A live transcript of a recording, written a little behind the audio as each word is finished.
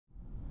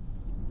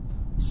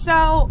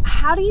So,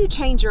 how do you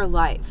change your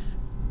life?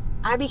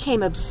 I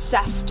became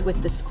obsessed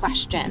with this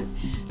question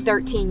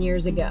 13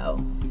 years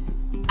ago.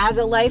 As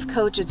a life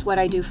coach, it's what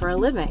I do for a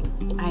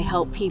living. I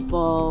help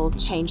people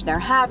change their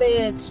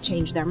habits,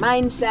 change their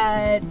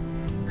mindset,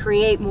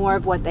 create more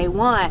of what they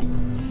want.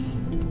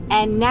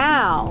 And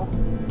now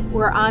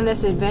we're on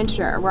this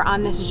adventure, we're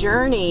on this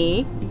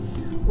journey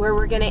where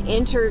we're going to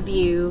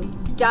interview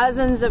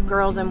dozens of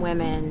girls and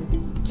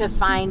women to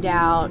find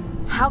out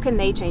how can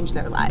they change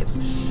their lives?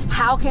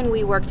 How can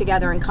we work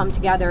together and come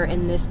together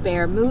in this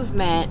bear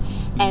movement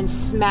and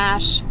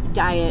smash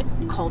diet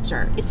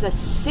culture? It's a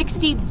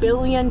 $60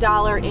 billion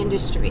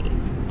industry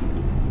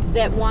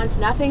that wants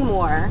nothing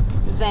more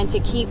than to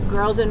keep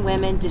girls and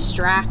women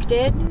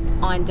distracted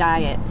on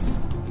diets.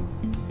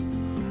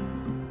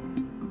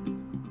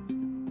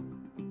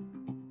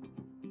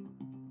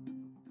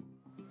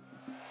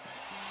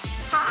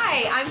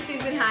 Hi, I'm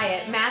Susan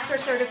Hyatt, Master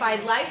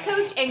Certified Life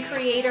Coach and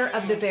creator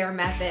of the Bear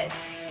Method.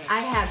 I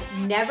have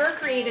never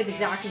created a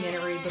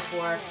documentary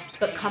before,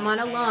 but come on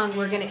along,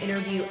 we're gonna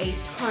interview a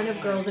ton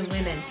of girls and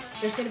women.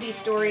 There's gonna be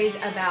stories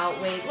about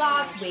weight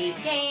loss, weight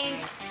gain,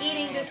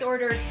 eating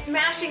disorders,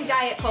 smashing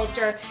diet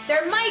culture.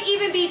 There might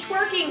even be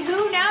twerking,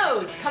 who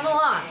knows? Come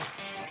along.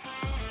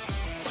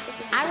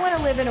 I want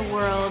to live in a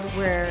world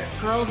where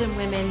girls and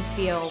women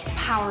feel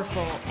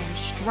powerful and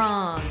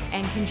strong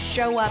and can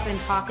show up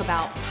and talk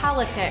about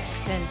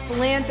politics and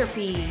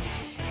philanthropy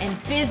and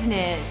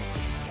business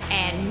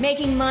and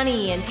making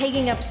money and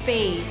taking up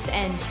space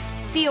and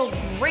feel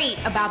great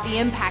about the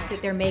impact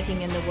that they're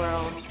making in the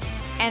world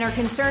and are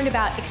concerned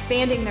about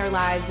expanding their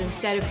lives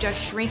instead of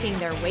just shrinking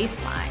their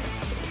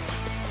waistlines.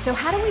 So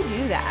how do we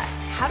do that?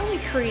 How do we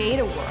create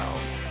a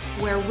world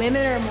where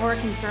women are more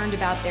concerned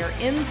about their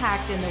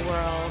impact in the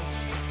world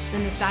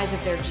than the size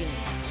of their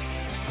jeans?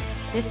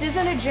 This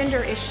isn't a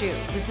gender issue,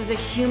 this is a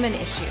human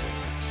issue.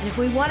 And if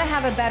we want to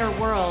have a better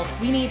world,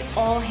 we need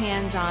all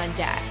hands on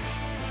deck.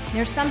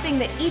 There's something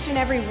that each and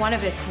every one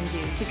of us can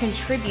do to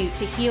contribute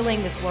to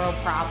healing this world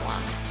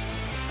problem.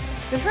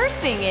 The first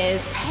thing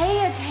is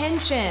pay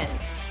attention.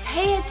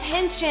 Pay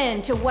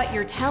attention to what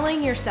you're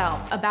telling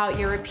yourself about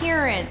your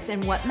appearance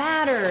and what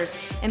matters,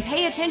 and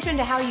pay attention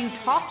to how you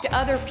talk to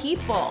other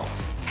people.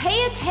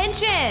 Pay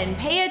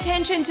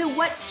attention to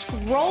what's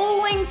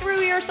scrolling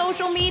through your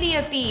social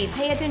media feed.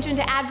 Pay attention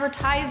to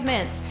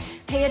advertisements.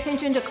 Pay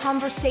attention to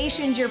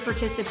conversations you're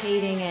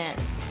participating in.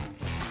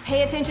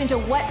 Pay attention to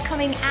what's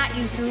coming at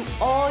you through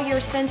all your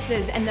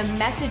senses and the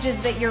messages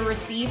that you're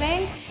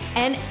receiving,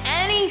 and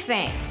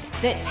anything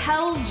that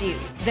tells you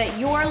that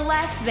you're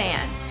less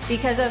than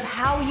because of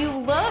how you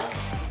look,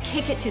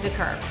 kick it to the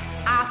curb.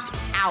 Opt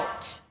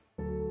out.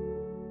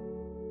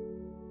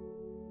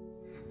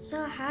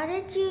 So how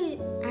did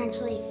you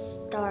actually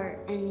start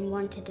and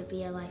wanted to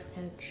be a life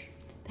coach?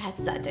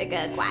 That's such a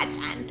good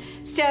question.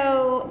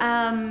 So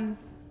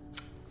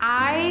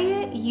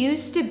I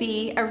used to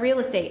be a real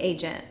estate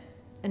agent.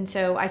 And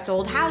so I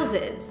sold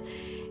houses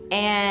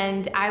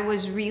and I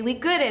was really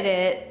good at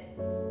it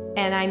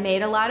and I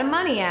made a lot of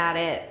money at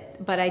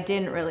it, but I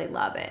didn't really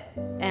love it.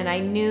 And I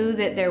knew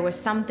that there was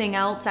something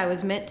else I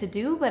was meant to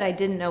do, but I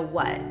didn't know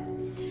what.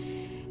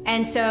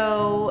 And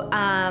so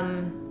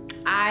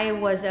I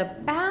was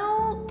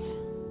about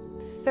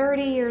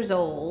 30 years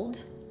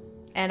old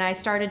and I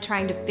started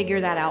trying to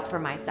figure that out for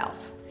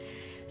myself.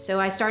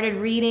 So I started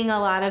reading a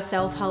lot of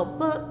self-help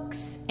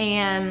books,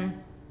 and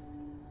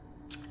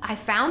I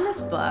found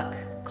this book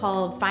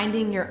called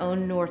Finding Your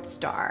Own North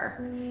Star.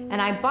 And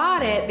I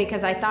bought it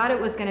because I thought it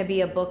was going to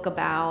be a book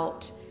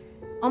about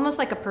almost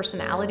like a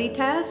personality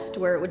test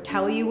where it would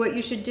tell you what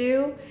you should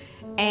do.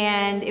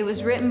 And it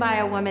was written by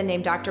a woman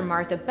named Dr.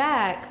 Martha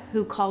Beck,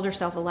 who called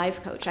herself a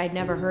life coach. I'd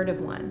never heard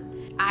of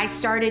one. I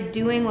started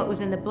doing what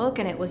was in the book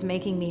and it was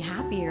making me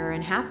happier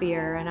and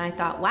happier. And I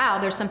thought, wow,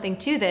 there's something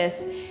to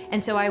this.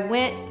 And so I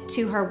went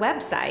to her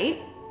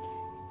website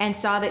and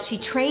saw that she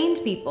trained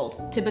people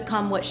to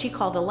become what she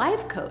called a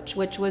life coach,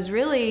 which was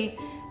really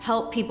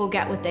help people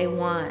get what they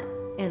want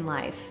in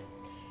life.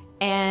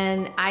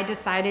 And I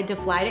decided to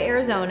fly to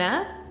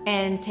Arizona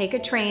and take a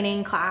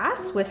training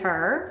class with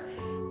her.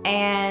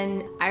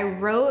 And I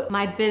wrote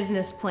my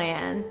business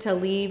plan to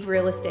leave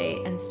real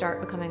estate and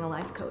start becoming a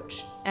life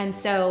coach. And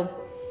so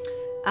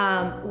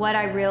what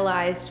I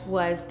realized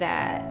was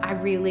that I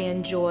really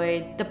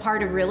enjoyed the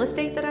part of real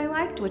estate that I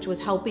liked, which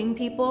was helping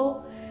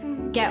people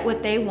get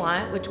what they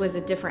want, which was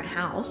a different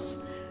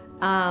house.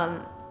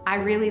 I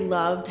really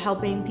loved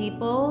helping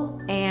people,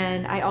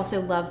 and I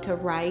also loved to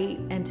write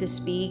and to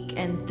speak,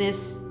 and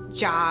this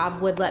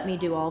job would let me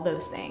do all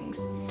those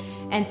things.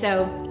 And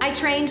so I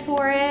trained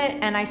for it,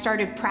 and I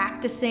started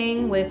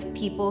practicing with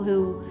people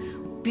who,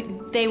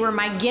 they were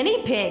my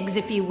guinea pigs,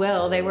 if you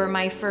will. They were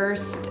my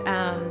first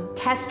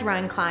test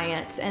run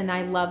clients, and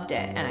I loved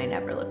it, and I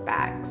never looked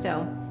back.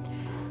 So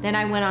then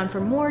I went on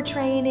for more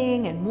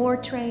training,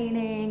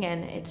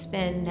 and it's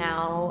been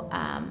now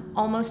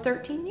almost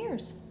 13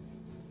 years.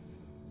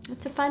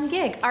 It's a fun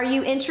gig. Are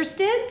you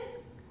interested?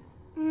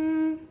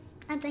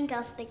 I think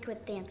I'll stick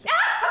with dancing.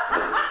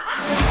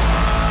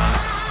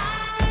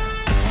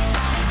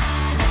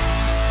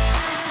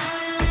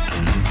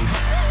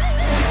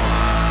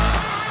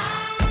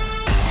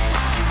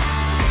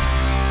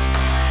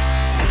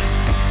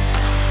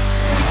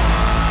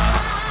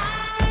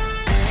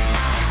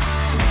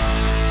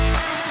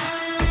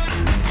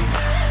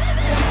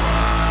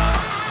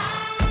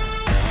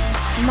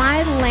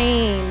 My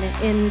lane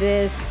in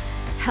this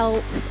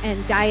health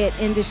and diet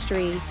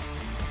industry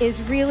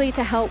is really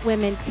to help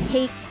women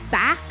take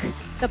back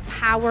the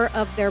power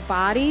of their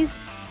bodies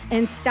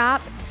and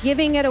stop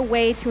giving it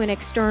away to an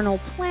external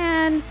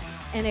plan,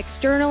 an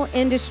external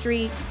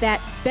industry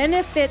that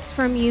benefits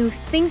from you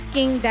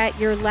thinking that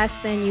you're less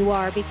than you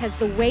are, because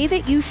the way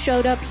that you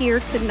showed up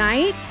here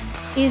tonight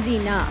is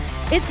enough.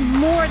 It's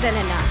more than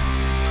enough.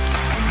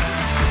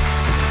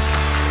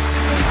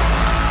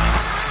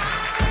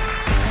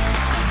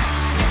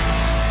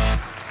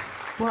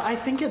 Well, I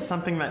think it's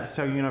something that's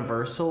so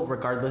universal,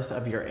 regardless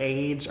of your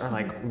age or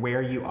like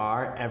where you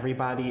are.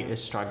 Everybody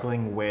is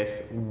struggling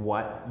with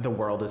what the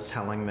world is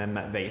telling them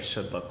that they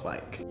should look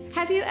like.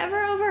 Have you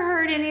ever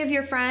overheard any of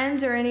your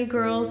friends or any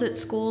girls at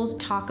school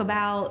talk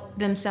about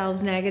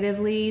themselves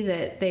negatively,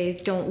 that they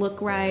don't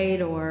look right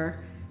or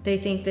they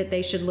think that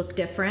they should look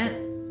different?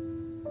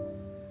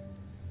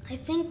 I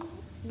think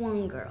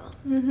one girl.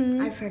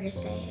 I've heard her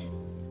say it.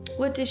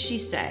 What does she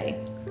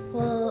say?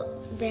 Well,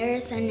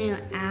 there's a new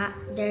app.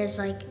 There's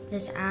like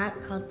this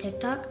app called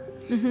TikTok,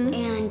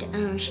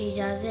 and she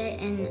does it,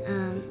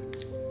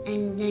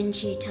 and then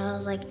she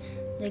tells like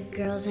the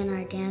girls in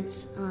our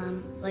dance,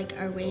 like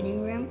our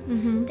waiting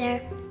room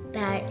there,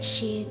 that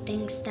she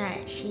thinks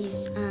that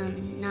she's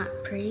not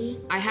pretty.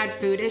 I had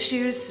food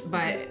issues,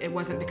 but it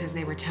wasn't because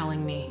they were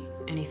telling me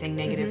anything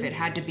negative. It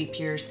had to be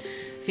Piers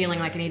feeling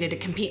like I needed to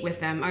compete with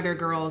them. Other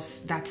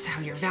girls, that's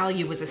how your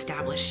value was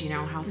established, you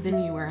know, how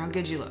thin you were, how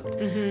good you looked.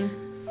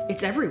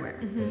 It's everywhere.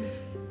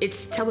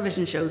 It's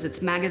television shows,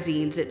 it's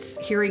magazines, it's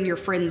hearing your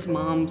friends'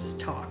 moms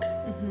talk.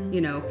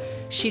 You know,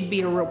 she'd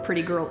be a real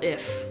pretty girl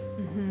if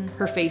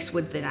her face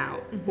would thin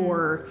out,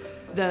 or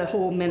the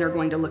whole men are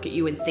going to look at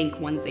you and think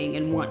one thing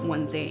and want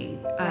one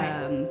thing.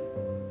 Right.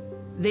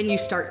 Then you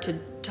start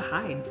to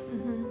hide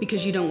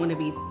because you don't want to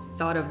be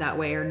thought of that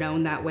way or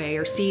known that way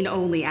or seen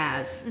only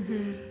as.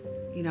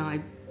 You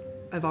know,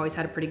 I've always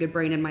had a pretty good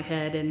brain in my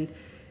head and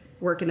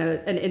work in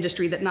an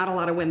industry that not a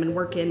lot of women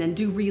work in and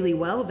do really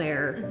well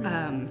there.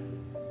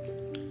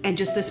 And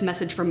just this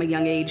message from a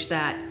young age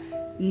that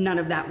none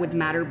of that would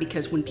matter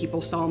because when people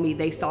saw me,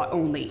 they thought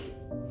only.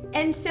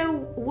 And so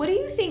what do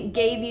you think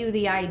gave you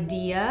the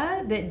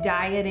idea that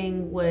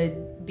dieting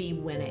would be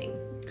winning?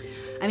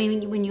 I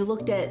mean, when you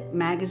looked at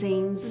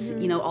magazines,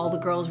 you know, all the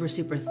girls were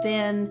super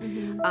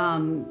thin.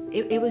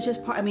 It was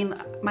just part, I mean,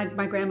 my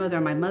grandmother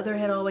and my mother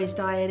had always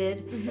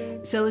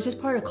dieted. So it was just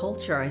part of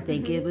culture, I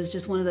think. It was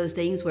just one of those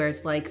things where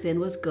it's like thin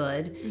was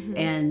good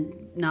and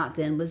not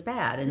thin was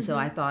bad. And so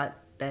I thought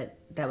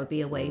that would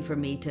be a way for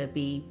me to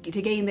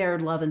gain their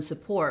love and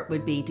support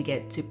would be to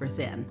get super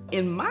thin.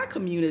 In my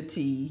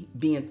community,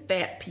 being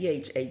fat,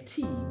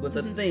 P-H-A-T, was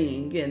a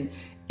thing,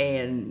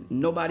 and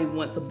nobody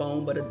wants a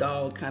bone but a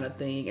dog kind of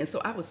thing. And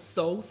so I was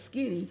so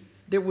skinny.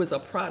 There was a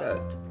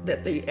product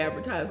that they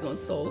advertised on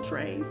Soul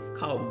Train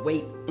called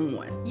Weight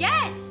On.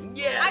 Yes!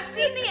 Yes! I've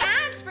seen the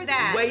ads for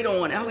that. Weight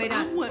On. I was like,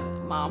 I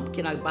want, Mom,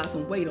 can I buy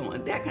some Weight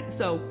On? That kind of,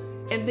 so,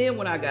 and then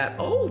when I got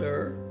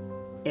older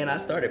and I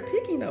started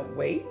picking up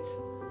weight,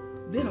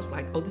 then I was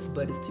like, oh, this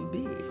butt is too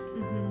big.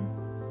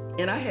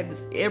 And I had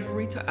this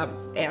every time.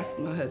 I asked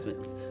my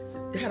husband,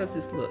 how does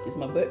this look? Is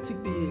my butt too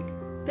big?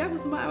 That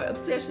was my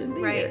obsession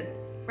then.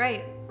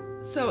 Right.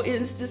 So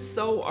it's just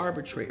so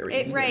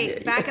arbitrary.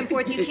 Right, back and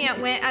forth, you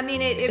can't win. I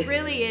mean, it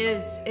really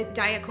is,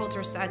 diet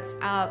culture sets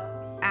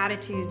up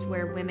attitudes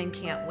where women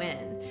can't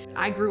win.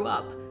 I grew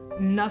up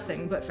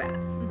nothing but fat.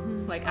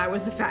 Like, I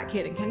was the fat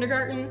kid in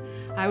kindergarten.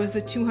 I was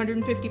the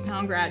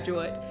 250-pound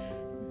graduate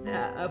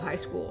of high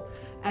school.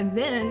 And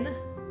then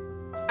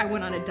I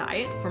went on a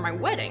diet for my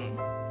wedding.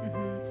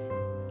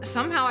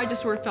 Somehow I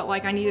just sort of felt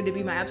like I needed to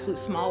be my absolute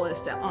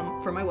smallest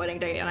for my wedding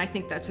day, and I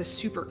think that's a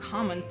super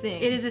common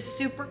thing. It is a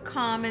super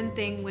common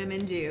thing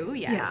women do,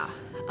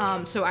 yes.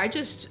 Yeah. So I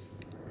just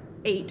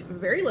ate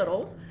very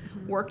little,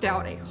 worked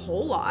out a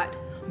whole lot,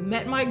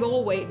 met my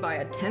goal weight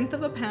by 1/10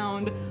 of a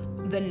pound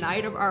the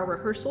night of our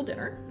rehearsal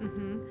dinner.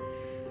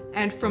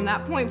 And from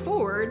that point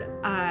forward,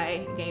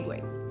 I gained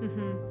weight.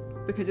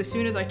 Because as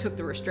soon as I took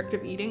the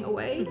restrictive eating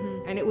away,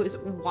 and it was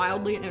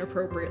wildly and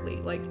inappropriately,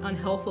 like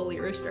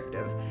unhealthily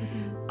restrictive,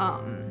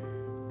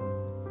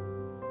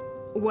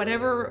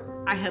 whatever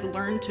I had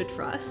learned to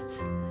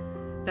trust,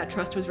 that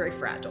trust was very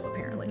fragile,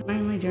 apparently.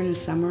 Mainly during the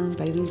summer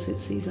bathing suit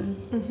season,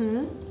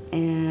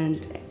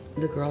 and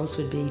the girls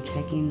would be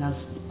taking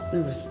those,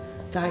 there was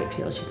diet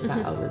pills you could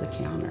buy over the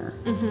counter,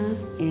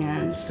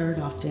 and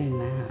started off doing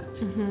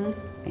that.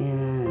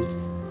 And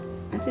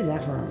I did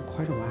that for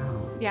quite a while.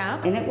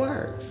 Yeah. And it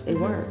works, it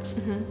works.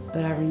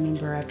 But I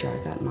remember after I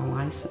got my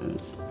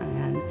license,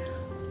 and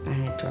I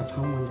had drove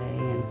home one day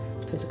and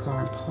put the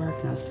car in park,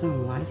 and I was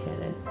feeling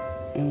lightheaded.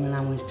 And when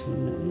I went to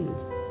move,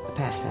 I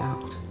passed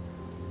out.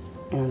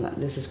 And I'm like,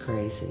 this is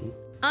crazy.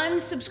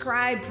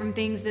 Unsubscribe from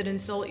things that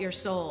insult your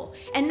soul.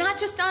 And not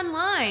just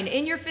online,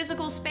 in your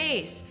physical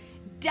space.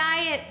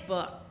 Diet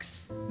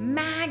books,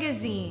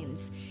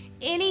 magazines,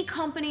 any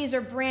companies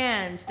or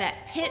brands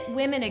that pit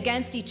women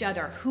against each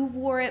other, who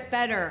wore it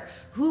better,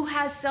 who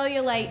has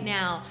cellulite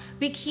now,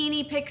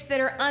 bikini pics that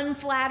are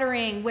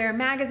unflattering, where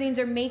magazines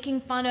are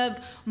making fun of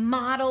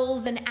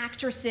models and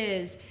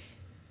actresses,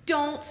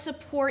 don't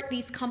support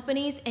these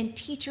companies and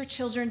teach your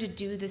children to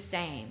do the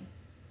same.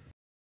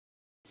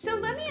 So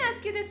let me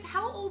ask you this,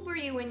 how old were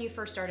you when you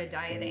first started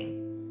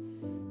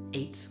dieting?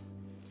 8.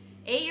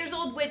 8 years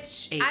old,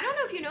 which, 8. I don't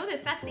know if you know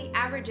this, that's the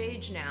average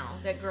age now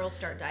that girls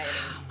start dieting.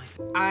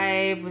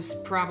 I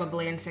was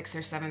probably in 6th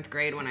or 7th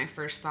grade when I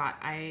first thought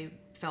I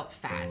felt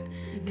fat,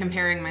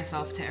 comparing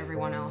myself to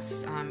everyone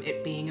else,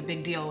 it being a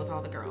big deal with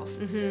all the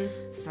girls.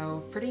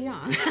 So pretty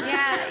young.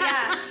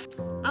 Yeah.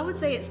 I would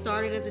say it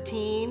started as a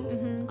teen,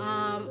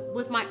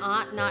 with my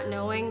aunt not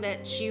knowing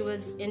that she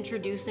was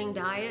introducing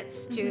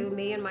diets to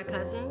me and my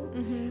cousin,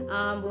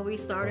 where we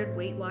started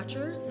Weight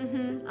Watchers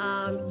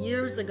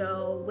years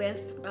ago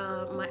with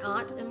my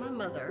aunt and my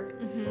mother,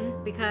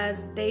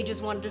 because they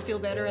just wanted to feel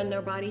better in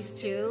their bodies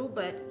too,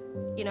 but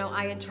you know,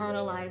 I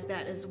internalized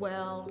that as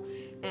well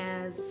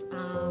as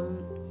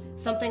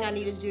something I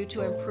needed to do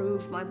to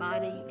improve my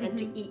body and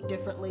to eat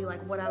differently.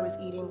 Like what I was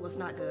eating was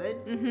not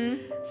good.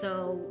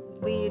 So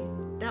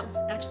that's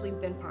actually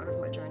been part of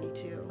my journey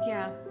too.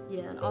 Yeah,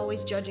 and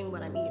always judging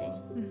what I'm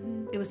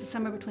eating. It was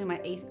somewhere between my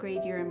 8th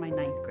grade year and my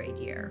 9th grade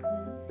year.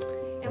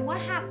 And what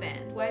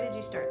happened? Why did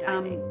you start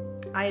dieting?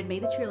 I had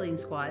made the cheerleading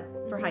squad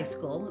for high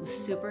school. I was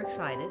super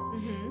excited.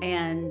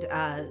 And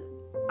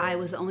I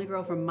was the only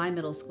girl from my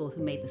middle school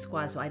who made the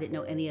squad, so I didn't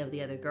know any of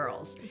the other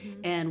girls.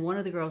 And one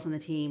of the girls on the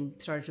team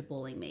started to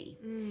bully me.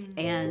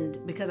 And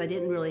because I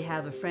didn't really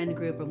have a friend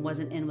group and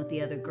wasn't in with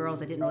the other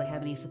girls, I didn't really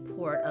have any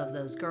support of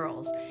those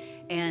girls.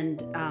 And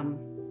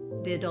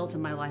the adults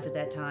in my life at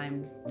that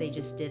time, they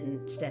just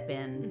didn't step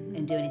in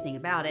and do anything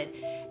about it.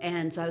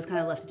 And so I was kind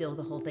of left to deal with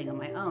the whole thing on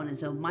my own. And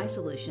so my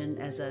solution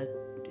as a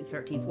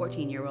 13,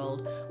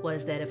 14-year-old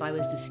was that if I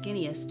was the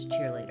skinniest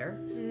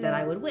cheerleader, that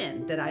I would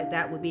win.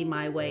 That would be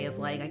my way of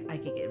like, I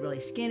could get really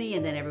skinny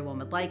and then everyone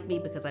would like me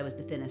because I was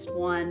the thinnest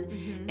one.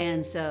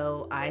 And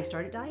so I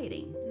started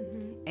dieting.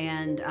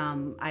 And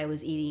I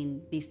was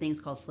eating these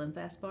things called Slim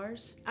Fast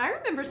bars. I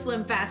remember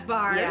Slim Fast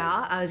bars.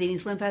 Yeah, I was eating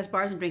Slim Fast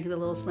bars and drinking the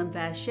little Slim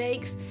Fast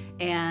shakes.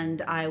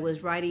 And I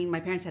was riding,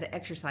 my parents had an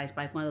exercise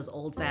bike, one of those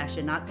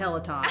old-fashioned, not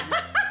Peloton,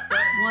 but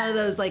one of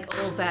those like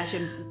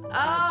old-fashioned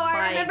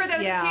I remember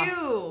bikes. those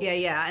too.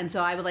 Yeah. And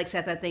so I would like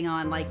set that thing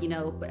on like, you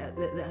know,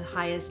 the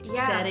highest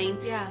setting.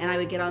 Yeah. And I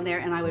would get on there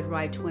and I would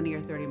ride 20 or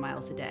 30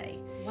 miles a day.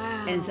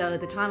 Wow. And so at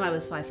the time I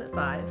was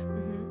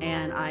 5'5".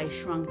 And I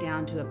shrunk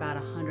down to about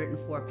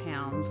 104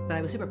 pounds. But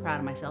I was super proud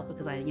of myself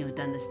because I had, you know,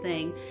 done this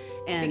thing.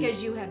 And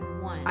because you had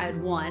won. I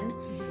had won.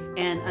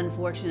 And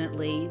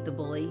unfortunately, the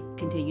bully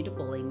continued to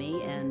bully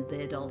me, and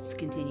the adults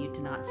continued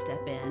to not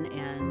step in.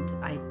 And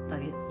I,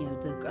 like, you know,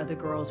 the other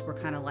girls were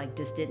kind of like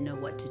just didn't know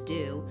what to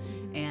do.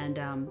 And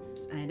I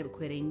ended up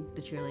quitting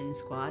the cheerleading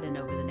squad, and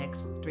over the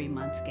next 3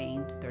 months,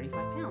 gained 35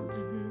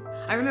 pounds.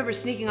 I remember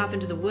sneaking off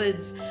into the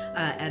woods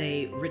at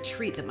a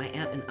retreat that my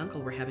aunt and uncle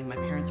were having. My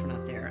parents were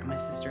not there, and my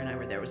sister and I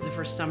were there. It was the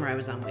first summer I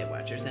was on Weight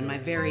Watchers, and my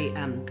very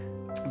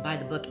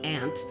by-the-book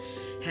aunt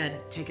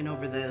had taken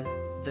over the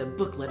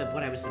booklet of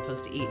what I was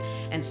supposed to eat,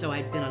 and so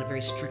I'd been on a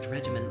very strict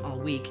regimen all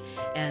week,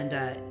 and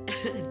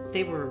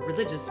they were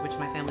religious, which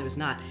my family was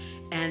not,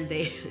 and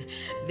they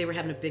were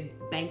having a big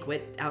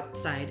banquet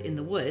outside in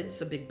the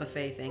woods, a big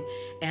buffet thing,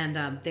 and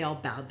they all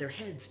bowed their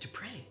heads to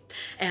pray.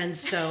 And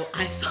so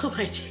I saw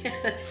my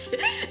chance,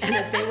 and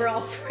as they were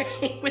all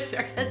praying with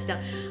their heads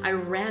down, I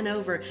ran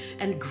over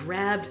and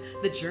grabbed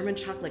the German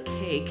chocolate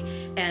cake,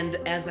 and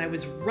as I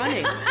was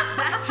running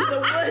back to the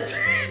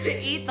woods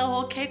to eat the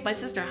whole cake, my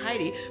sister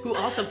Heidi, who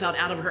also felt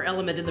out of her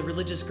element in the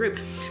religious group,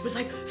 was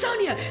like,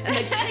 "Sonia!" and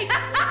the cake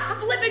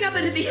flipping up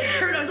into the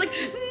air, and I was like,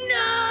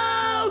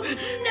 "No!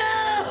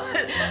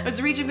 I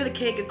was reaching for the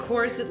cake, of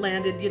course it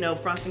landed, you know,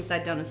 frosting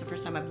side down. It's the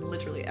first time I've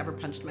literally ever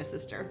punched my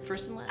sister,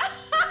 first and last.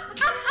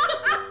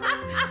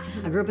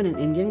 I grew up in an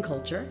Indian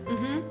culture,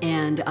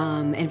 and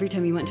every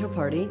time you went to a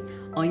party,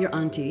 all your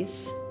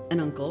aunties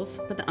and uncles,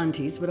 but the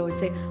aunties would always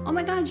say, "Oh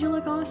my God, you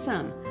look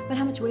awesome, but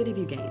how much weight have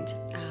you gained?"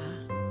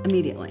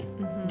 Immediately.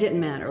 Didn't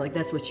matter, like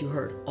that's what you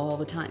heard all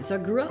the time. So I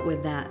grew up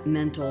with that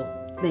mental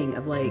thing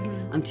of like,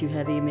 I'm too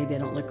heavy, maybe I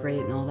don't look great,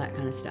 and all that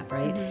kind of stuff,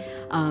 right?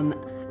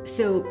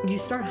 So you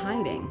start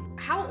hiding.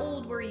 How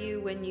old were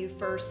you when you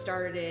first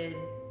started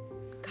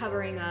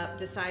covering up,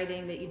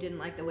 deciding that you didn't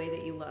like the way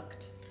that you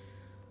looked?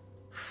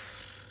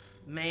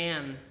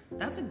 Man,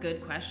 that's a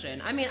good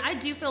question. I mean, I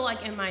do feel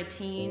like in my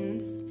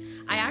teens,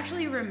 I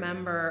actually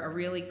remember a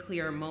really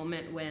clear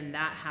moment when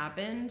that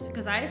happened,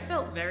 because I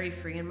felt very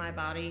free in my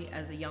body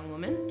as a young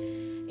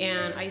woman,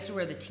 and I used to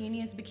wear the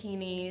teeniest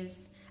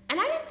bikinis, and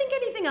I didn't think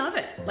anything of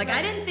it. Like,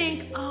 I didn't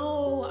think,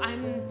 oh,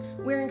 I'm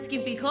wearing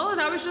skimpy clothes.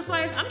 I was just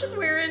like, I'm just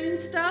wearing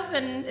stuff,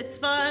 and it's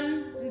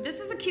fun. This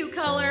is a cute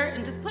color,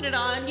 and just put it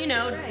on, you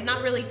know,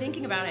 not really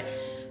thinking about it.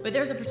 But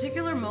there's a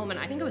particular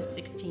moment, I think I was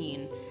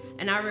 16,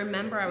 and I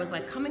remember I was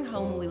like coming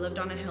home, we lived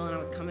on a hill, and I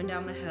was coming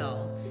down the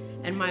hill,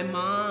 and my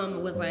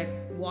mom was like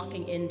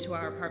walking into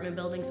our apartment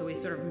building, so we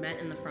sort of met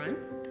in the front.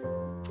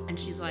 And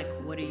she's like,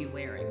 what are you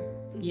wearing?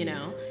 You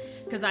know?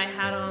 Because I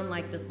had on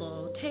like this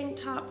little tank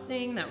top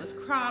thing that was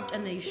cropped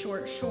and these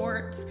short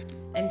shorts.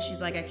 And she's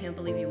like, I can't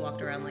believe you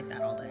walked around like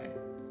that all day.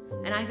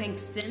 And I think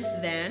since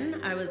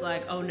then, I was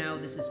like, oh no,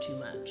 this is too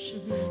much.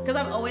 Because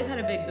I've always had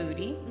a big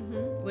booty,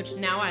 which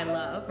now I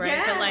love, right?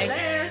 Yeah, but like,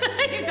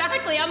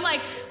 exactly. I'm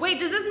like, wait,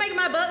 does this make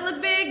my butt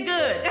look big?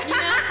 Good, you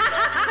know?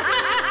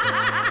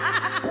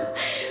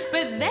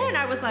 But then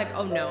I was like,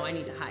 oh no, I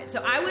need to hide.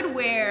 So I would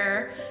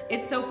wear,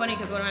 it's so funny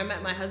because when I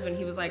met my husband,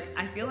 he was like,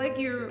 I feel like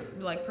you're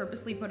like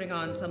purposely putting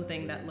on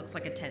something that looks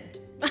like a tent.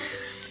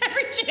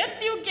 Every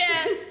chance you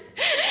get.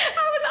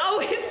 I was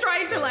always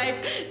trying to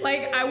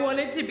like I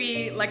wanted to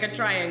be like a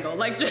triangle,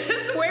 like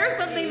just wear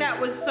something that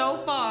was so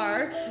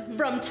far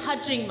from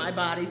touching my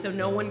body so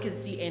no one could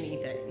see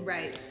anything.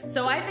 Right.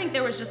 So I think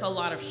there was just a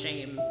lot of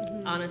shame,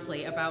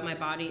 honestly, about my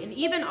body. And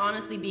even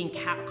honestly being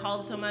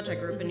catcalled so much. I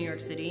grew up in New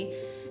York City,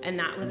 and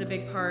that was a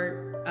big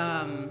part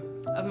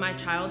of my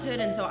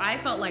childhood. And so I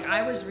felt like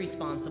I was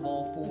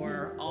responsible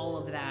for all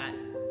of that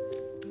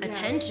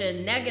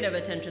attention, negative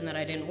attention that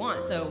I didn't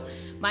want. So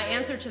my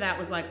answer to that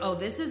was like, oh,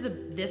 this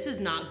is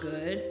not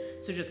good.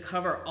 So just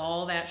cover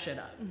all that shit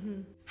up.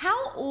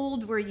 How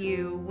old were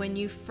you when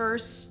you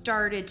first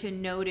started to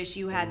notice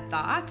you had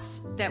thoughts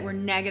that were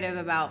negative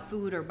about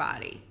food or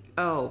body?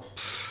 Oh,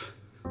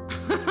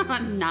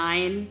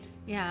 9.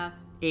 Yeah.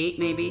 8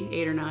 maybe,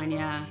 8 or 9,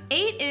 yeah.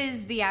 8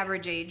 is the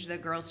average age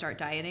that girls start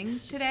dieting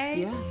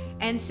today. Yeah.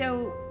 And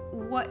so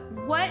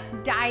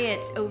what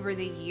diets over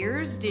the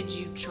years did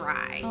you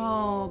try?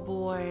 Oh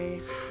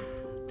boy,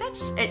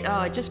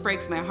 it just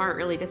breaks my heart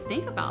really to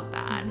think about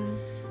that,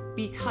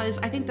 because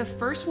I think the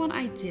first one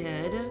I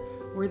did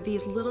were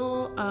these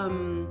little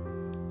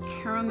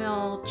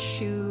caramel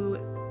chew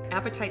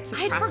appetite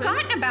suppressants. I'd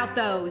forgotten about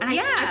those. And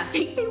yeah, I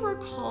think they were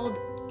called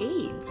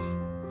AIDS.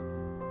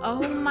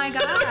 Oh my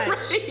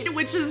gosh. Right?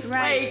 Which is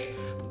like,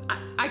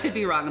 I could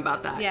be wrong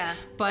about that. Yeah.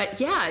 But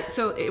yeah,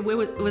 so it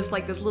was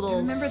like this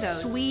little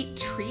sweet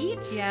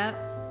treat. Yeah.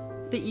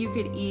 That you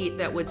could eat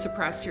that would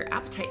suppress your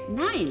appetite.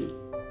 9.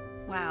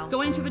 Wow.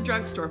 Going to the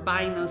drugstore,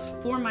 buying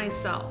those for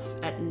myself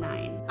at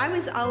 9. I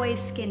was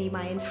always skinny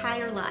my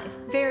entire life,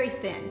 very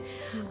thin.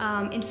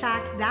 In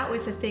fact, that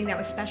was the thing that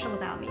was special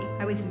about me.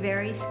 I was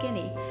very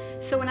skinny.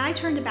 So when I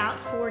turned about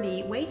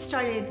 40, weight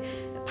started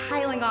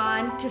piling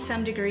on to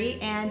some degree,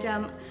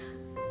 and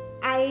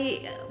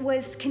I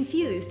was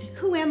confused.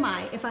 Who am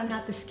I if I'm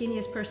not the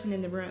skinniest person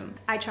in the room?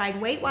 I tried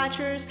Weight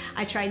Watchers,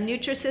 I tried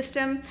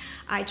Nutrisystem,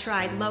 I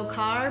tried low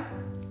carb,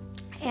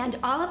 and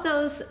all of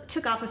those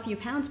took off a few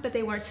pounds, but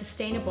they weren't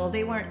sustainable.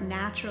 They weren't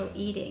natural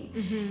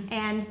eating.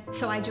 And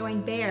so I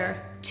joined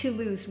Bear to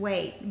lose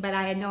weight, but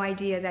I had no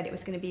idea that it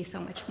was going to be so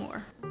much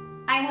more.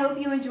 I hope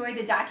you enjoyed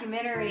the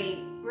documentary.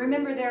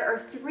 Remember, there are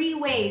 3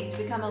 ways to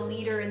become a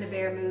leader in the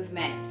Bear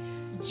movement.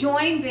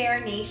 Join Bear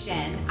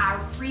Nation, our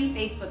free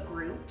Facebook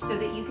group, so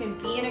that you can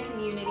be in a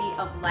community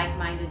of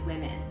like-minded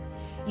women.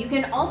 You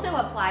can also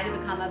apply to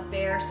become a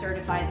Bear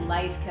Certified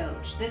Life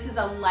Coach. This is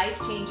a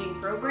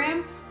life-changing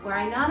program where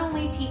I not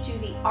only teach you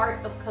the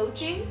art of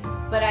coaching,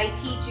 but I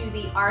teach you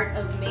the art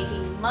of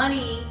making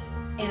money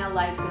in a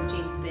life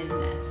coaching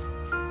business.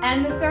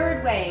 And the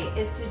 3rd way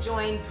is to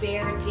join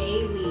Bear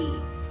Daily,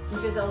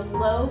 which is a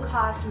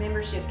low-cost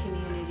membership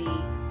community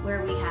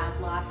where we have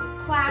lots of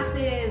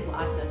classes,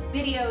 lots of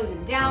videos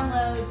and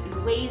downloads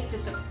and ways to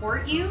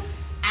support you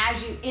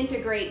as you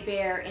integrate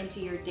Bear into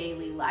your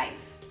daily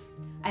life.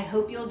 I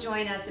hope you'll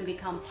join us and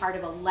become part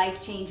of a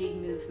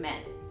life-changing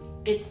movement.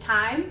 It's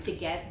time to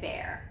get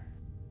Bear.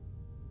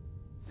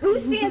 Who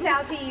stands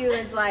out to you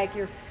as like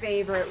your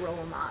favorite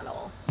role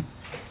model?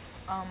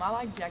 I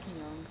like Jackie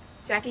Young.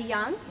 Jackie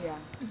Young? Yeah.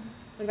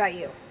 What about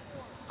you?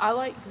 I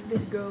like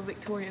this girl,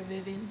 Victoria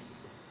Vivens.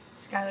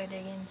 Skylar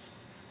Diggins.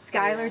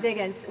 Skylar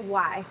Diggins.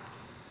 Why?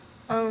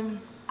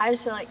 I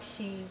just feel like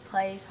she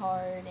plays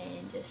hard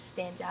and just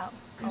stands out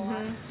a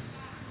lot.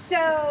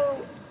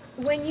 So,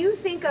 when you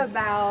think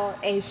about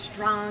a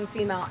strong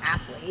female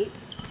athlete,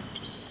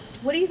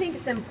 what do you think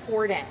is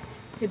important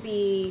to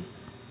be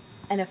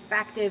an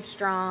effective,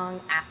 strong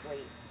athlete?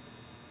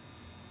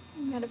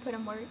 You gotta put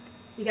in work.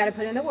 You gotta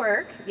put in the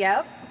work,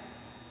 yep.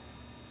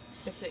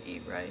 You have to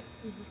eat right.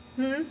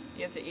 You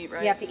have to eat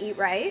right. You have to eat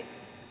right.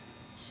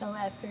 Show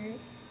effort.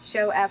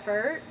 Show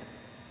effort.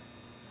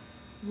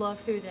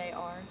 Love who they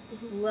are.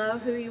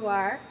 Love who you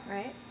are,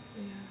 right?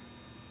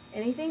 Yeah.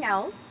 Anything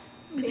else?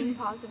 Being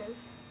positive.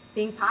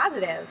 Being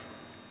positive.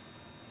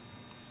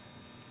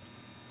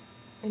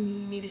 And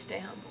you need to stay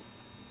humble.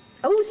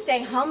 Oh,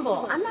 stay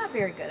humble. I'm not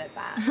very good at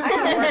that. I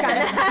gotta work on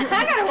that.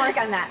 I gotta work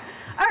on that.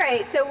 All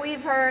right, so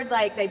we've heard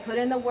like they put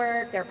in the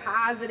work, they're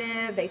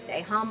positive, they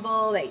stay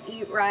humble, they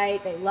eat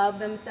right, they love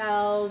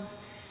themselves.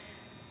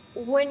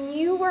 When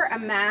you were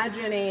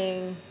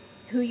imagining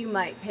who you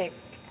might pick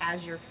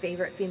as your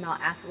favorite female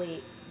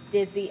athlete,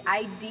 did the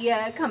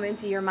idea come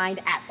into your mind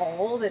at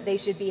all that they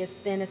should be as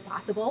thin as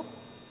possible?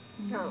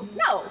 No.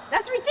 No,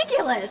 that's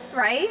ridiculous,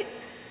 right?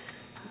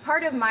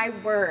 part of my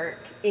work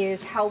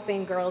is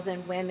helping girls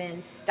and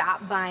women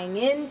stop buying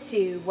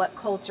into what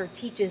culture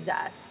teaches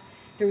us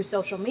through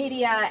social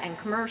media and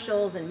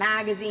commercials and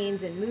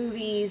magazines and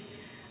movies,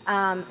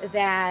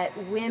 that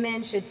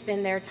women should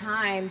spend their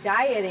time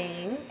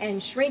dieting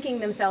and shrinking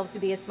themselves to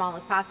be as small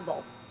as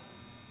possible.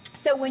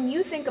 So when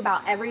you think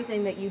about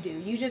everything that you do,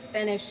 you just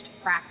finished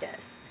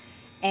practice.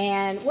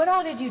 And what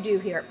all did you do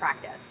here at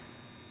practice?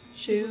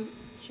 Shooting,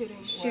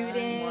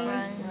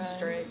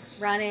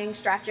 running,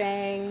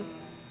 stretching.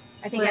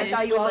 I think I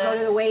saw you all go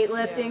to the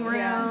weightlifting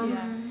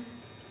room.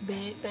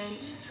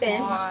 Bench,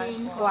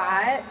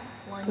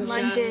 squats,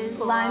 lunges.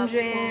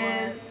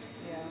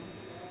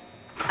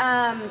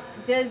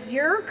 Does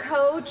your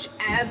coach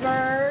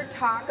ever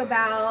talk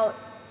about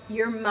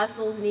your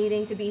muscles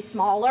needing to be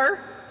smaller?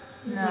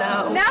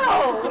 No.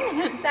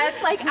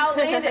 That's like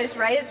outlandish,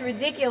 right? It's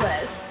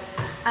ridiculous.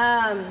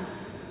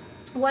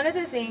 One of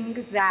the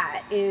things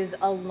that is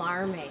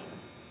alarming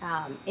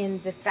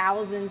in the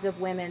thousands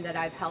of women that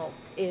I've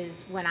helped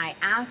is when I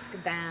ask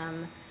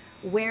them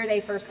where they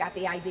first got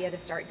the idea to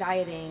start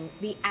dieting,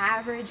 the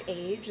average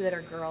age that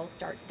a girl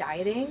starts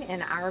dieting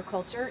in our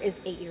culture is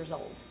 8 years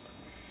old.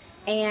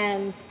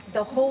 And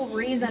the whole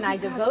reason I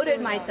devoted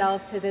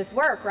myself to this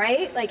work,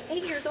 right? Like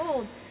 8 years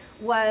old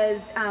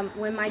was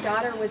when my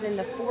daughter was in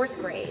the 4th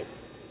grade.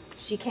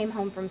 She came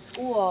home from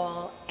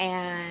school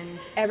and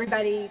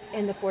everybody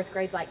in the 4th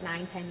grade's like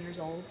 9, 10 years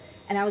old.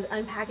 And I was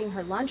unpacking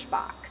her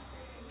lunchbox.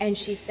 And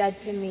she said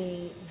to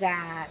me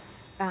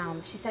that,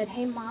 she said,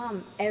 "Hey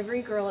Mom,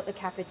 every girl at the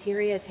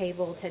cafeteria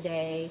table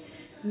today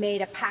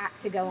made a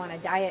pact to go on a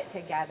diet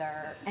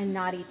together and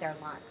not eat their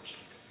lunch."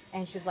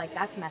 And she was like,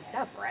 "That's messed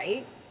up,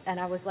 right?" And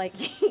I was like,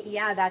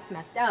 "Yeah, that's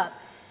messed up."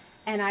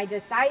 And I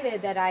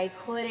decided that I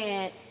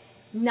couldn't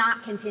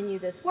not continue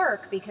this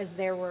work because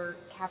there were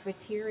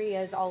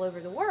cafeterias all over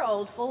the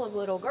world full of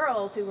little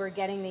girls who were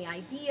getting the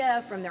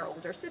idea from their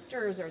older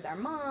sisters or their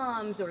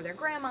moms or their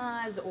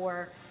grandmas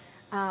or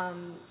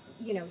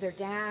you know, their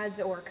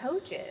dads or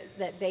coaches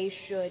that they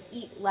should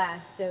eat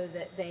less so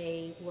that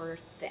they were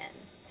thin.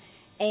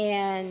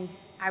 And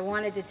I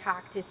wanted to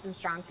talk to some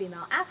strong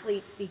female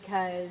athletes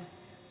because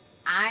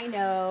I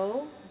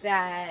know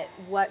that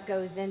what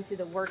goes into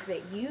the work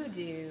that you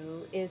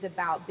do is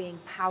about being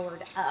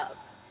powered up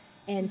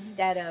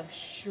instead of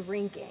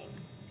shrinking.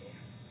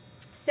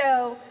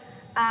 So,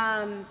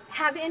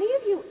 have any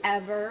of you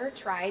ever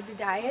tried to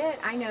diet?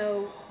 I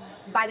know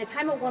by the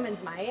time a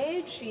woman's my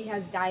age, she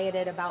has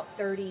dieted about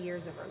 30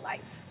 years of her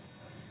life,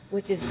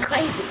 which is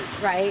crazy,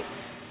 right?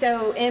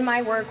 So in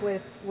my work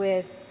with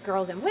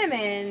girls and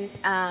women,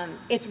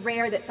 it's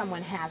rare that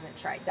someone hasn't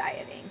tried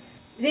dieting.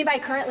 Is anybody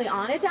currently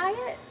on a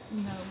diet?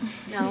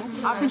 No?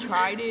 I've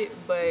tried it,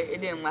 but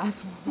it didn't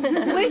last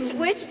long.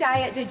 Which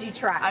diet did you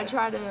try? I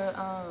tried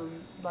to,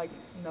 like,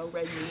 no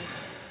red meat.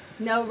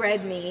 No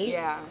red meat?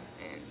 Yeah.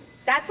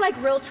 That's like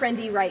real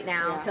trendy right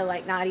now to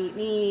like not eat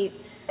meat.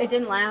 It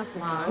didn't last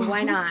long.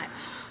 Why not?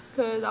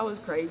 Because I was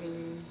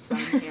craving some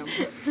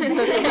hamburger.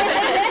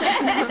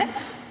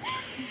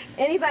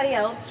 Anybody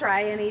else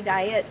try any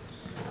diet?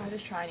 I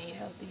just try to eat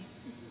healthy.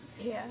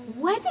 Yeah.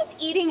 What does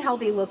eating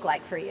healthy look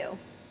like for you?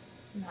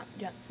 Not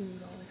junk food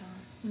all the time.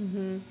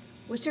 Mm-hmm.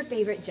 What's your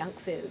favorite junk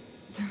food?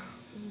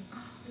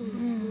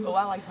 Oh,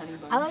 I like honey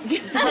buns.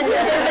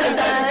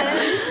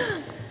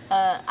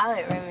 I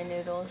like ramen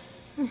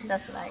noodles.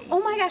 That's what I eat. Oh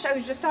my gosh, I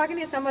was just talking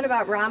to someone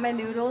about ramen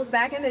noodles.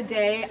 Back in the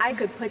day, I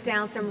could put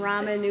down some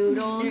ramen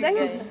noodles. They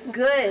were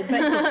good,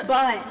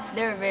 but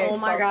they're very oh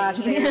my gosh,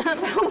 they're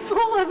so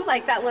full of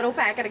like that little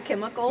packet of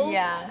chemicals.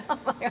 Yeah. Oh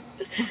my gosh.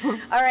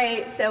 All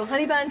right, so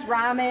honey buns,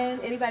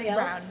 ramen. Anybody else?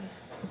 Brownies.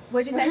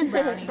 What'd you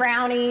say?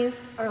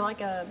 Brownies. Or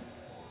like a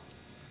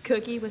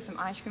cookie with some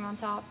ice cream on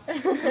top.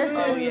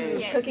 Oh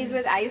yeah. Cookies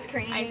with ice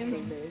cream. Ice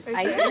cream base.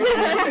 Ice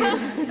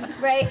cream.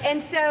 Right,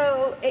 and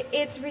so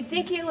it's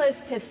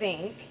ridiculous to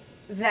think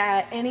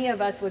that any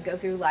of us would go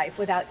through life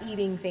without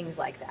eating things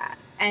like that.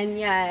 And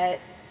yet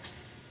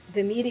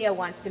the media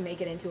wants to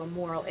make it into a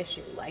moral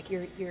issue. Like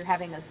you're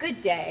having a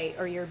good day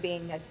or you're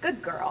being a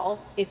good girl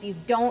if you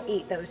don't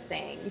eat those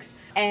things.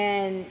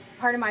 And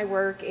part of my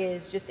work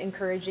is just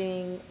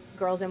encouraging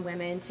girls and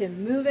women to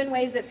move in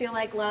ways that feel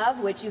like love,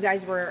 which you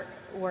guys were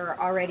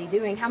already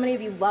doing. How many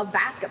of you love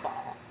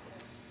basketball?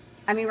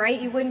 I mean,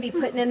 right? You wouldn't be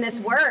putting in this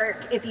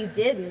work if you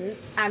didn't,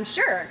 I'm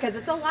sure, because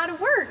it's a lot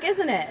of work,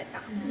 isn't it?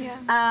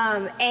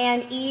 Yeah.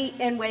 And eat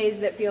in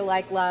ways that feel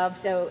like love.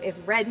 So if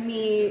red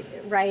meat,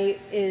 right,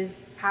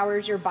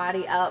 powers your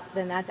body up,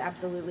 then that's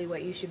absolutely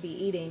what you should be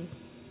eating.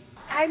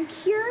 I'm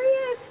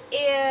curious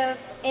if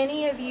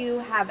any of you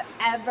have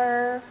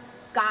ever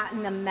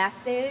gotten a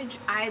message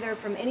either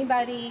from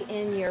anybody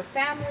in your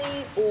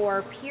family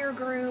or peer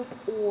group,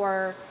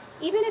 or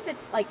even if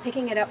it's like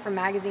picking it up from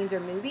magazines or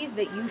movies,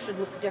 that you should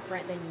look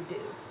different than you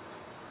do.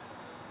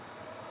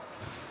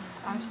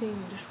 I've seen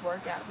just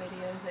workout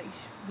videos that you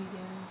should be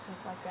doing,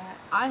 stuff like that.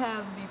 I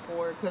have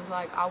before, because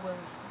like I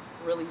was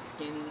really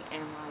skinny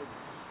and like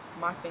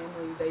my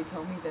family, they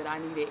told me that I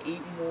need to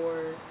eat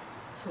more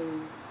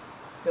to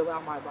fill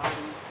out my body.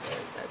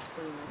 But that's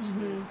pretty much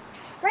it.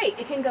 Right,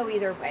 it can go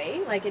either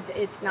way. Like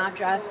it's not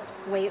just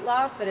weight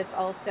loss, but it's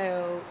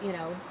also, you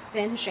know,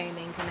 thin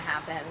shaming can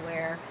happen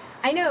where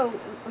I know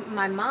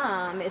my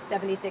mom is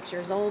 76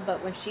 years old,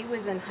 but when she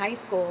was in high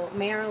school,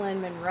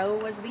 Marilyn Monroe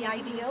was the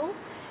ideal.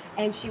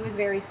 And she was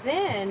very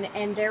thin,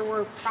 and there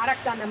were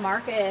products on the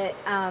market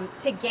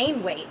to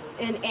gain weight,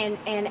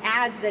 and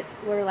ads that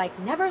were like,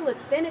 never look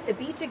thin at the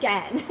beach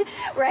again,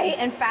 right?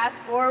 And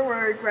fast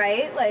forward,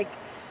 right, like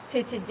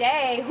to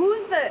today,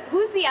 who's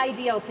the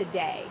ideal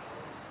today,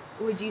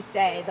 would you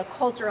say, the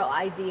cultural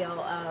ideal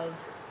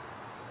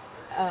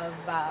of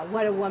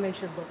what a woman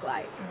should look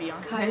like?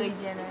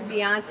 Kylie Jenner.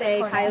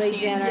 Beyonce, Kylie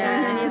Jenner.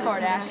 Yeah,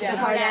 The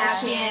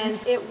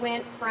Kardashians. It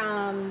went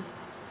from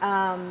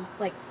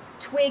like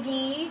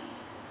Twiggy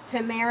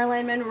to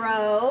Marilyn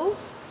Monroe,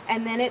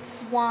 and then it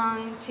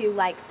swung to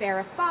like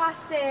Farrah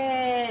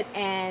Fawcett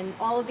and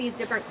all of these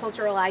different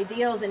cultural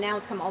ideals, and now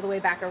it's come all the way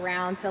back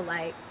around to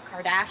like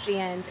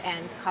Kardashians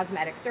and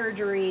cosmetic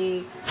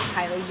surgery,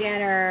 Kylie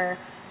Jenner,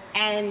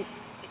 and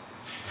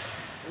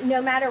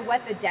no matter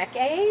what the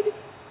decade,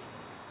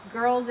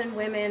 girls and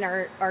women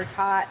are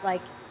taught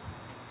like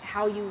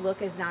how you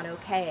look is not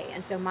okay,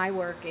 and so my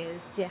work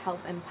is to help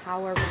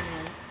empower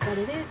women that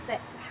it is that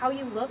how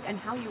you look and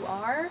how you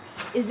are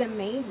is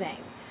amazing.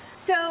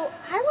 So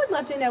I would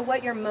love to know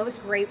what you're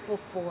most grateful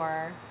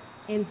for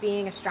in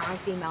being a strong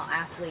female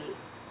athlete.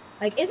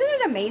 Like, isn't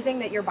it amazing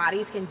that your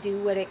bodies can do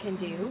what it can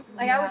do?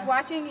 Like, I was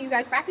watching you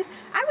guys practice.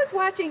 I was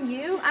watching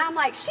you. I'm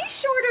like, she's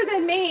shorter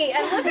than me,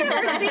 and look at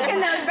her sinking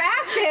those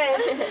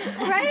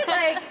baskets, right?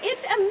 Like,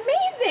 it's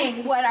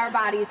amazing what our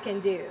bodies can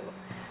do.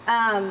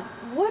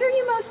 What are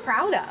you most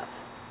proud of?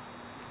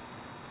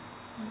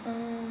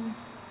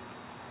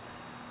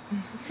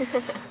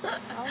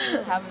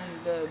 Having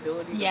the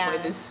ability to play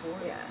this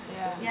sport.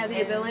 Yeah,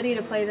 the ability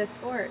to play this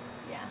sport.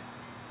 Yeah.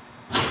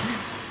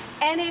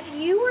 And if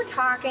you were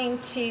talking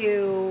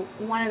to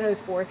one of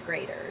those fourth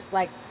graders,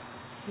 like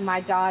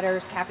my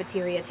daughter's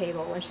cafeteria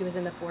table when she was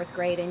in the fourth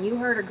grade, and you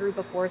heard a group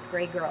of fourth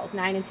grade girls,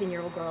 9 and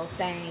 10-year-old girls,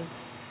 saying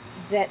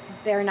that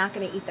they're not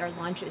going to eat their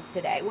lunches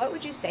today, what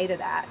would you say to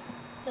that?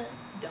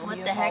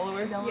 What the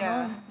heck's going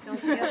on? Don't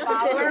be a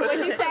follower,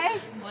 what'd you say?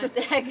 What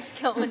the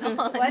heck's going on?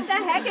 What the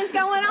heck is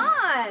going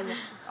on?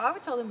 I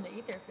would tell them to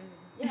eat their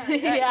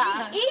food.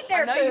 Yeah. Eat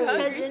their food.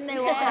 Because then they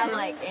won't have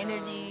like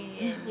energy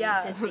and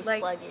just be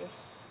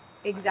sluggish.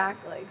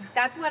 Exactly.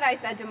 That's what I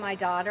said to my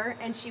daughter,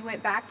 and she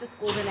went back to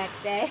school the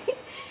next day,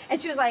 and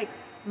she was like,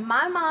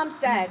 my mom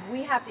said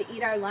we have to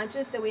eat our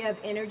lunches so we have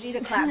energy to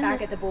clap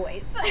back at the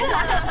boys.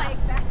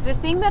 The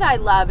thing that I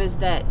love is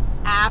that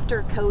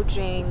after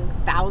coaching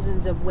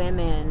thousands of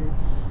women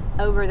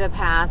over the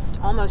past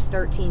almost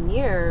 13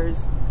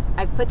 years,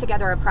 I've put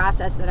together a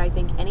process that I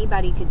think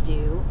anybody could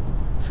do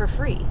for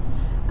free.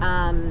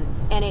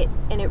 And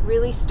it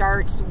really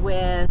starts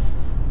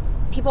with,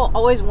 people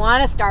always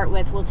want to start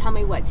with, well, tell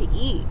me what to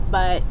eat,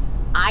 but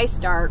I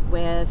start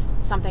with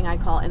something I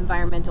call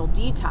environmental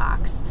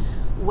detox,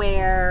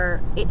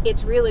 where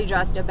it's really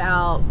just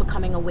about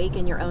becoming awake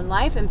in your own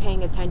life and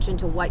paying attention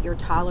to what you're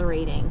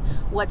tolerating,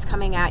 what's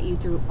coming at you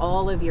through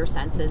all of your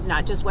senses,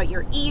 not just what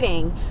you're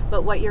eating,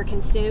 but what you're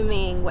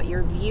consuming, what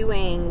you're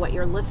viewing, what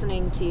you're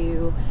listening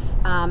to,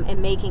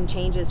 and making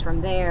changes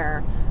from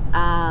there.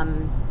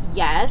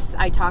 Yes,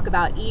 I talk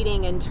about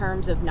eating in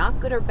terms of not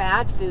good or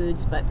bad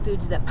foods, but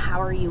foods that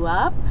power you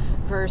up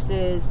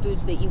versus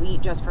foods that you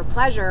eat just for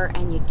pleasure,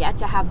 and you get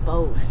to have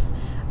both.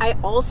 I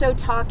also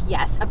talk,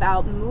 yes,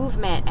 about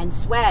movement and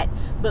sweat,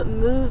 but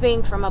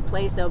moving from a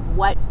place of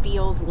what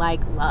feels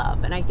like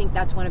love. And I think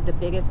that's one of the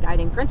biggest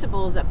guiding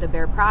principles of the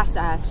Bear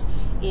process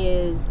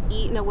is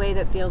eat in a way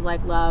that feels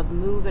like love,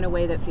 move in a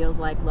way that feels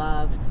like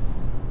love.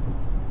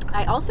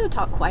 I also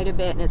talk quite a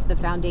bit, and it's the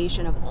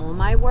foundation of all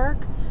my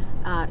work,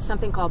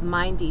 something called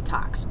mind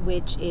detox,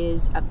 which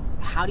is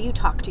how do you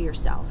talk to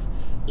yourself?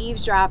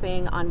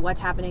 Eavesdropping on what's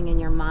happening in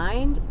your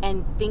mind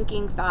and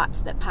thinking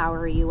thoughts that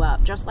power you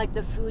up. Just like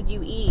the food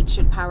you eat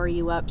should power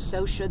you up,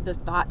 so should the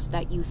thoughts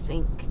that you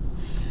think.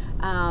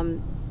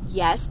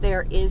 Yes,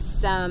 there is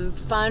some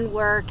fun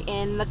work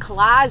in the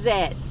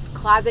closet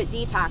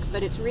detox,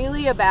 but it's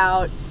really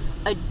about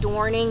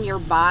adorning your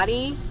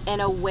body in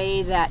a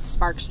way that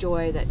sparks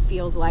joy, that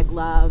feels like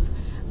love.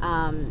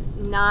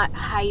 Not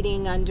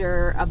hiding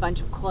under a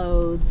bunch of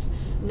clothes,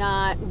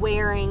 not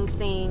wearing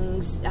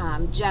things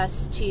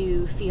just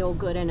to feel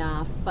good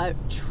enough, but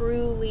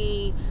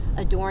truly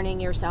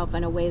adorning yourself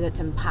in a way that's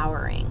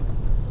empowering.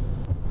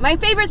 My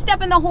favorite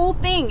step in the whole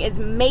thing is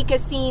make a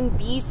scene,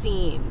 be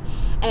seen.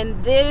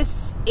 And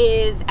this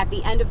is at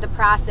the end of the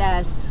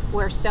process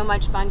where so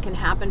much fun can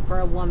happen for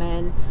a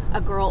woman, a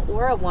girl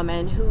or a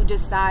woman who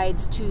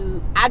decides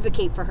to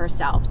advocate for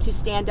herself, to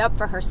stand up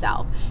for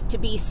herself, to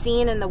be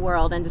seen in the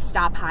world and to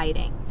stop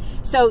hiding.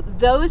 So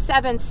those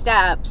 7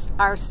 steps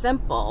are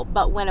simple,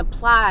 but when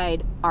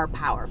applied are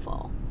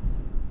powerful.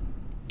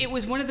 It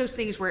was one of those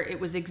things where it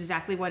was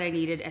exactly what I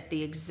needed at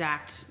the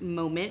exact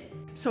moment.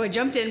 So I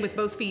jumped in with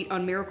both feet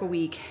on Miracle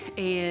Week,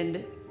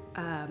 and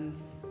I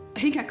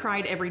think I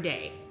cried every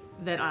day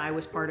that I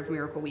was part of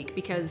Miracle Week,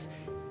 because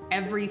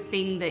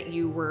everything that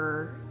you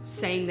were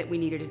saying that we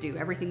needed to do,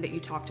 everything that you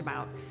talked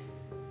about,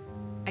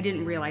 I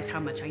didn't realize how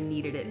much I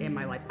needed it in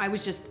my life. I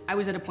was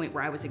at a point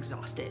where I was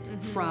exhausted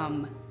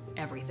from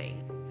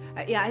everything.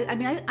 Yeah, I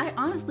mean, I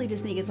honestly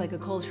just think it's like a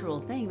cultural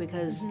thing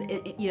because,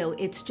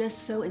 it's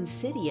just so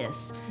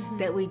insidious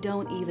that we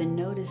don't even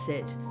notice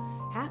it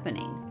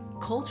happening.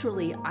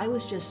 Culturally, I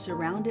was just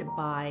surrounded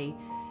by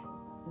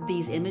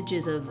these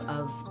images of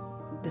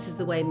this is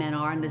the way men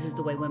are and this is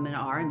the way women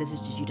are and this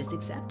is just, you just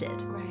accept it.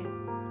 Right.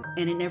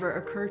 And it never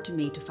occurred to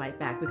me to fight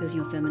back because,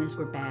 feminists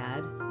were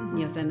bad,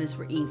 feminists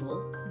were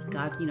evil.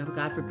 God,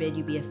 God forbid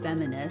you be a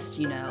feminist,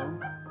 Now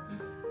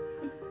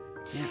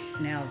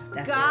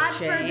that's God a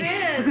shame. forbid.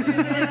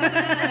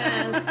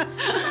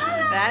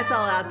 That's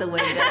all out the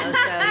window.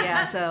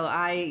 So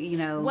I,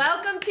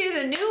 Welcome to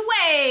the new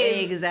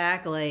wave.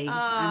 Exactly.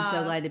 I'm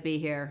so glad to be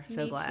here.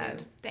 So me glad.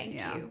 too. Thank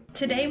you.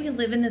 Today we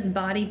live in this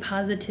body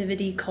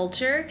positivity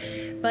culture,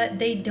 but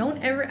they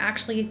don't ever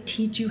actually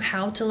teach you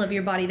how to love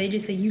your body. They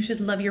just say you should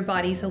love your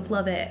body, so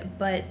love it,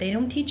 but they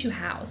don't teach you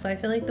how. So I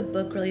feel like the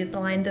book really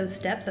outlined those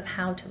steps of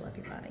how to love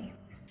your body.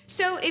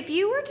 So if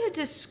you were to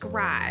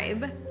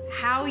describe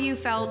how you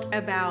felt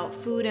about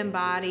food and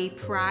body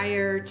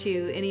prior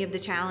to any of the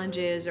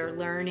challenges or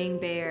learning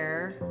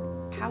Bear,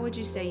 how would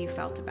you say you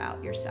felt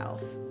about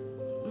yourself?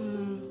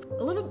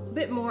 A little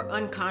bit more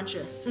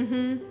unconscious.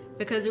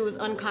 Because it was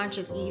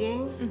unconscious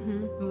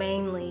eating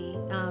mainly.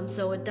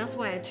 So that's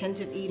why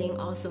attentive eating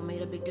also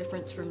made a big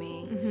difference for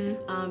me.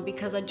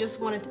 Because I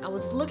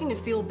was looking to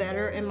feel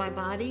better in my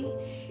body,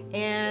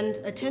 and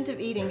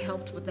attentive eating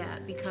helped with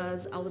that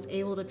because I was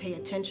able to pay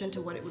attention to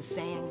what it was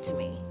saying to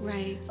me.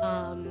 Right.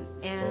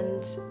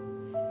 And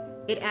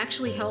it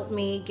actually helped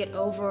me get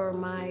over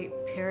my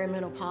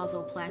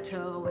perimenopausal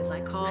plateau, as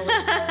I call it,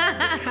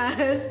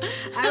 because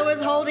I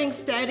was holding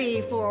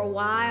steady for a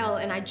while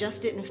and I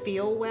just didn't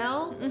feel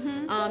well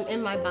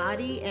in my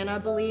body, and I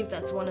believe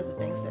that's one of the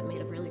things that made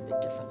a really big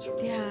difference for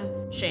me.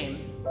 Yeah.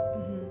 Shame.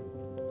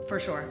 For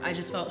sure. I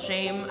just felt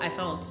shame. I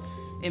felt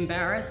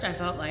embarrassed. I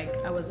felt like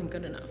I wasn't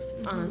good enough,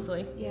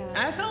 honestly. Yeah.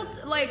 I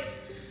felt like,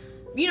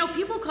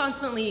 people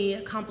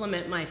constantly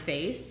compliment my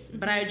face,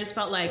 but I just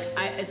felt like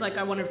it's like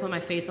I wanted to put my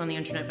face on the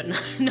internet, but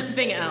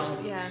nothing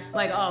else. Yeah.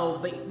 Like, oh,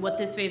 but what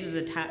this face is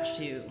attached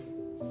to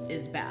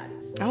is bad.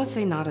 I would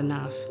say not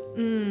enough.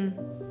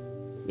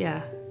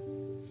 Yeah.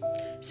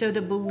 So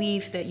the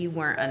belief that you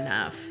weren't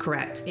enough.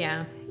 Correct.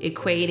 Yeah.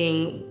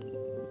 Equating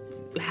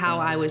how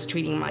I was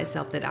treating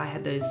myself, that I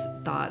had those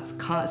thoughts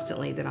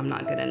constantly that I'm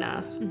not good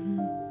enough.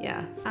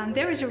 Yeah.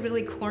 There was a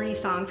really corny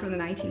song from the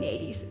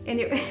 1980s, and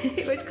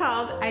it was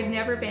called I've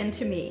Never Been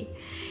to Me.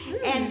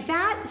 And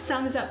that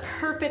sums up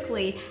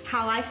perfectly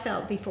how I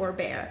felt before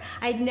Bear.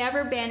 I'd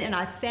never been an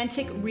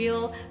authentic,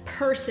 real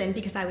person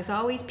because I was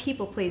always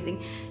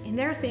people-pleasing. And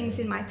there are things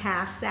in my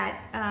past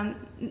that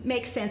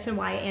make sense in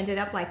why I ended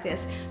up like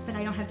this, but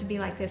I don't have to be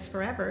like this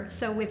forever.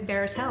 So with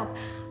Bear's help,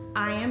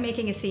 I am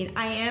making a scene.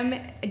 I am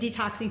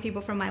detoxing people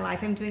from my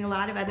life. I'm doing a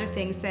lot of other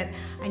things that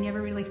I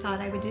never really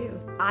thought I would do.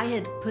 I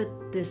had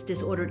put this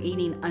disordered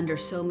eating under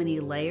so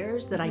many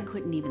layers that I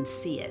couldn't even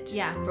see it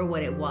for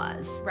what it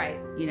was. Right.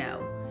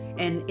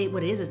 And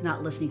what it is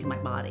not listening to my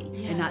body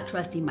and not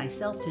trusting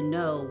myself to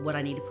know what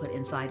I need to put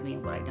inside me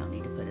and what I don't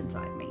need to put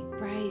inside me.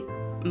 Right.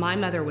 My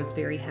mother was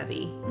very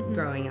heavy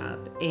growing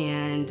up,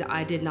 and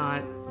I did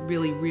not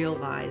really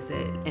realize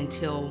it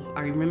until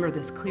I remember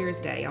this clear as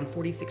day. I'm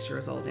 46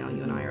 years old now.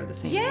 You and I are the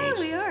same age. Yeah,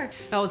 we are.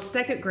 I was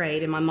second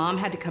grade, and my mom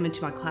had to come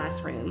into my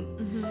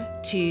classroom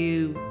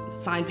to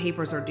sign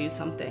papers or do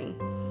something.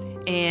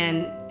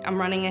 And I'm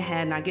running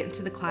ahead, and I get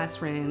into the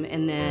classroom,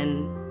 and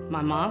then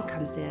my mom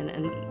comes in,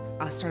 and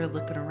I started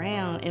looking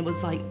around. It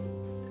was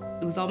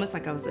almost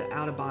like I was an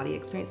out-of-body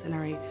experience, and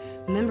I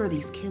remember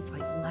these kids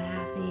like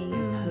laughing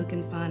and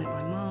poking fun at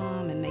my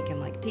mom and making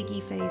like piggy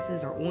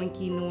faces or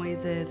oinky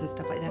noises and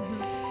stuff like that.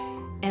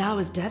 And I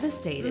was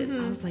devastated.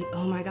 I was like,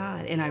 oh my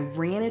God. And I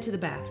ran into the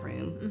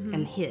bathroom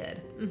and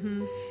hid.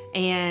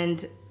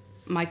 And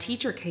my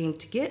teacher came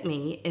to get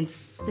me, and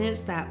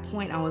since that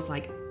point I was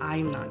like,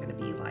 I'm not gonna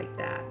be like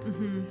that.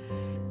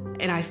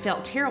 And I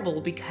felt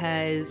terrible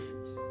because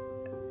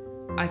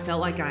I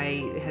felt like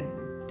I had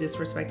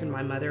disrespected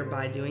my mother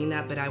by doing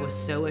that, but I was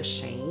so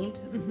ashamed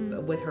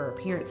with her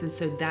appearance. And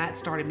so that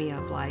started me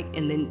up like,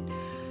 and then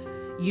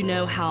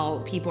how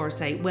people are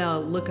saying,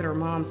 well, look at her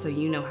mom, so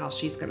you know how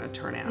she's gonna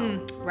turn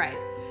out. Right.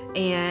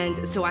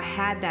 And so I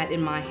had that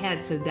in my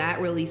head, so that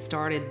really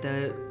started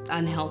the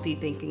unhealthy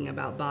thinking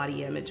about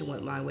body image and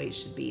what my weight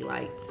should be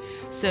like.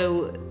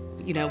 So,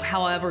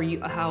 however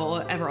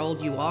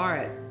old you are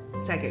at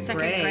second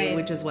grade,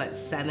 which is what,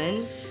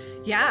 7?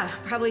 Yeah,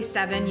 probably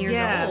 7 years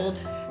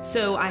old.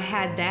 So I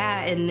had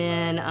that, and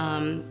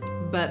then,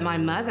 but my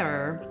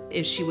mother,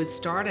 if she would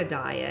start a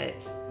diet,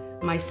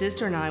 my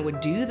sister and I would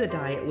do the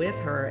diet with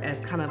her as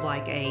kind of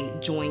like a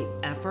joint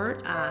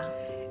effort.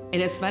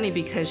 And it's funny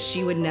because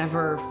she would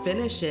never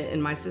finish it,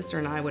 and my sister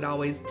and I would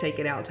always take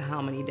it out to how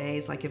many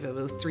days. Like if it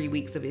was 3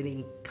 weeks of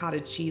eating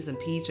cottage cheese and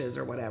peaches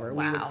or whatever,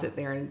 we would sit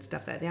there and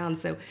stuff that down.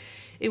 So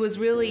it was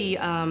really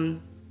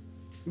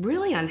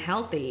really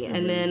unhealthy.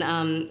 And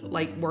then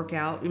like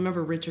workout,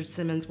 remember Richard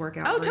Simmons'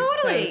 workout Oh, group?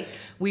 totally. So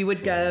we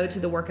would go to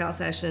the workout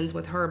sessions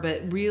with her,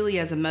 but really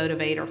as a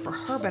motivator for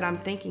her. But I'm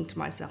thinking to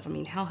myself, I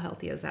mean, how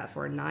healthy is that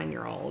for a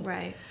 9-year-old?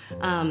 Right.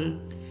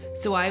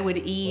 So I would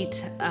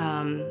eat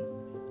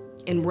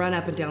and run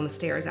up and down the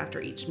stairs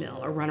after each meal,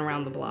 or run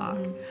around the block.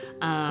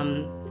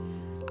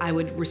 I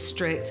would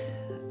restrict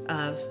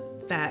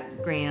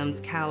fat, grams,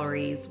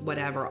 calories,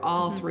 whatever,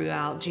 all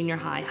throughout junior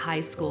high,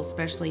 high school,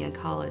 especially in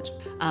college.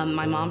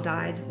 My mom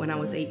died when I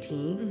was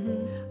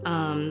 18.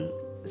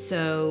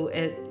 So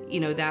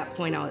at that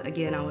point,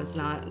 I was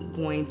not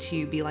going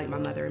to be like my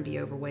mother and be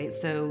overweight.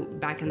 So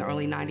back in the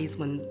early 90s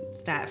when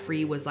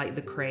fat-free was like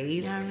the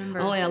craze, Yeah, I remember.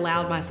 I only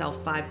allowed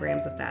myself 5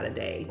 grams of fat a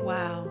day.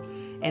 Wow.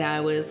 And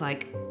I was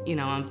like,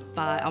 I'm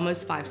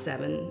almost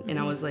 5'7", and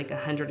I was like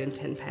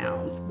 110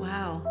 pounds.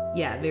 Wow.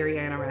 Yeah, very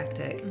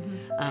anorectic,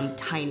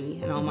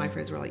 tiny. And all my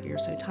friends were like, you're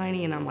so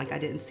tiny. And I'm like, I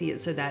didn't see it.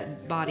 So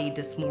that body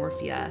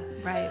dysmorphia.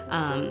 Right.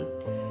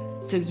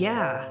 So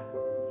yeah,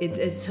 it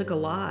took a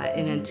lot.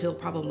 And until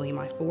probably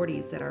my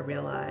 40s that I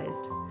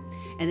realized.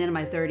 And then in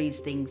my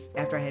 30s,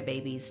 after I had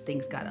babies,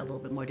 things got a little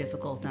bit more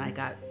difficult, and I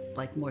got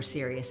like more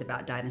serious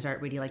about diet and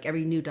started reading like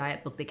every new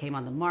diet book that came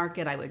on the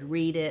market. I would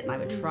read it and I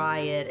would try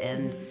it,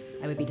 and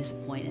I would be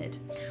disappointed.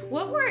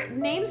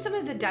 Name some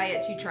of the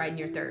diets you tried in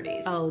your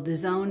 30s? Oh, the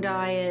Zone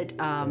diet.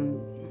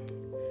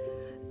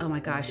 Oh my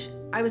gosh.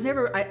 I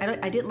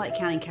didn't like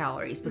counting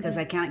calories because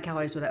I counted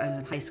calories when I was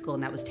in high school,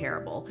 and that was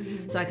terrible.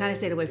 So I kind of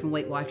stayed away from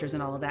Weight Watchers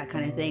and all of that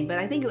kind of thing. But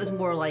I think it was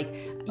more like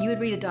you would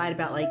read a diet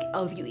about like,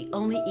 oh, if you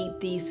only eat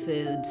these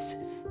foods,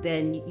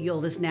 then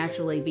you'll just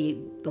naturally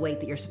be the weight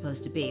that you're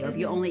supposed to be. Or if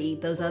you only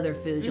eat those other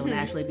foods, you'll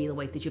naturally be the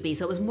weight that you'll be.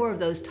 So it was more of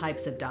those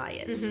types of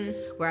diets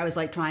where I was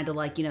like trying to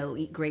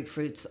eat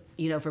grapefruits,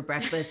 for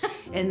breakfast,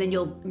 and then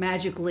you'll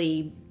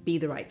magically be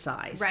the right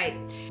size. Right.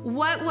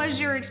 What was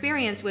your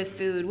experience with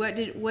food?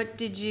 What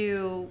did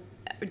you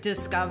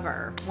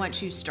discover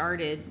once you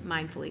started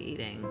mindfully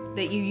eating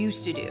that you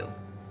used to do?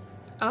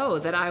 Oh,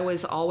 that I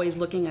was always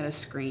looking at a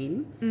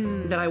screen,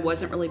 that I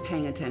wasn't really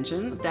paying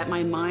attention, that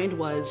my mind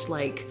was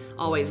like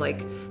always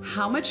like,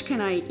 how much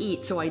can I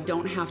eat so I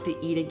don't have to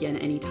eat again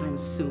anytime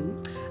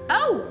soon?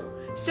 Oh,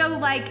 so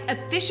like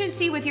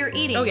efficiency with your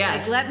eating. Oh,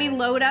 yes. Like, let me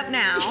load up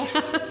now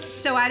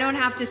so I don't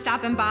have to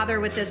stop and bother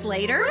with this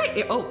later.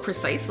 Right. Oh,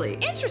 precisely.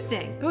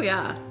 Interesting. Oh,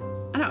 yeah.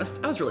 And I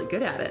was really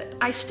good at it.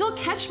 I still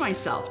catch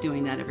myself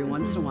doing that every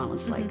once in a while.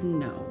 It's like,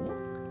 no,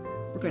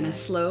 we're going to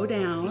slow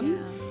down.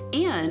 Yeah.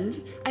 And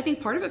I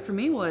think part of it for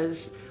me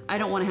was I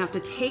don't want to have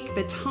to take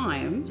the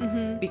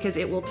time because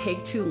it will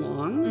take too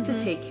long to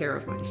take care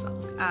of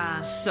myself.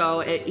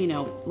 So it,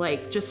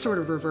 just sort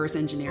of reverse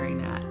engineering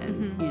that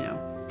and,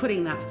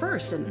 putting that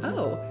first, and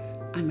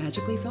I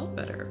magically felt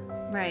better.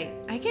 Right.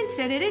 I can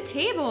sit at a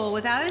table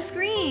without a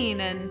screen,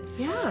 and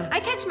I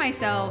catch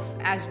myself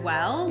as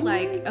well.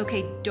 Like,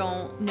 okay,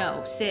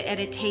 sit at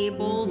a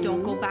table,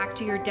 don't go back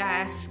to your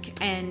desk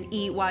and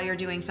eat while you're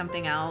doing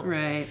something else.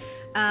 Right.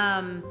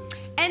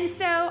 And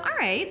so, all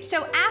right.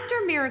 So after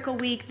Miracle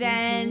Week,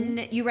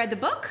 then you read the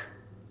book?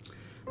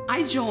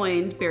 I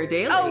joined Bear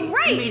Daily. Oh,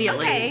 right.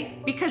 Immediately. Okay.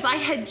 Because I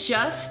had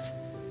just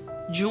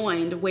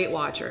joined Weight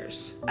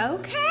Watchers.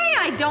 Okay.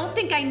 I don't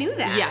think I knew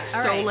that. Yes.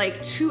 All so right.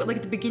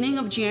 at the beginning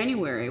of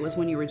January was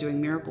when you were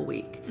doing Miracle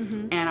Week.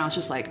 And I was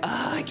just like,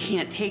 I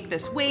can't take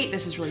this weight.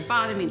 This is really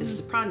bothering me. This is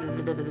a problem.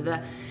 Da, da, da, da,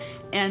 da.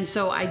 And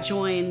so I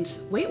joined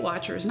Weight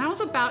Watchers, and I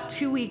was about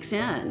 2 weeks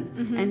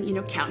in,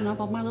 and counting up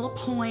all my little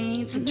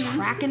points and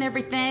tracking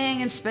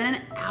everything and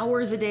spending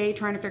hours a day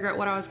trying to figure out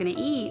what I was going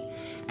to eat.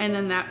 And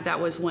then that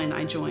was when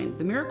I joined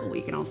the Miracle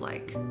Week, and I was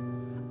like,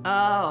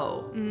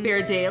 oh,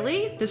 Bear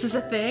Daily? This is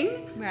a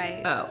thing?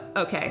 Right. Oh,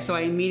 okay. So I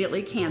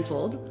immediately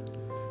canceled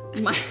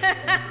my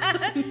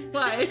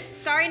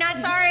Sorry, not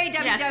sorry,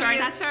 WW. Yeah, sorry,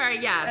 not sorry.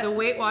 Yeah, the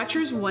Weight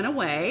Watchers went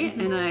away,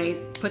 and I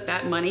put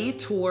that money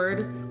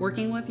toward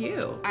working with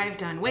you. I've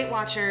done Weight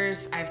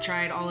Watchers. I've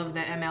tried all of the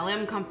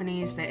MLM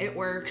companies, the It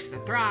Works, the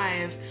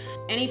Thrive,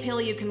 any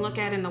pill you can look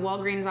at in the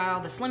Walgreens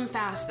aisle, the Slim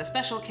Fast, the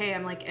Special K.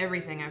 I'm like,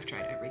 everything. I've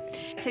tried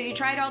everything. So you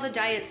tried all the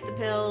diets, the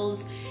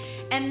pills,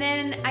 and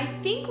then I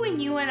think when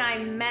you and I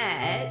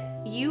met,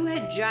 you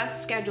had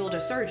just scheduled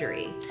a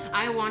surgery.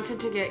 I wanted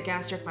to get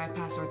gastric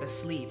bypass, or the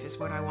sleeve is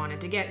what I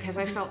wanted to get, because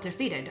I felt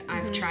defeated.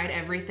 I've tried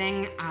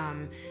everything.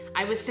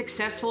 I was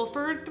successful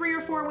for 3 or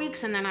 4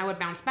 weeks, and then I would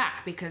bounce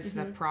back because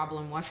the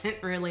problem wasn't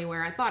really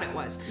where I thought it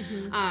was.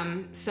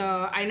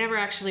 So I never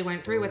actually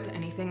went through with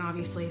anything,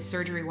 obviously,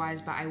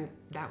 surgery-wise, but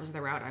that was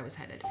the route I was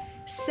headed.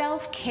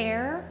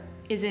 Self-care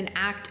is an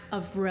act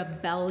of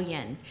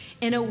rebellion.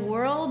 In a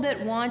world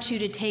that wants you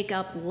to take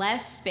up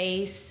less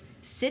space,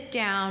 sit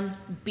down,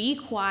 be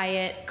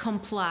quiet,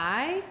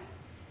 comply,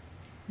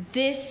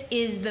 this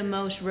is the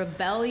most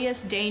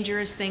rebellious,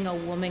 dangerous thing a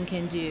woman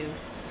can do.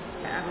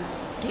 I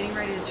was getting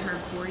ready to turn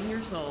 40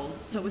 years old,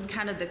 so it was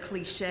kind of the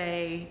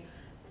cliche,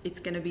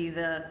 it's gonna be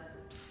the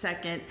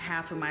second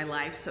half of my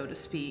life, so to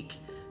speak.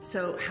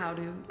 So how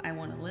do I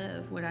wanna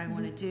live? What do I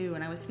wanna do?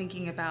 And I was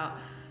thinking about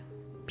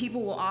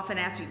people will often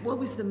ask me, what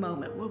was the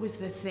moment? What was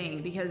the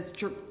thing?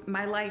 Because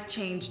my life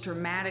changed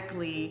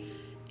dramatically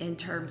in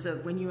terms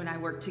of when you and I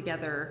worked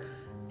together,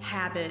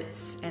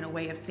 habits and a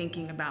way of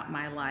thinking about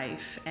my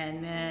life.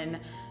 And then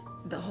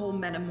the whole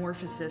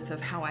metamorphosis of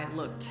how I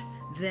looked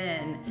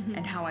then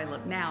and how I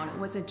look now. And it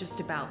wasn't just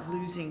about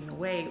losing the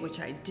weight, which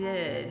I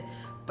did,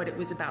 but it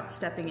was about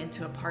stepping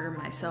into a part of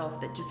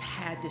myself that just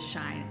had to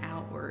shine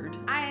outward.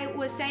 I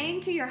was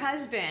saying to your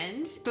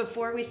husband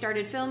before we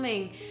started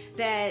filming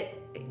that,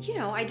 you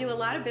know, I do a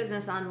lot of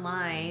business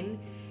online,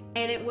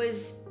 and it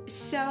was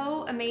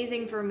so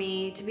amazing for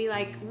me to be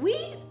like, we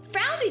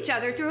found each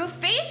other through a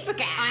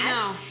Facebook ad. I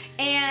know.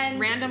 And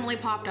randomly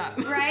popped up.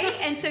 Right?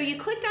 And so you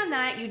clicked on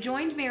that, you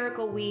joined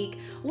Miracle Week.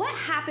 What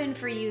happened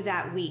for you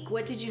that week?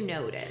 What did you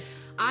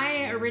notice?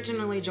 I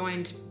originally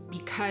joined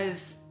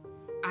because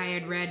I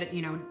had read,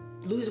 you know,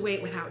 lose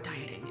weight without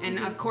dieting. And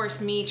of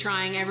course, me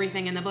trying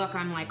everything in the book,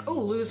 I'm like, oh,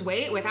 lose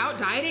weight without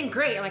dieting?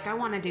 Great. Like, I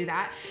want to do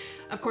that.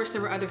 Of course,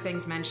 there were other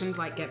things mentioned,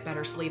 like get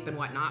better sleep and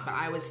whatnot, but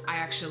I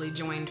actually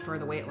joined for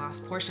the weight loss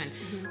portion.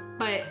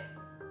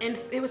 And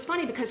it was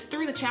funny because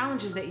through the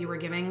challenges that you were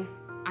giving,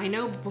 I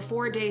know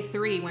before day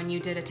 3 when you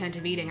did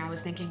attentive eating, I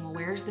was thinking, well,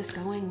 where's this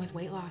going with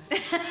weight loss?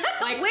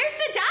 Like, where's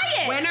the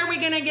diet? When are we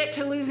gonna get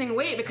to losing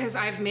weight? Because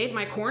I've made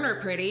my corner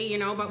pretty, you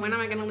know, but when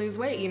am I gonna lose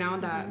weight? You know,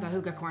 the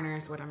hygge corner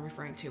is what I'm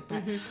referring to.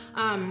 But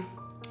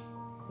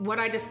what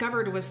I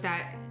discovered was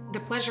that the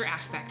pleasure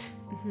aspect,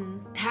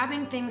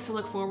 having things to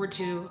look forward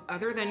to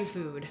other than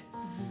food,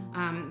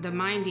 the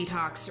mind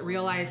detox,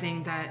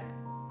 realizing that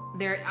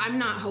I'm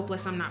not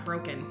hopeless, I'm not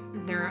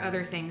broken. There are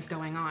other things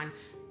going on.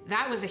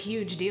 That was a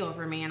huge deal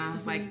for me, and I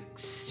was like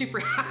super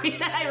happy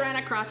that I ran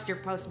across your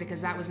post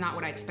because that was not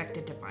what I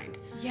expected to find.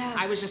 Yeah.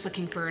 I was just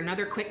looking for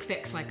another quick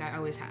fix like I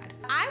always had.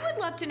 I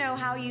would love to know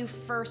how you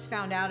first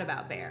found out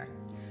about Bear.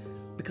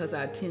 Because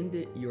I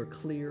attended your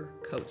Clear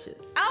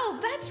Coaches. Oh,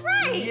 that's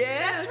right.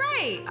 Yes. That's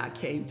right. I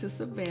came to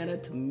Savannah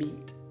to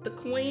meet the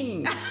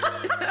queen.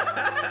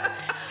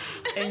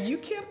 And you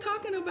kept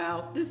talking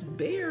about this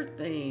bear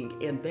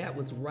thing, and that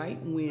was right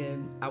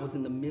when I was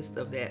in the midst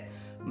of that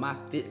My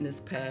Fitness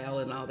Pal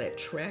and all that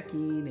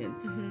tracking,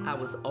 and I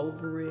was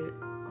over it.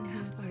 And I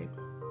was like,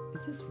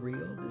 is this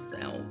real? This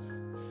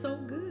sounds so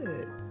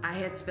good. I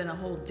had spent a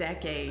whole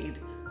decade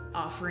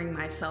offering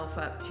myself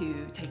up to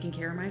taking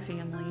care of my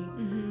family,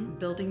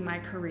 building my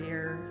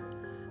career.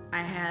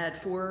 I had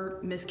 4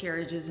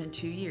 miscarriages in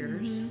 2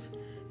 years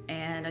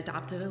and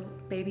adopted a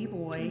baby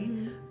boy.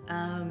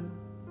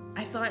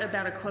 I thought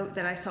about a quote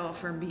that I saw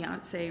from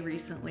Beyonce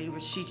recently,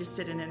 where she just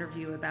did an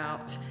interview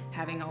about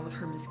having all of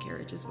her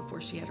miscarriages before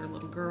she had her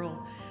little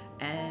girl.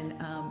 And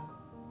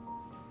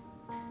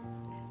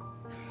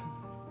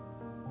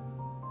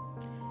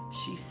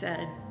she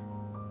said,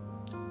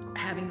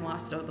 having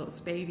lost all those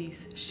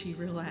babies, she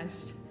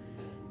realized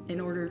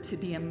in order to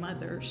be a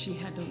mother, she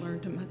had to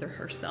learn to mother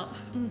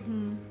herself.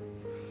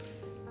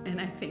 And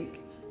I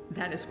think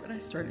that is what I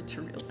started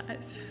to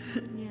realize.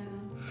 Yeah.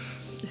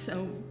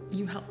 So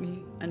you helped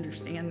me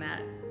understand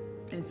that.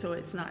 And so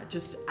it's not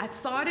just, I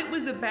thought it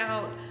was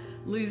about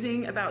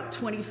losing about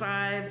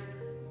 25,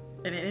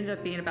 and it ended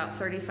up being about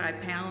 35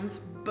 pounds,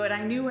 but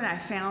I knew when I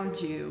found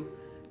you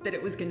that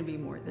it was going to be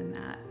more than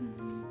that.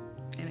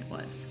 And it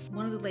was.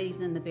 One of the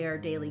ladies in the Bear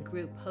Daily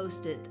group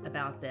posted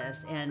about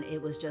this, and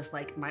it was just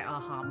like my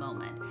aha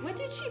moment. What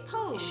did she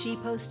post? She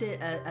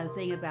posted a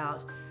thing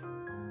about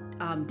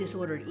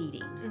disordered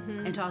eating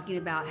and talking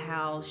about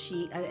how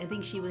I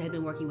think she had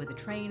been working with a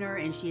trainer,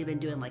 and she had been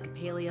doing like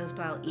paleo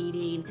style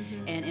eating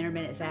and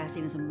intermittent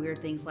fasting and some weird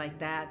things like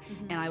that.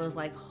 And I was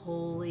like,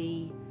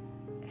 holy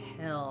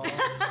hell,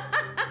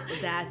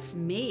 that's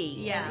me.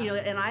 Yeah. And, you know,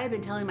 and I had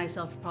been telling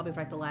myself probably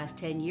for like the last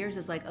 10 years,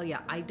 it's like, oh yeah,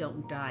 I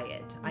don't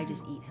diet. I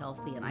just eat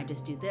healthy and I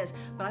just do this.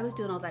 But I was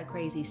doing all that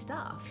crazy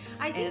stuff.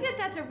 I think that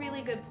that's a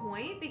really good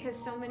point, because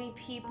so many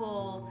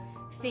people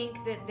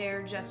think that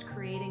they're just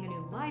creating a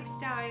new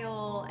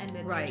lifestyle and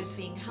that they're just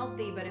being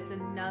healthy, but it's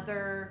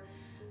another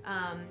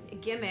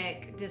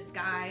gimmick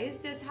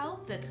disguised as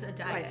health that's a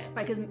diet.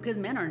 Right, because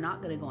men are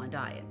not going to go on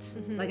diets.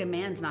 Like a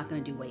man's not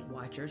going to do Weight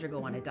Watchers or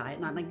go on a diet.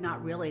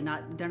 Not really.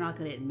 They're not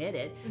going to admit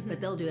it, but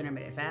they'll do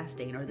intermittent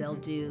fasting, or they'll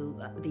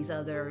do these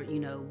other,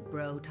 you know,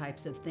 bro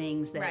types of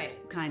things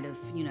that kind of,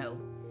 you know,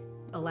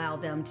 allow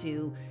them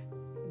to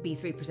be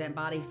 3%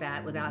 body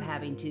fat without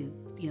having to,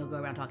 you know, go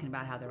around talking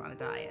about how they're on a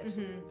diet.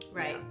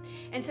 Right.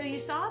 And so you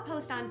saw a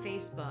post on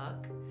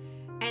Facebook,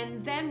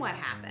 and then what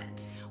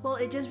happened? Well,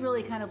 it just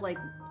really kind of like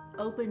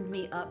opened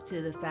me up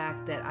to the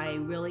fact that I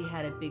really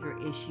had a bigger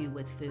issue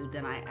with food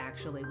than I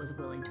actually was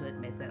willing to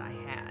admit that I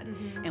had.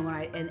 And when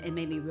and it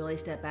made me really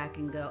step back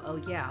and go, oh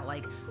yeah,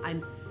 like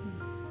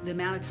the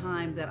amount of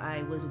time that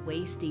I was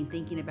wasting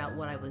thinking about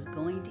what I was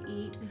going to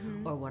eat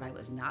or what I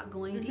was not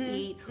going to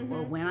eat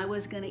or when I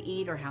was going to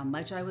eat or how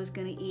much I was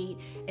going to eat.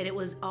 And it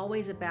was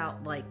always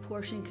about like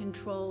portion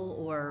control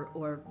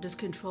or just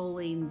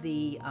controlling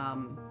the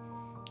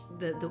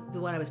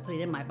what I was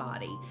putting in my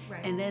body.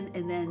 And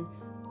then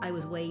I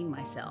was weighing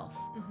myself.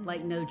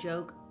 Like, no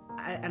joke,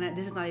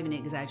 this is not even an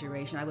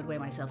exaggeration, I would weigh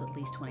myself at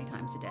least 20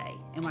 times a day.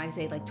 And when I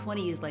say like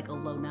 20 is like a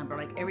low number,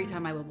 like every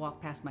time I would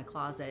walk past my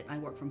closet and I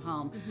work from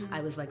home,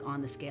 I was like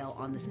on the scale,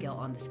 on the scale,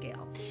 on the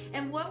scale.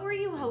 And what were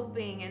you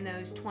hoping in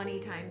those 20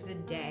 times a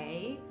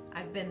day?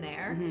 I've been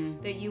there,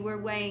 that you were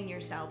weighing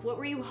yourself. What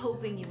were you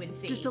hoping you would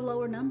see? Just a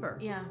lower number.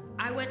 Yeah.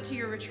 I went to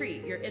your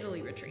retreat, your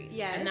Italy retreat.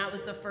 Yes. And that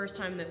was the first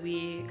time that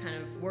we kind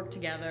of worked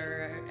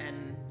together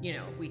and, you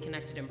know, we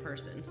connected in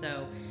person.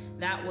 So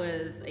that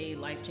was a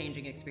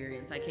life-changing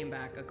experience. I came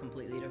back a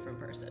completely different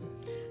person.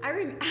 I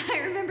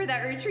remember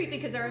that retreat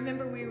because I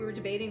remember we were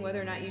debating whether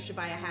or not you should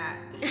buy a hat.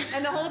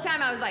 And the whole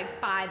time I was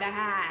like, buy the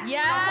hat.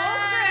 Yes! The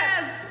whole trip.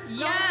 The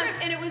Yes! whole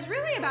trip. And it was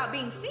really about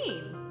being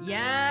seen.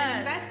 Yes.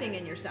 And investing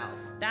in yourself.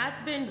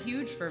 That's been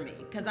huge for me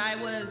because I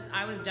was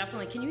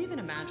definitely, can you even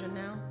imagine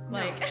now? No.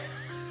 Like,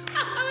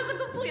 I was a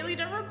completely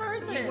different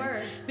person. You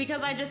were.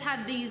 Because I just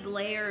had these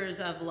layers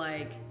of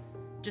like,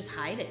 just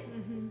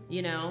hiding,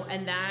 you know?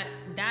 And that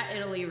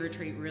Italy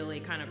retreat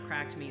really kind of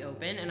cracked me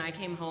open. And I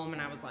came home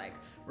and I was like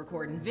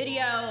recording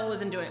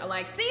videos and doing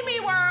like, see me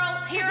world,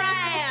 here I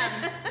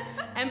am.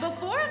 And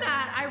before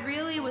that, I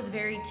really was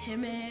very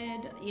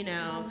timid, you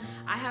know?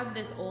 I have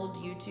this old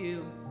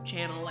YouTube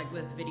channel like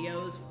with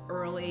videos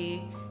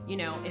early, you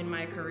know, in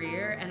my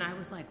career, and I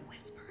was like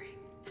whispering.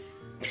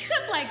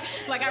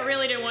 like I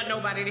really didn't want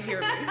nobody to hear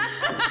me. I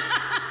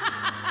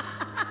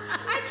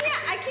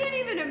can't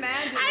even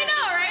imagine. I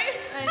know, right?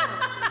 I know.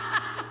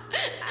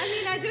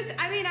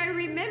 I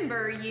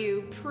remember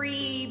you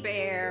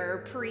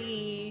pre-bear,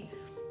 pre-coaching,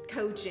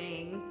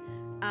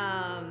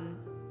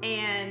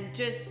 and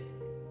just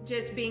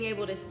being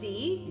able to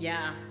see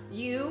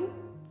you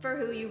for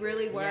who you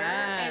really were,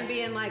 and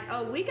being like,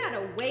 oh, we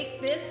gotta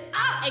wake this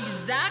up.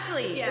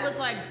 Exactly. Yeah. It was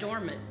like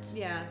dormant.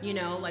 Yeah. You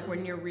know, like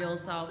when your real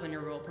self and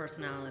your real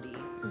personality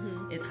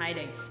is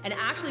hiding. And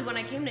actually, when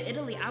I came to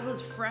Italy, I was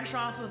fresh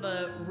off of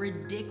a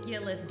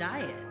ridiculous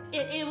diet.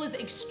 It was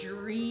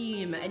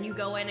extreme, and you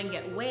go in and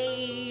get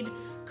weighed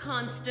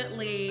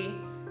constantly.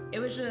 It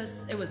was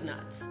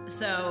nuts.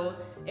 So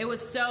it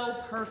was so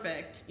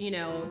perfect, you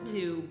know,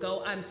 to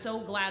go. I'm so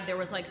glad there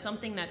was like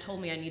something that told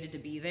me I needed to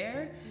be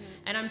there.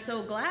 And I'm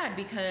so glad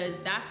because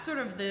that's sort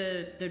of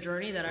the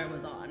journey that I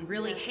was on.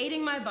 Really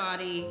hating my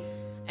body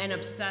and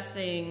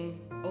obsessing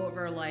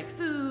over like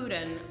food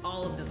and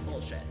all of this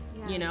bullshit,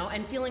 you know,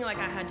 and feeling like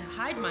I had to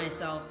hide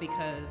myself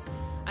because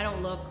I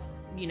don't look,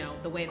 you know,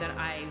 the way that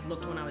I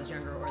looked when I was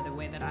younger or the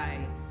way that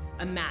I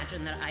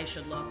imagine that I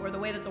should look or the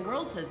way that the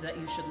world says that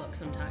you should look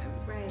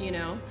sometimes, you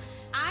know?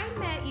 I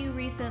met you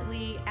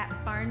recently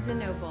at Barnes &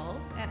 Noble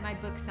at my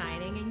book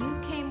signing, and you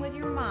came with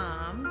your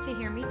mom to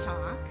hear me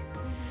talk.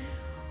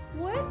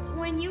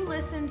 When you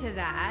listened to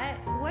that,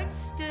 what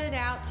stood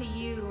out to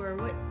you, or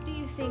what do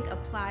you think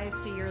applies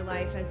to your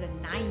life as a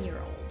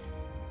 9-year-old?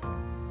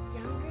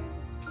 Younger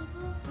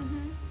people,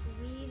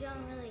 we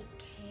don't really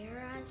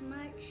care as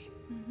much,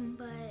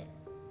 but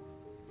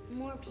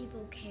more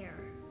people care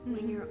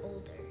when you're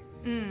older.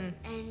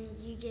 And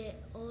you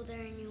get older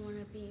and you want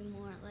to be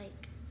more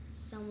like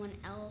someone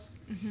else.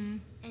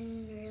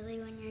 And really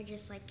when you're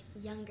just like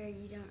younger,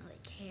 you don't really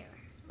care.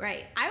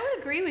 Right. I would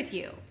agree with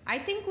you. I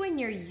think when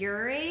you're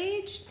your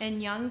age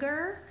and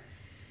younger,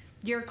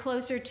 you're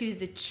closer to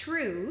the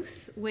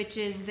truth, which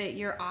is that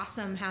you're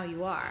awesome how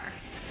you are.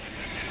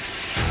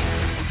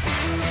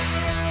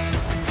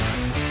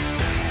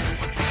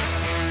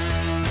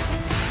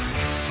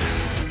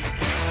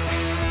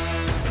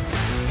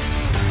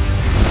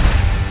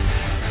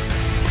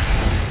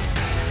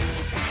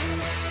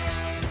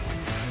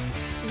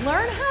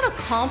 Learn how to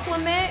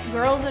compliment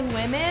girls and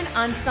women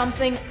on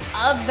something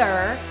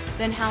other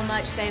than how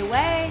much they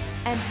weigh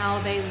and how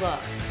they look.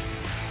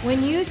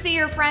 When you see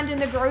your friend in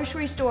the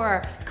grocery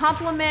store,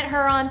 compliment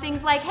her on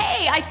things like,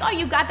 hey, I saw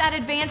you got that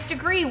advanced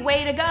degree,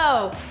 way to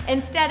go,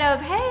 instead of,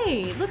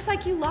 hey, looks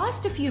like you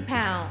lost a few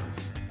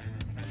pounds.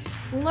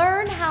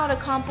 Learn how to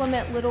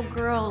compliment little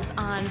girls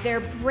on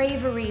their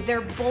bravery,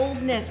 their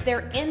boldness,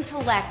 their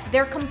intellect,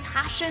 their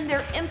compassion,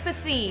 their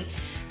empathy,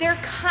 their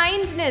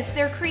kindness,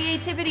 their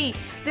creativity.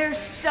 There's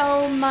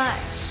so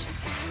much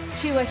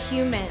to a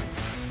human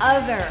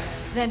other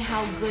than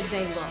how good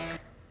they look.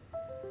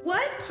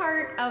 What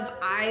part of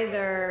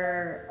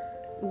either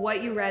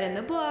what you read in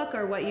the book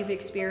or what you've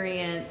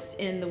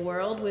experienced in the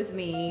world with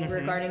me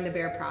regarding the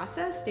bear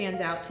process stands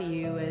out to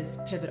you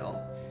as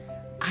pivotal?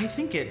 I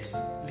think it's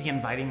the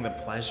inviting the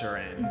pleasure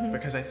in,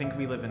 because I think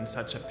we live in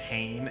such a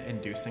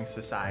pain-inducing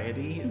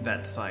society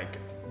that's like,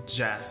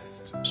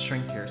 just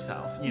shrink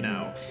yourself, you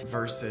know,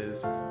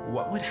 versus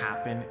what would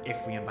happen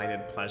if we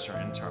invited pleasure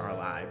into our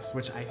lives,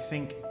 which I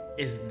think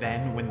is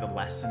then when the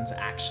lessons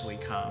actually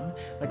come.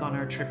 Like on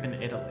our trip in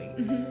Italy,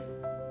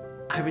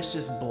 I was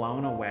just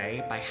blown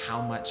away by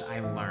how much I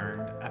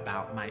learned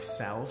about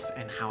myself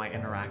and how I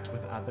interact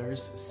with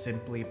others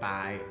simply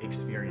by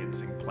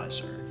experiencing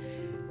pleasure.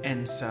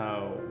 And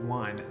so,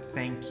 one,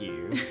 thank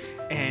you.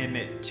 And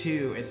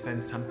two, it's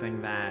then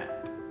something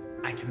that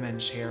I can then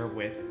share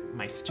with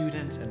my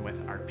students and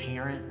with our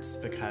parents,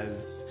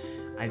 because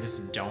I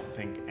just don't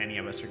think any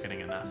of us are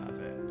getting enough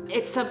of it.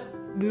 It's a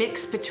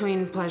mix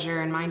between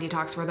pleasure and mind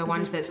detox were the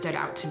ones that stood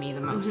out to me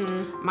the most.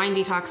 Mind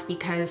detox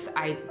because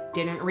I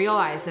didn't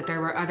realize that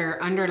there were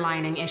other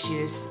underlying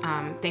issues,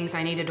 things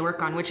I needed to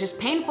work on, which is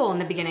painful in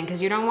the beginning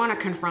because you don't want to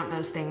confront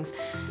those things.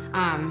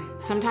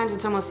 Sometimes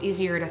it's almost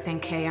easier to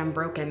think, hey, I'm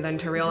broken, than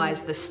to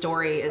realize the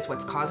story is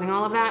what's causing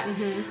all of that.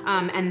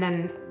 And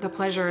then the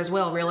pleasure as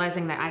well,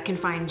 realizing that I can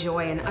find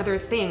joy in other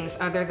things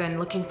other than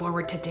looking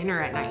forward to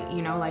dinner at night,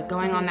 you know, like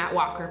going on that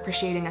walk or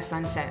appreciating a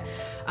sunset.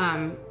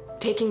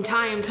 Taking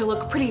time to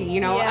look pretty,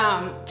 you know,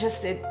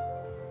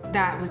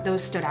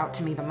 those stood out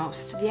to me the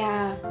most.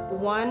 Yeah.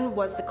 One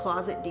was the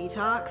closet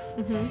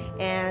detox,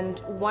 and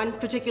one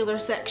particular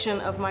section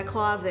of my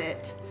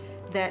closet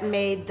that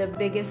made the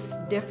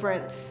biggest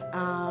difference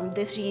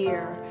this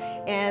year.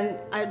 And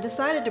I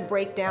decided to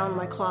break down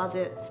my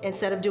closet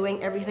instead of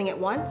doing everything at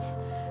once.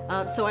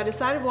 So I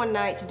decided one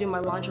night to do my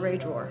lingerie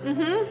drawer.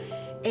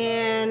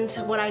 And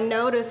what I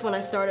noticed when I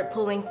started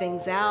pulling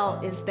things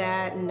out is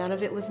that none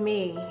of it was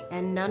me,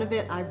 and none of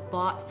it I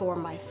bought for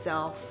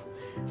myself.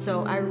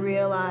 So I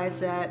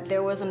realized that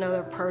there was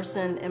another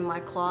person in my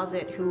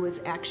closet who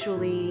was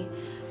actually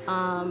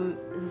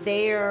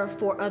there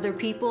for other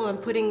people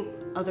and putting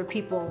other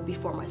people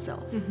before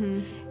myself.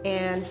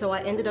 And so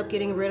I ended up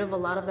getting rid of a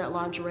lot of that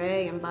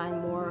lingerie and buying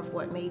more of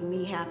what made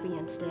me happy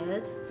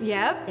instead.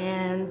 Yep.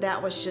 And that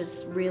was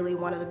just really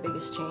one of the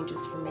biggest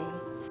changes for me.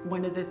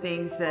 One of the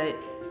things that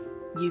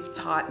you've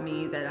taught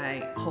me that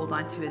I hold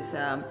on to is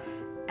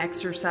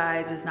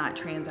exercise is not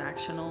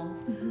transactional.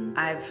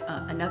 I've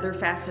another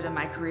facet of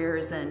my career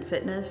is in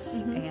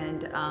fitness,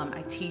 and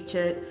I teach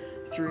it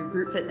through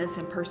group fitness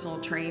and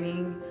personal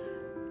training.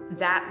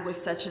 That was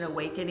such an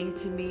awakening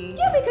to me.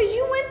 Yeah, because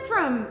you went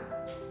from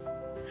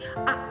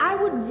I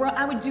would run,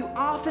 I would do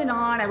off and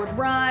on. I would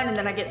run, and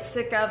then I get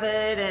sick of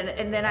it,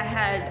 and then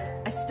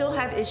I still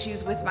have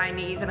issues with my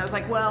knees, and I was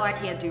like, well, I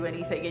can't do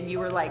anything. And you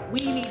were like,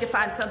 we need to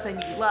find something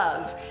you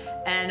love.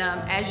 And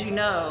as you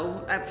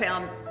know, I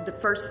found the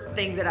first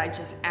thing that I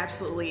just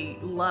absolutely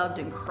loved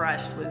and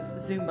crushed was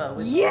Zumba.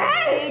 Was the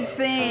big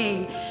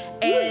thing. You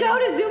And go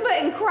to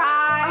Zumba and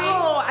cry.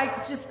 Oh, I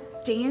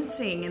just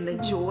dancing and the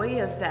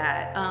joy of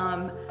that.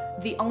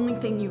 The only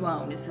thing you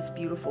own is this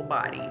beautiful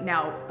body.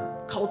 Now,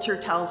 culture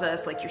tells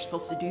us like you're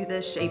supposed to do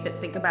this, shape it,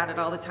 think about it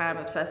all the time,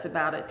 obsess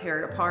about it,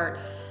 tear it apart.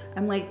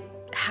 I'm like,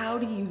 how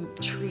do you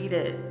treat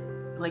it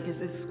like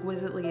as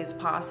exquisitely as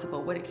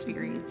possible? What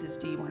experiences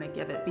do you want to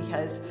give it?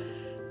 Because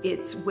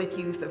it's with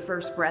you the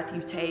first breath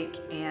you take,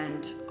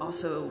 and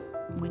also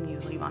when you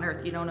leave on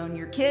earth. You don't own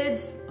your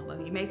kids, although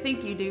you may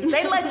think you do.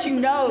 They let you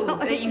know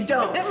that you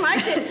don't. My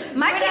kids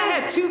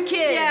have 2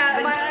 kids.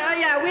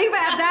 Yeah, we've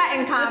had that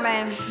in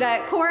common.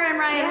 That Cora and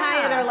Ryan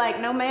Hyatt are like,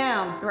 no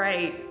ma'am.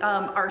 Right.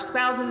 Our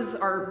spouses,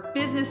 our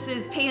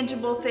businesses,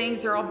 tangible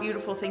things, they're all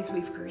beautiful things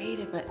we've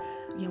created, but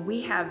you know,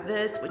 we have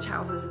this, which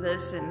houses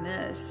this and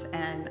this,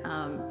 and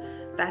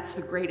that's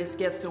the greatest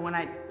gift. So when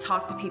I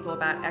talk to people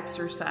about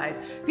exercise,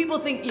 people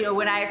think, you know,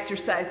 when I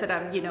exercise that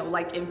I'm, you know,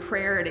 like in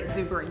prayer and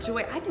exuberant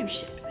joy. I do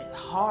shit that is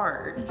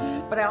hard,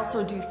 but I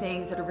also do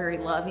things that are very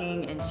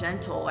loving and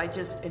gentle. I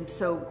just am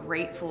so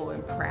grateful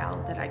and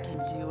proud that I can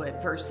do it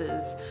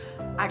versus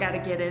I got to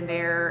get in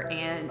there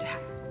and,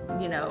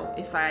 you know,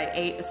 if I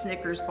ate a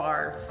Snickers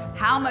bar,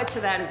 how much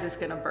of that is this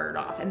gonna burn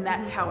off? And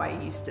that's how I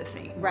used to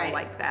think,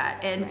 like that.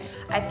 And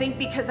I think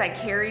because I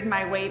carried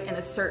my weight in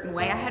a certain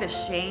way, I had a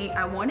shame.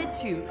 I wanted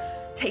to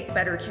take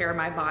better care of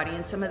my body,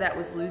 and some of that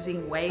was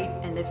losing weight.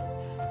 And if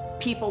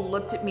people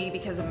looked at me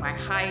because of my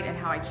height and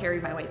how I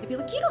carried my weight, they'd be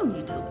like, you don't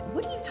need to,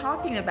 what are you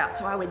talking about?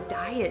 So I would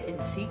diet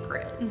in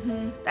secret.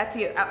 That's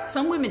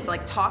some women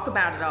like talk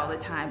about it all the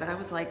time, but I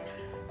was like,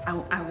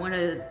 I want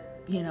to,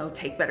 you know,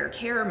 take better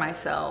care of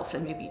myself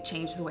and maybe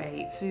change the way I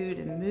eat food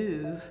and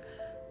move,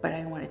 but I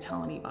didn't want to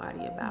tell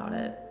anybody about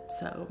it.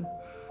 So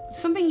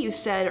something you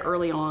said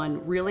early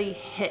on really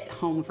hit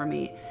home for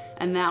me,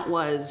 and that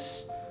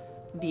was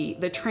the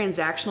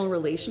transactional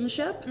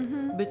relationship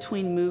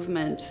between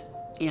movement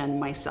and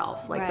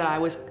myself. Like that I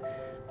was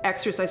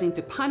exercising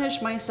to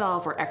punish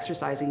myself or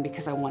exercising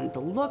because I wanted to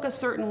look a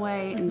certain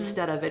way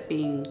instead of it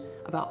being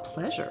about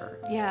pleasure.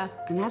 Yeah.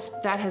 And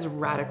that has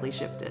radically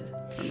shifted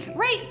for me.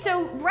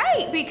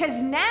 Right,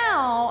 because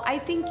now I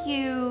think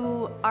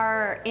you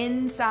are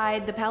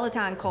inside the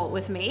Peloton cult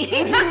with me.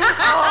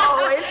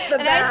 Oh, it's the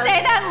and best. I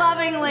say that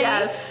lovingly.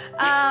 Yes.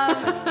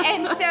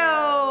 And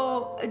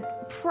so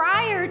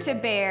prior to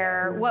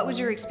Bear, what was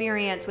your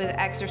experience with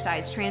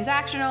exercise?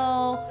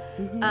 Transactional?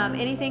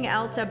 Anything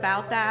else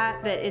about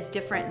that is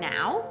different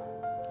now?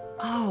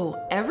 Oh,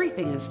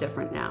 everything is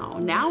different now.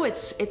 Now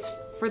it's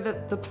for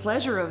the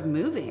pleasure of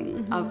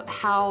moving, of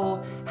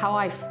how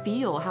I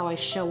feel, how I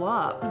show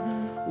up.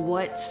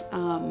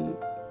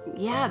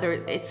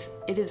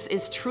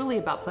 It's truly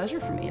about pleasure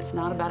for me. It's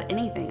not about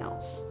anything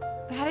else.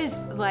 That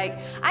is like,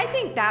 I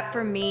think that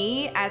for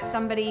me, as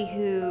somebody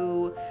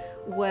who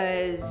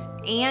was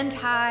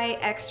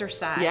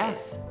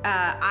anti-exercise,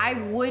 I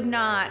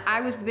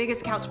was the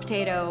biggest couch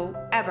potato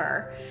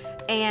ever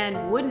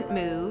and wouldn't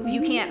move.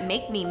 You can't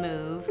make me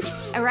move,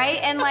 right?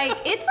 And like,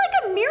 it's like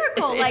a a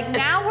miracle. Like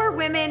now we're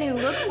women who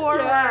look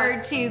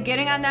forward to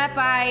getting on that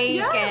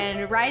bike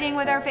and riding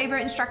with our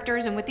favorite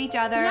instructors and with each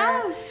other.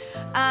 Yes.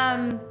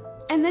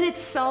 And then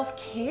it's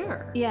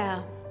self-care.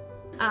 Yeah.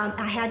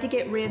 I had to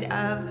get rid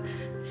of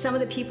some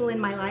of the people in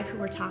my life who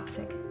were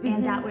toxic,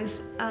 and that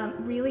was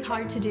really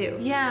hard to do.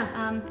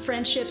 Yeah.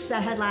 Friendships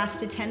that had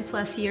lasted 10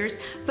 plus years,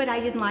 but I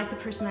didn't like the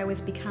person I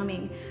was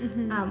becoming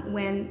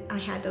when I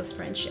had those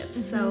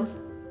friendships. So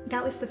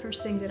that was the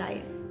first thing that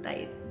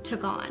I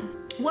took on.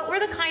 What were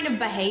the kind of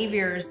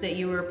behaviors that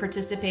you were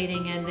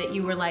participating in that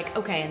you were like,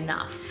 okay,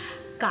 enough?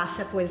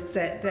 Gossip was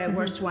the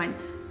worst one.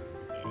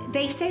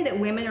 They say that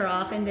women are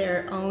often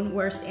their own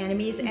worst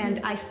enemies, and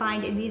I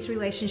find in these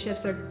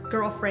relationships, or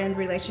girlfriend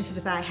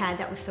relationships that I had,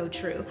 that was so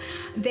true.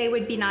 They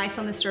would be nice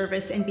on the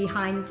surface, and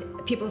behind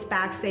people's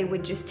backs, they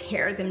would just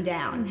tear them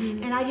down.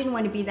 And I didn't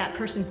want to be that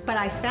person, but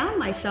I found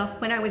myself,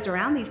 when I was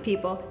around these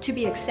people, to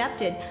be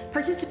accepted,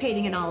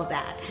 participating in all of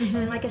that.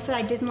 And like I said,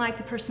 I didn't like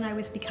the person I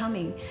was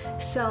becoming.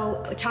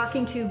 So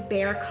talking to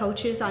Bear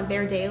coaches on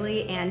Bear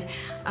Daily and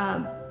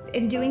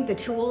doing the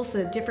tools,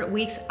 the different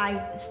weeks, I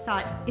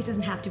thought, it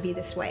doesn't have to be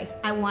this way.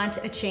 I want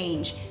a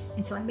change.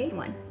 And so I made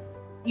one.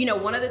 You know,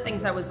 one of the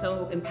things that was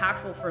so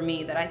impactful for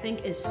me that I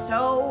think is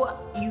so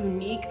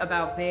unique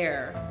about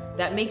Bear,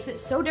 that makes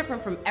it so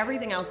different from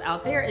everything else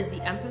out there, is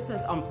the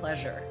emphasis on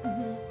pleasure.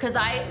 Because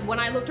when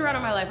I looked around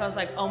in my life, I was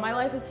like, oh, my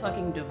life is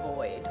fucking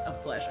devoid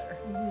of pleasure.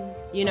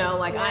 You know,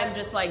 like I'm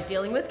just like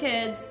dealing with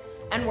kids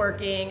and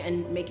working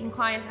and making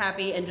clients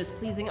happy and just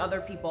pleasing other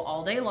people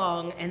all day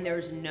long, and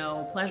there's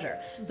no pleasure.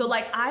 So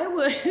like I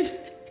would,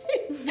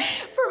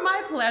 for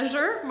my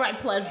pleasure,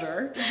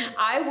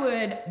 I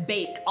would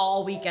bake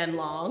all weekend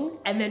long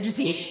and then just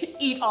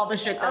eat all the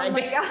shit that I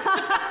baked.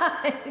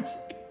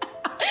 Because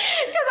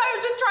I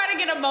was just trying to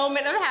get a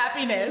moment of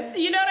happiness.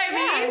 You know what I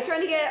mean? Yeah,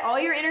 trying to get all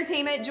your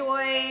entertainment,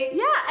 joy,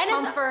 and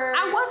comfort.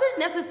 I wasn't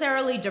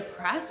necessarily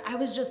depressed. I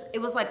was just, it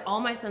was like all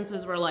my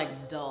senses were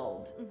like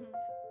dulled.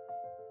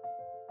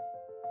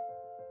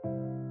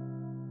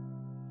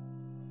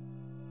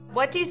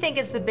 What do you think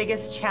is the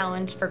biggest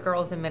challenge for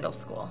girls in middle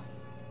school?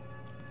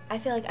 I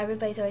feel like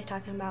everybody's always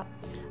talking about,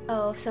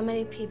 oh, so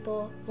many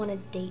people want to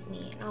date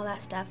me and all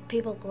that stuff.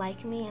 People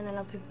like me, and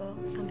then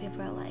some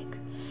people are like,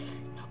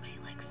 nobody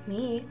likes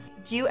me.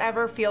 Do you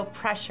ever feel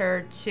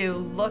pressured to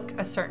look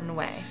a certain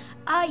way?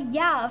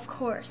 Yeah, of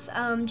course.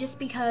 Just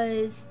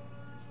because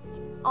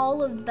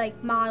all of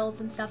like models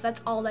and stuff,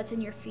 that's all that's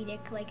in your feed.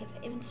 Like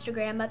if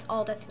Instagram, that's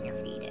all that's in your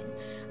feed.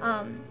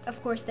 And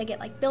of course they get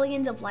like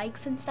billions of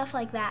likes and stuff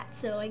like that.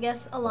 So I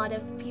guess a lot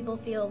of people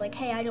feel like,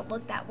 hey, I don't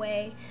look that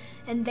way,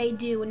 and they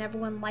do, and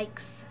everyone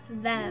likes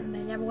them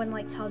and everyone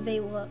likes how they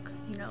look.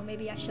 You know,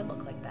 maybe I should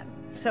look like them.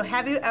 So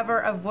have you ever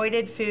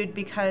avoided food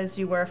because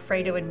you were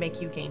afraid it would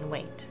make you gain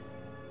weight?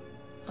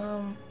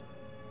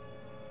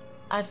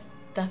 I've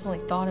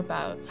definitely thought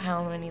about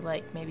how many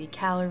like maybe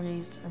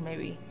calories or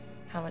maybe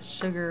how much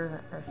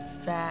sugar or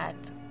fat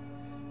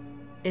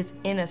is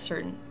in a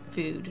certain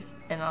food,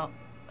 and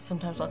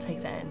sometimes I'll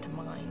take that into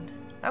mind.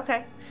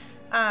 Okay.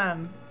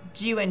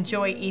 Do you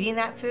enjoy eating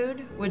that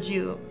food? Would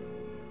you,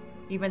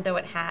 even though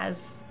it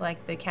has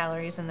like the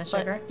calories and the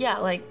sugar? Yeah,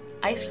 like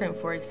ice cream,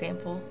 for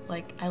example.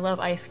 Like I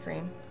love ice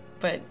cream,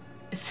 but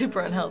it's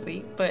super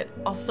unhealthy, but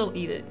I'll still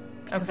eat it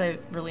because I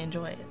really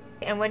enjoy it.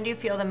 And when do you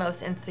feel the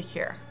most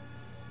insecure?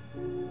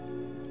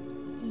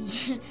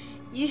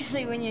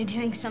 Usually when you're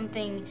doing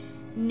something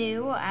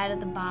new or out of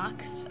the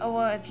box,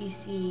 or if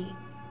you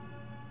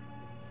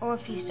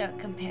start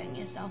comparing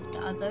yourself to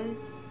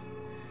others.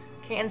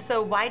 Okay, and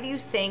so why do you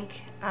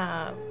think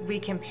we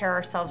compare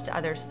ourselves to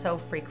others so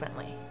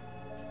frequently?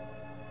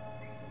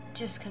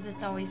 Just because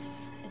it's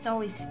always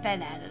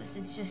fed at us.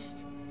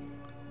 It's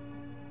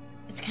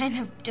kind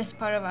of just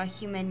part of our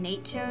human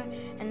nature,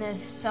 and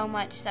there's so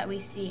much that we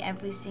see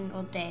every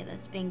single day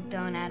that's being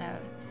thrown at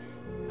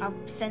our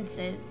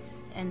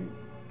senses, and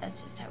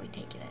that's just how we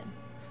take it in.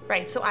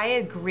 Right, so I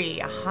agree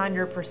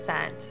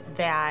 100%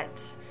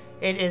 that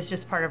it is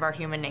just part of our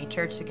human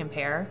nature to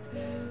compare,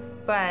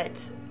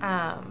 but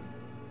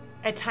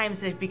at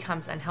times it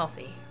becomes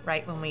unhealthy,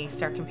 right, when we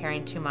start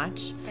comparing too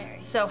much.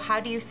 Very. So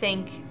how do you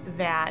think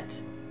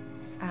that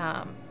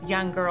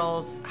young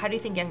girls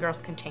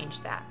can change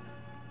that?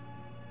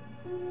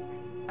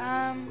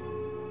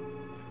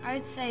 I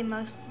would say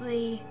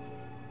mostly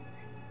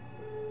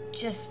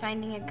just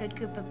finding a good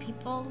group of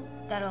people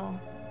that'll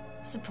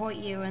support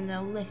you and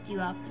they'll lift you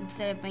up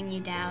instead of bring you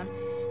down,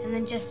 and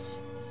then just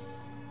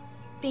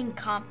being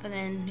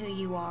confident in who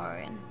you are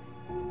and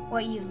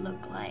what you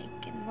look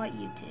like and what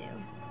you do.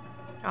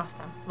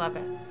 Awesome, love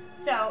it.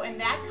 So, and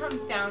that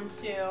comes down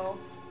to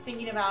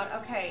thinking about,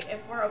 okay,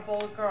 if we're a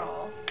bold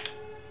girl,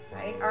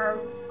 right,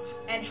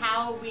 and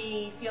how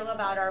we feel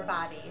about our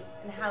bodies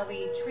and how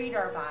we treat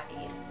our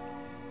bodies,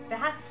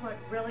 that's what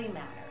really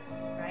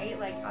matters, right?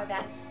 Like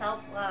that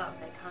self-love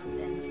that comes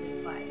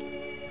into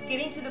play.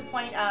 Getting to the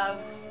point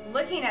of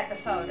looking at the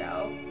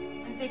photo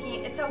and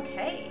thinking it's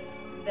okay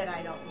that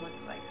I don't look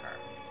like her.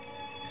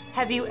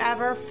 Have you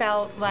ever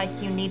felt like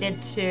you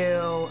needed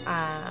to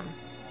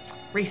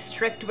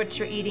restrict what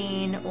you're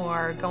eating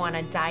or go on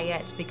a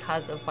diet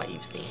because of what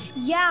you've seen?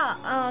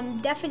 Yeah,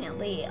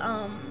 definitely.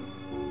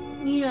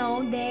 You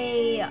know,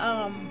 they,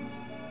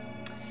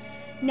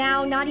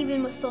 now not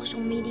even with social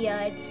media,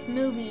 it's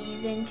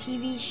movies and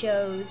TV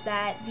shows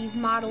that these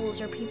models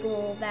or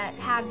people that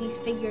have these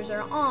figures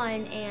are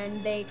on,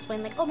 and they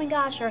explain like, oh my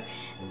gosh, or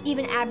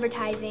even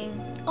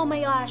advertising, oh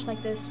my gosh,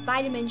 like this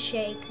vitamin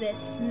shake,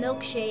 this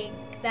milkshake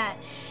that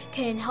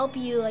can help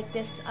you, like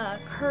this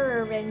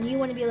curve, and you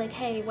want to be like,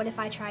 hey, what if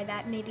I try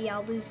that? Maybe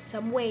I'll lose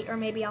some weight, or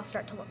maybe I'll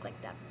start to look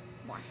like them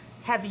more.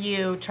 Have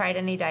you tried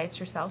any diets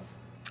yourself?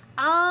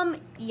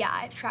 Yeah,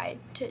 I've tried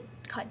to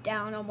cut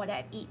down on what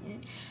I've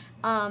eaten.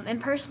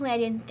 And personally, I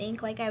didn't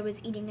think like I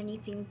was eating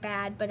anything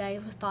bad, but I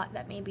thought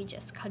that maybe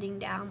just cutting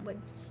down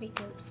would make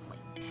me lose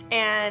weight.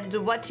 And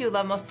what do you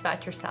love most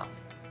about yourself?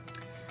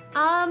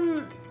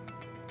 I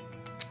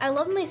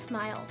love my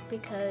smile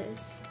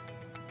because,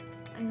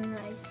 I don't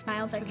know,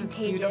 smiles are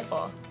contagious.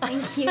 Beautiful.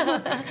 Thank you.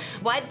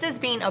 What does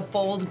being a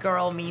bold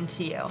girl mean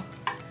to you?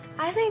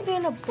 I think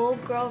being a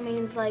bold girl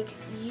means like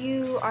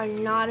you are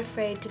not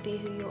afraid to be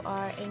who you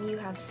are, and you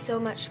have so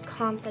much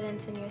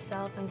confidence in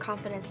yourself and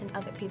confidence in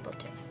other people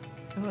too.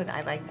 Ooh,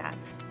 I like that.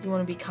 You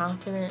want to be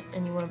confident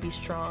and you want to be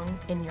strong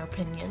in your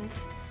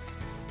opinions.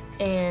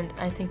 And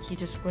I think you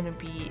just want to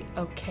be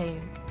okay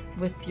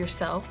with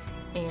yourself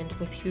and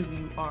with who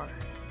you are.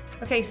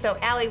 Okay, so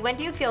Allie, when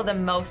do you feel the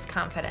most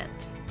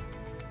confident?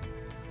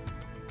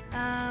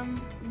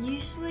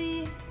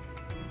 Usually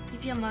you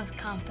feel most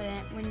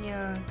confident when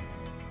you're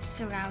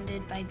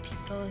surrounded by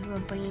people who are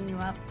bringing you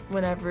up.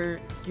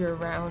 Whenever you're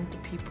around the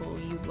people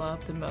you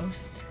love the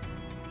most.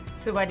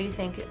 So why do you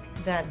think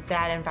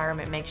that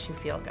environment makes you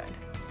feel good?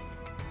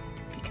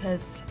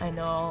 Because I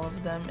know all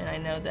of them, and I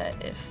know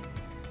that if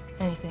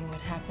anything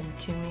would happen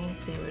to me,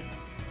 they would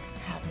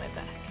have my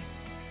back.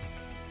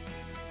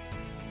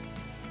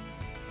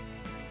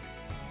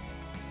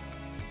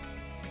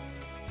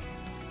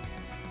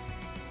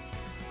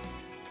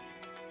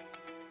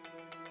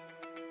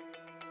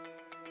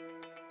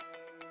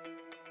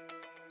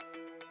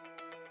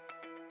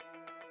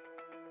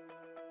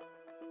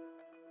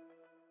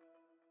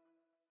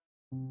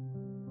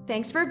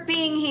 Thanks for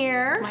being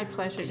here. My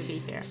pleasure to be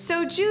here.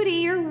 So Judy,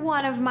 you're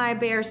one of my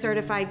Bear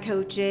certified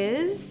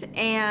coaches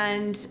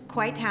and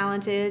quite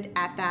talented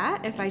at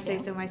that, if I say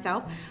so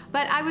myself.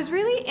 But I was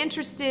really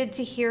interested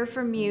to hear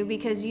from you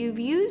because you've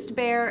used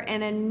Bear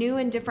in a new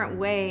and different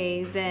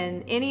way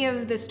than any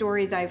of the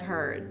stories I've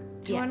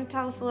heard. Do you want to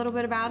tell us a little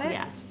bit about it?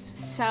 Yes.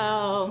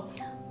 So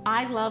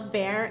I love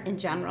Bear in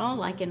general,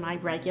 like in my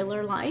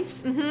regular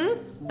life.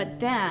 But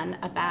then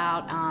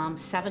about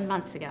 7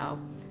 months ago,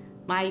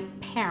 my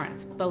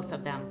parents, both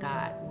of them,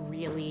 got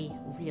really,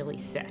 really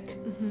sick.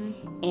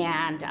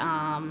 And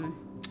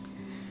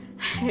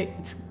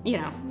it's, you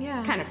know,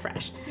 kind of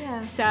fresh.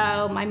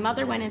 So my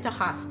mother went into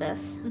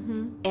hospice,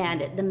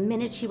 and the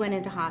minute she went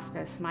into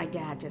hospice, my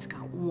dad just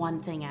got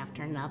one thing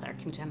after another: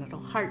 congenital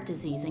heart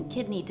disease and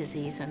kidney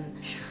disease and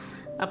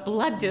a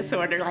blood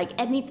disorder, like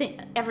anything,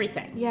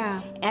 everything.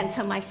 And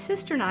so my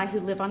sister and I, who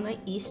live on the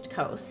East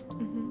Coast,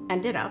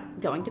 ended up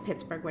going to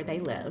Pittsburgh where they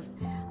live.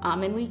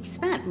 And we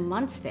spent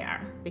months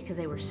there because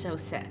they were so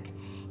sick.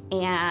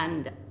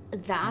 And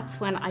that's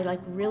when I like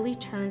really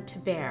turned to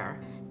Bear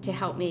to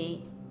help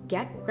me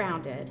get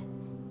grounded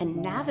and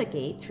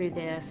navigate through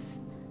this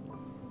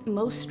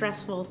most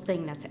stressful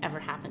thing that's ever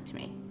happened to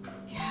me.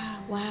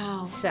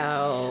 Wow.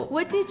 So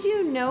what did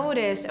you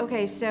notice?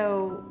 Okay,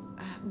 so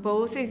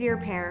both of your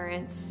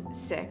parents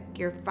sick,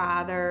 your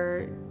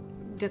father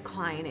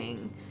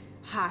declining,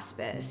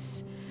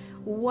 hospice.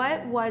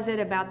 What was it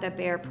about the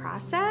Bear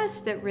process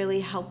that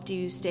really helped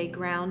you stay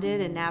grounded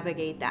and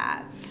navigate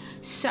that?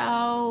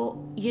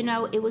 So, you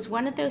know, it was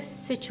one of those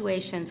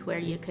situations where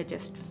you could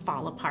just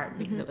fall apart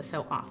because it was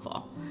so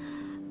awful.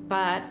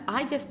 But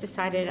I just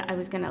decided I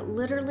was going to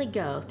literally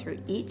go through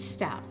each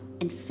step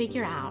and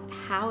figure out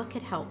how it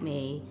could help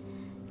me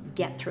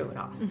get through it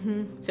all.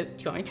 So do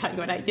you want me to tell you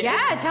what I did?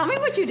 Yeah, tell me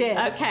what you did.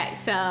 Okay,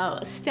 so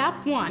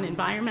step one,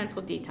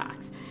 environmental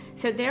detox.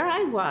 So there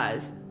I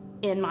was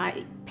in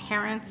my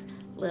parents'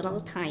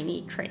 little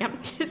tiny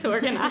cramped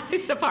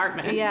disorganized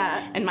apartment.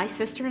 And my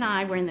sister and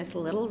I were in this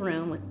little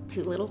room with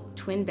 2 little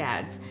twin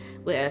beds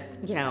with,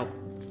 you know,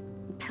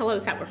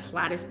 pillows that were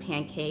flat as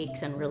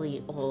pancakes and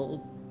really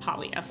old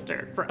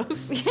polyester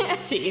gross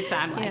sheets.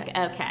 I'm like,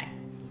 okay.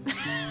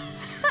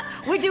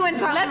 We're doing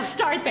something. Let's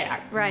start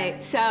there.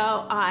 Right. So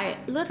I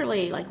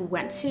literally like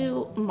went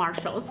to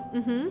Marshall's.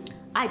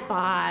 I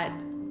bought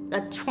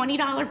a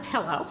 $20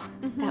 pillow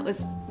that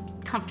was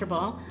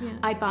comfortable.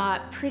 I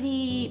bought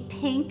pretty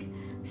pink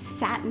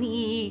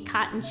satiny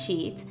cotton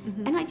sheets,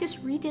 and I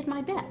just redid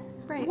my bed.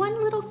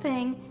 One little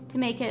thing to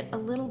make it a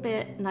little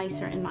bit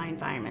nicer in my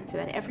environment so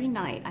that every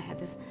night I had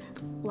this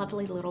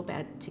lovely little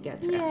bed to go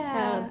through.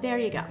 So there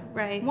you go.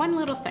 One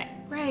little thing.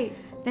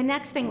 The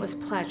next thing was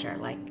pleasure.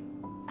 Like,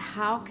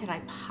 how could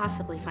I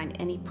possibly find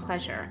any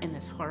pleasure in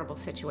this horrible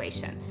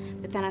situation?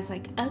 But then I was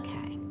like,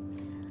 okay,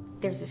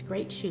 there's this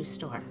great shoe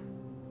store.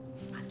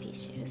 Bought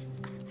these shoes.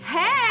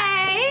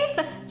 Hey,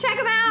 check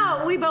them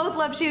out. We both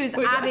love shoes.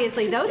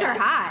 Obviously, those are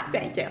hot.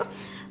 Thank you.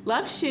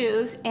 Love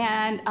shoes.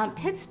 And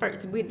Pittsburgh,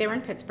 they were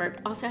in Pittsburgh,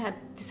 also had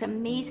this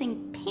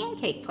amazing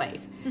pancake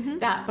place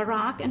that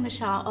Barack and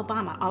Michelle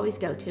Obama always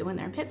go to when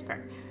they're in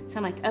Pittsburgh. So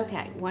I'm like,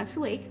 okay, once a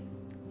week,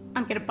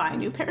 I'm gonna buy a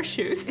new pair of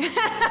shoes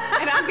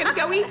and I'm gonna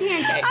go eat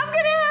pancakes. I'm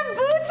gonna have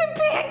boots and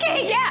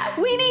pancakes. Yes.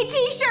 We need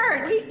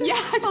t-shirts.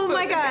 Yes. Oh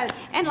my God.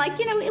 And like,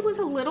 you know, it was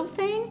a little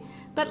thing,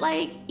 but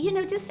like, you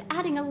know, just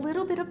adding a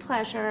little bit of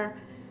pleasure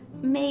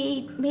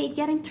made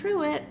getting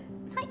through it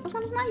a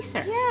little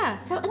nicer.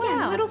 Yeah. So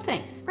again, little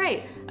things.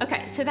 Right.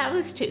 Okay, so that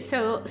was 2.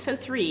 So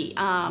 3.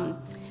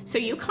 So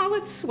you call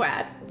it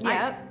sweat.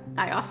 Yep.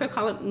 I also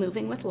call it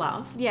moving with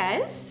love.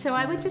 Yes. So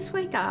I would just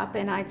wake up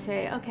and I'd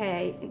say,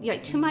 okay,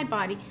 to my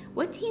body,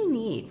 what do you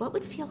need? What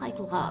would feel like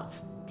love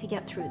to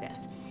get through this?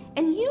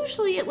 And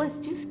usually it was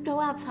just go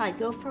outside,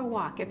 go for a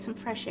walk, get some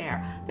fresh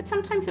air. But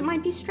sometimes it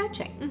might be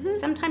stretching.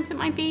 Sometimes it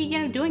might be, you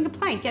know, doing a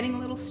plank, getting a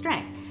little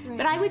strength. Right.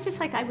 But I would just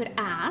I would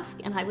ask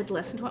and I would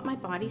listen to what my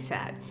body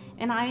said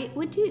and I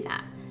would do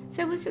that.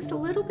 So it was just a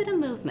little bit of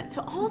movement.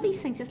 So all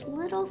these things, just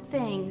little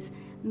things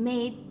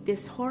made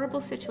this horrible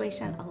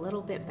situation a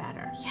little bit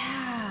better.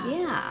 Yeah.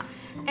 Yeah.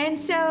 And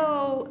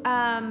so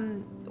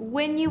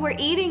when you were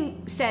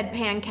eating said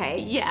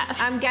pancakes,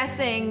 yes, I'm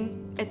guessing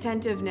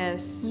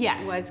attentiveness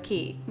was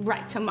key.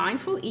 Right, so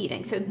mindful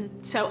eating.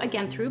 So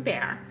again, through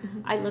Bear,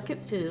 I look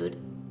at food,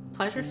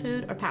 pleasure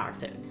food or power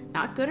food.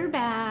 Not good or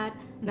bad,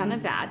 none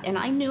of that. And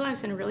I knew I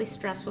was in a really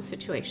stressful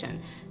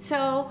situation.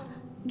 So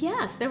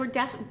yes, there were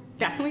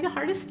definitely the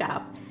hardest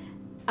step.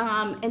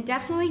 And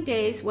definitely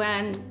days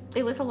when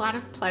it was a lot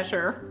of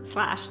pleasure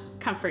 /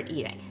 comfort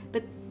eating.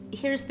 But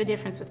here's the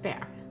difference with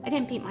Bear. I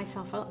didn't beat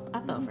myself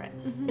up over it.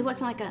 It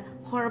wasn't like a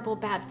horrible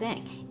bad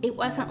thing. It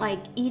wasn't like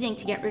eating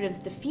to get rid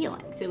of the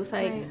feelings. It was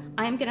like,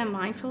 I'm gonna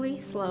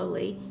mindfully,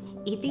 slowly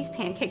eat these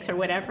pancakes or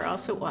whatever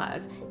else it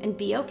was and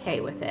be okay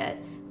with it.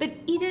 But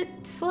eat it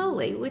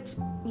slowly, which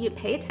you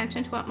pay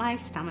attention to what my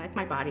stomach,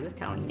 my body was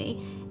telling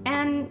me.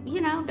 And, you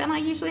know, then I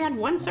usually had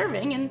one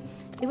serving and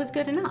it was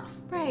good enough.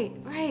 Right,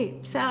 right.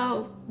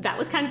 So that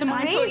was kind of the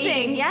mindful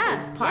eating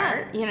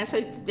part. Yeah. You know, so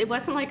it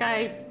wasn't like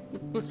I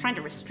was trying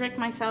to restrict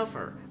myself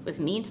or was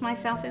mean to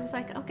myself. It was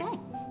like, okay,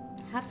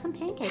 have some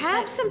pancakes.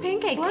 Have some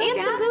pancakes Slow and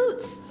down some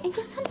boots. And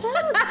get some boots.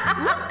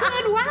 Look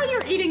good while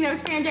you're eating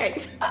those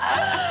pancakes. All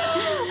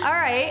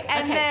right,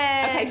 and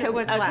then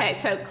what's left? Okay,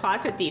 so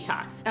closet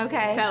detox.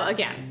 Okay. So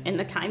again, in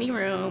the tiny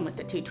room with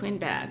the 2 twin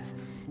beds,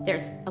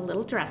 there's a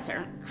little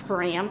dresser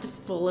crammed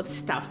full of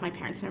stuff my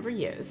parents never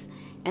use,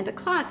 and a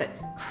closet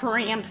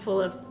crammed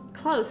full of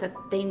clothes that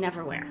they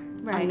never wear.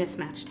 Right. On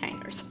mismatched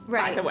hangers,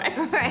 right. by the way.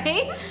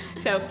 Right.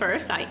 So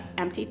first I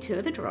emptied 2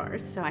 of the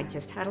drawers, so I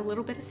just had a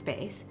little bit of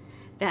space.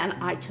 Then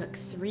I took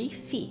 3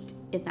 feet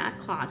in that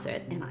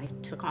closet and I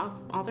took off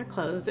all their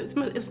clothes. It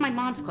was my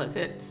mom's clothes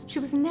that she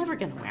was never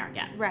gonna wear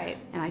again. Right.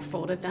 And I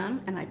folded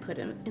them and I put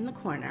them in the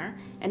corner.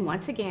 And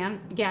once again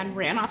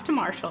ran off to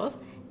Marshall's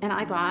and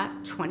I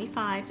bought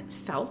 25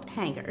 felt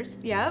hangers.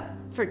 Yep.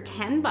 For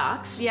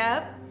 $10.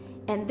 Yep.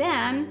 And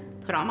then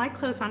put all my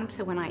clothes on them.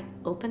 So when I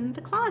opened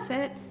the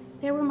closet,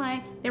 there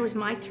was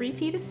my 3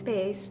 feet of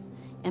space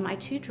and my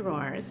 2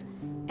 drawers.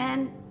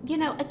 And, you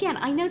know, again,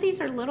 I know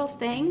these are little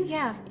things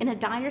in a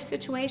dire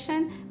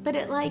situation, but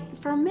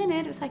for a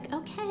minute, it was like,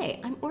 okay,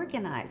 I'm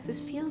organized.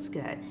 This feels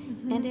good.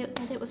 And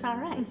it was all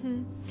right.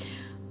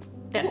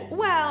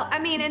 Well, I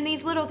mean, and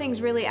these little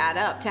things really add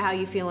up to how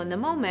you feel in the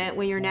moment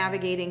when you're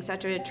navigating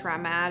such a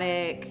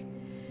traumatic,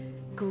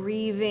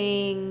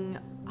 grieving,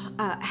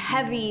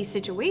 heavy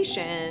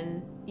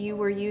situation. You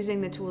were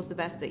using the tools the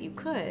best that you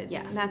could.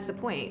 Yes. And that's the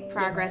point.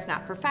 Progress,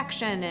 not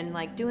perfection,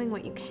 and doing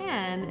what you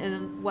can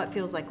and what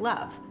feels like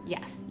love.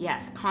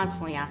 Yes.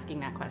 Constantly asking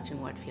that question,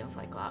 what feels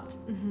like love?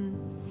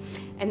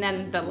 And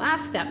then the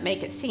last step,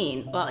 make it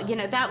seen. Well, you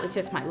know, that was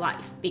just my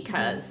life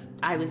because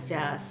I was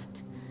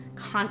just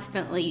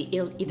constantly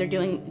either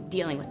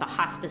dealing with the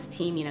hospice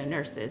team, you know,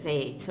 nurses,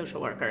 aides,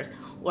 social workers,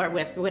 or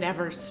with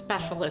whatever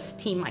specialist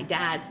team my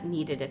dad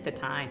needed at the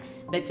time,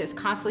 but just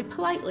constantly,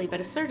 politely,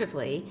 but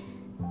assertively,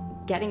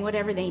 getting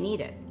whatever they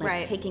needed,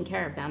 taking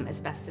care of them as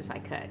best as I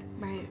could.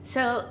 Right.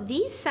 So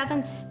these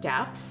 7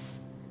 steps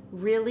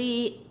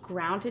really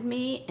grounded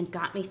me and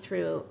got me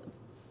through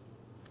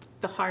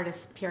the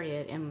hardest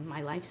period in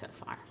my life so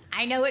far.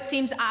 I know it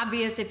seems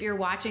obvious if you're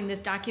watching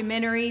this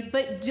documentary,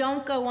 but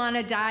don't go on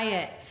a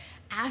diet.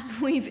 As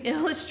we've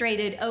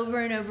illustrated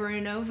over and over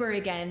and over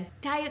again,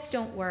 diets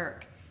don't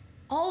work.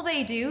 All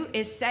they do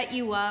is set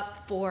you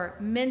up for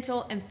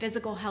mental and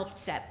physical health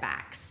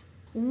setbacks.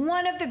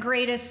 One of the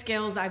greatest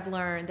skills I've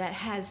learned that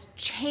has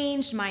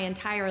changed my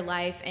entire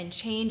life and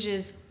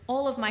changes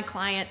all of my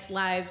clients'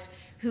 lives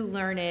who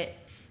learn it.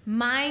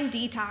 Mind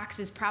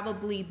detox is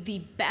probably the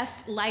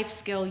best life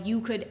skill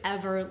you could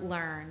ever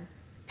learn.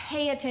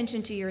 Pay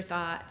attention to your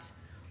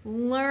thoughts.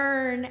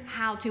 Learn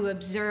how to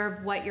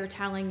observe what you're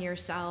telling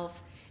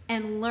yourself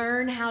and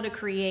learn how to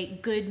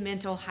create good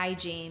mental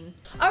hygiene.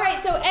 All right,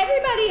 so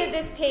everybody at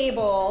this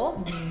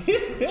table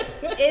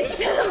is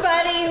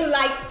somebody who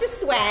likes to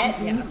sweat.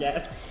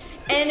 Yes.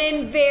 And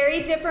in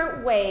very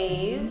different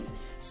ways.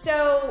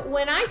 So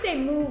when I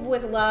say move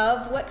with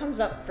love, what comes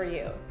up for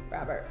you,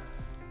 Robert?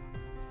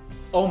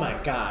 Oh my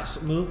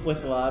gosh, move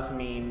with love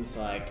means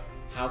like,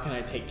 how can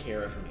I take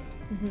care of me?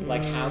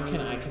 Like, how can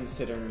I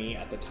consider me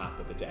at the top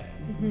of the day,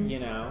 you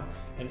know?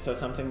 And so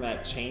something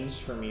that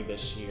changed for me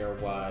this year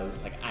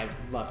was, like, I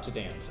love to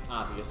dance,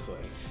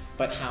 obviously,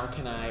 but how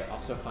can I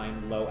also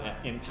find low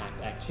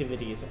impact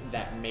activities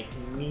that make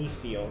me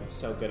feel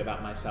so good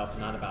about myself,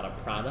 not about a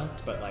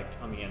product, but like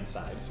on the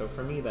inside. So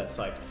for me, that's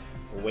like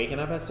waking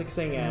up at 6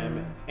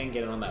 a.m. and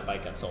getting on that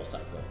bike at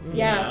SoulCycle.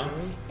 Yeah. You know?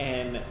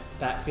 And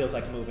that feels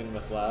like moving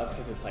with love,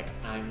 because it's like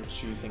I'm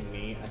choosing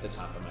me at the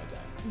top of my day.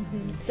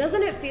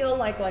 Doesn't it feel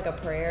like a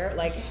prayer?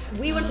 Like,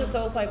 we went to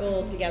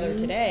SoulCycle together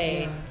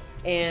today,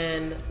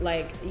 and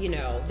like, you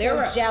know,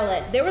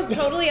 jealous. There was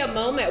totally a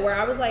moment where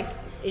I was like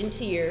in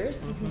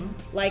tears.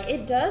 Like,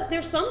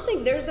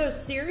 there's a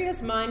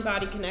serious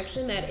mind-body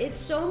connection that it's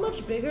so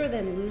much bigger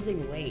than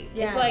losing weight.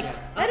 It's like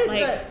that is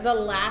the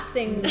last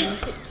thing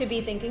to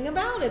be thinking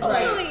about. It's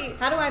like,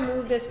 how do I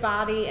move this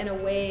body in a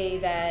way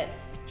that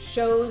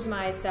shows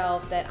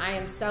myself that I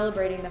am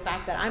celebrating the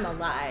fact that I'm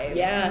alive.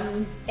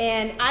 Yes.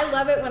 And I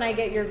love it when I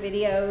get your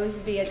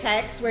videos via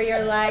text where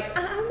you're like,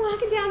 I'm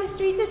walking down the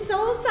street to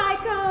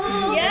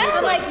SoulCycle. Yes.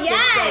 I'm like, 6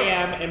 yes.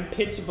 a.m. and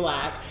pitch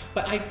black.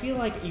 But I feel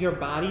like your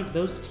body,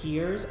 those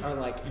tears are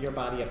like your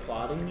body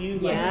applauding you.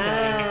 Like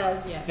saying,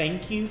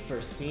 thank you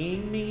for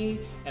seeing me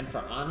and for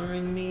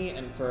honoring me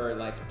and for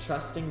like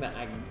trusting that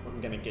I'm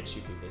going to get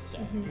you through this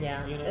day.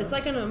 Yeah. You know? It's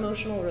like an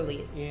emotional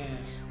release. Yeah.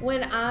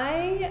 When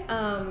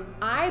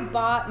I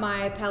bought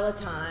my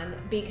Peloton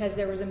because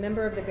there was a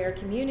member of the Bear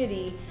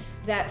community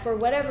that for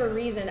whatever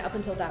reason up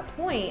until that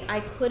point I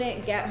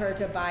couldn't get her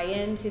to buy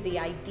into the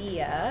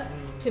idea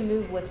to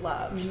move with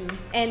love.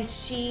 And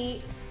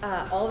she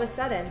all of a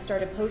sudden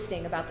started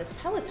posting about this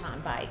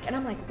Peloton bike, and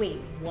I'm like, wait,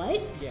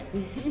 what?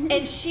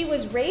 And she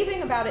was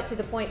raving about it to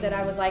the point that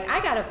I was like,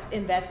 I gotta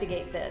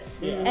investigate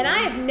this. And I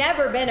have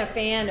never been a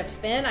fan of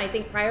spin. I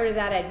think prior to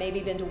that I'd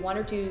maybe been to 1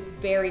 or 2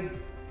 very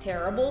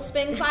terrible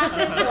spin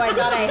classes, so I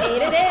thought I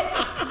hated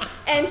it.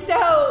 And so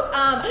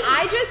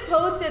I just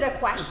posted a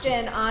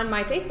question on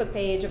my Facebook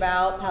page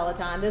about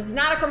Peloton. This is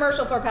not a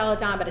commercial for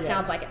Peloton, but it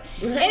sounds like it.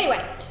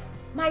 Anyway,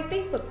 my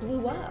Facebook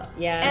blew up.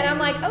 And I'm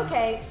like,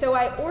 okay, so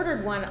I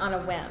ordered one on a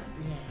whim.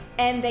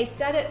 And they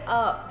set it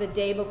up the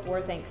day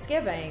before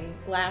Thanksgiving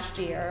last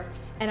year.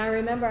 And I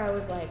remember I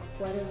was like,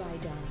 what have I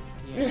done?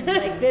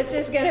 Like, this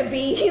is gonna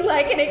be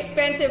like an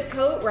expensive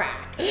coat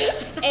rack.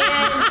 And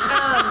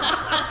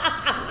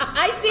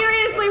I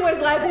seriously was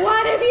like,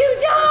 what have you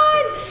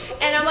done?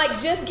 And I'm like,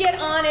 just get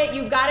on it.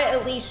 You've got to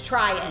at least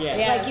try it.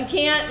 Like, you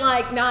can't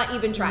like not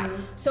even try.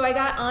 So I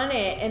got on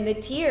it and the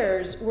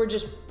tears were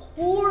just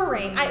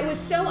pouring. It was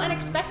so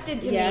unexpected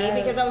to me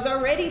because I was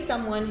already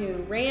someone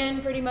who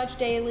ran pretty much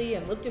daily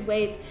and lifted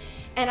weights.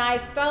 And I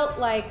felt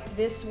like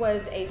this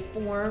was a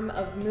form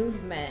of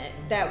movement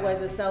that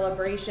was a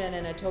celebration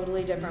in a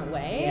totally different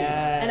way.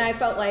 And I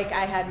felt like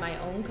I had my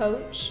own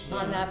coach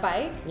on that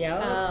bike.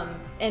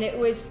 And it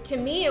was, to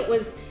me, it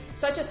was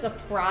such a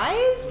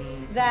surprise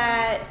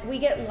that we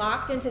get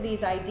locked into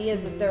these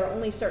ideas that there are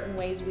only certain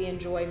ways we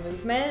enjoy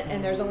movement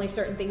and there's only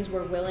certain things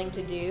we're willing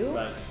to do.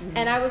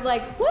 And I was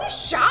like, what a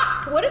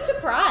shock, what a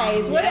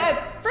surprise, what a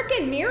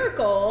freaking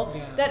miracle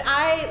that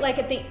I, like,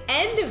 at the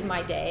end of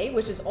my day,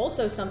 which is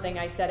also something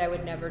I said I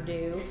would never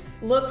do,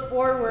 look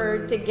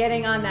forward to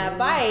getting on that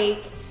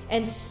bike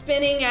and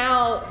spinning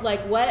out like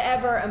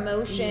whatever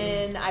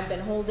emotion I've been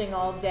holding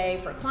all day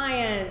for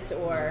clients,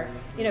 or,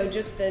 you know,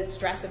 just the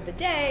stress of the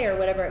day or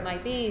whatever it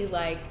might be,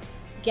 like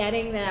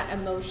getting that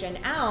emotion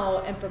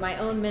out, and for my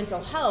own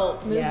mental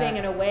health, moving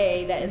in a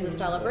way that is a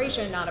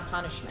celebration, not a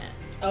punishment.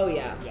 Oh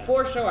yeah,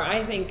 for sure.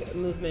 I think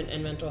movement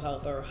and mental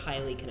health are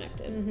highly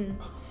connected.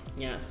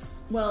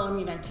 Yes. Well, I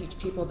mean, I teach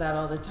people that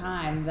all the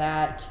time,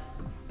 that,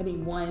 I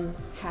mean, one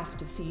has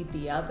to feed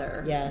the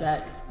other.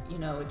 That, you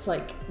know, it's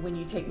like when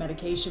you take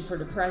medication for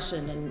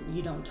depression and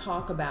you don't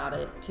talk about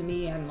it. To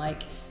me, I'm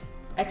like,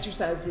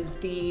 exercise is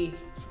the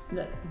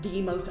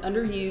most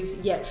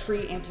underused yet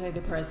free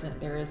antidepressant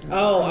there is in the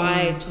world.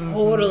 I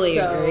totally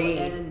agree.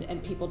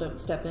 And people don't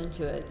step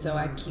into it. So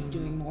I keep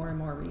doing more and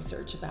more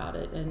research about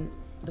it. And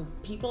the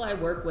people I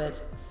work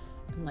with,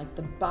 I'm like,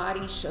 the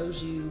body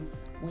shows you,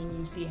 when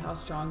you see how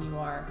strong you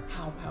are,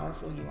 how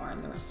powerful you are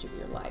in the rest of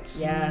your life.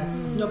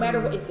 Yes. No matter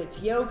what, if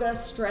it's yoga,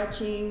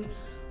 stretching,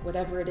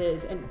 whatever it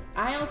is. And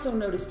I also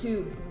notice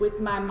too, with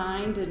my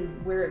mind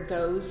and where it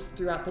goes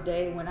throughout the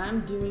day, when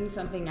I'm doing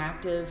something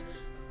active,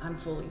 I'm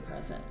fully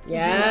present.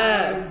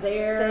 Yes. I'm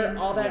there,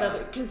 all that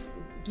other, because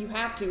you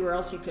have to, or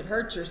else you could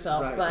hurt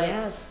yourself. But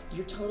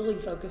you're totally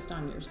focused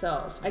on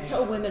yourself. I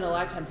tell women a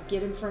lot of times,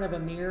 get in front of a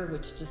mirror,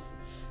 which just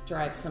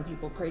drives some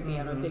people crazy.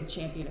 I'm a big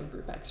champion of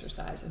group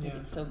exercise. I think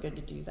it's so good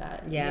to do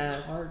that. And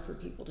it's hard for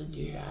people to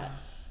do that.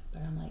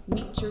 But I'm like,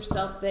 meet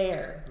yourself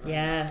there.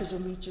 Yes.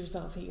 Because you'll meet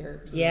yourself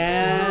here.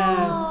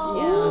 Yes.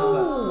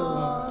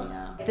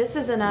 Yeah. This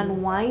is an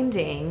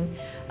unwinding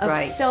of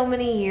so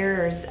many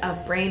years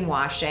of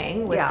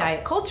brainwashing with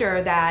diet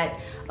culture that,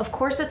 of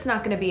course, it's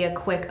not going to be a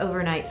quick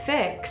overnight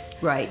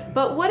fix. Right.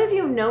 But what have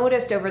you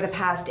noticed over the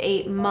past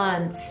 8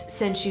 months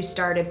since you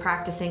started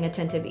practicing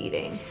attentive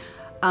eating?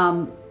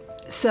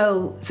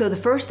 So the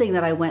first thing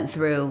that I went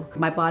through,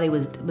 my body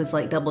was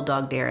like double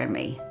dog daring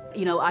me.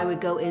 You know, I would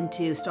go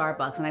into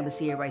Starbucks and I would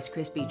see a Rice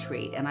Krispie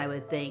treat and I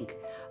would think,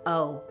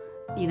 oh,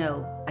 you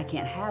know, I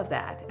can't have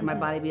that. And my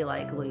body would be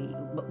like, well,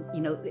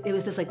 you know, it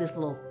was just like this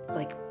little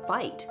like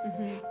fight.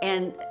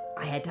 And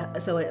I had to,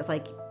 so it's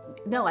like,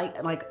 no, I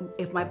like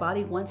if my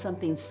body wants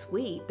something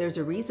sweet, there's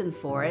a reason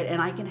for it,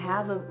 and I can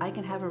have a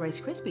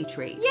Rice Krispie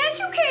treat. Yes,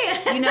 you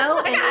can. You know,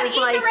 I gotta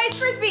eat the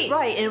Rice Krispie.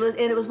 Right, and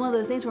it was one of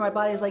those things where my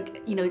body is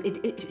like, you know,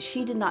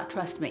 she did not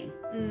trust me.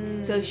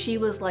 So she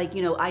was like,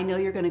 you know, I know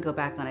you're going to go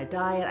back on a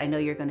diet. I know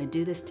you're going to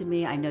do this to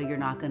me. I know you're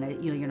not going to,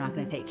 you know, you're not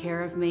going to take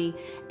care of me.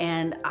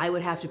 And I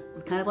would have to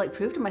kind of like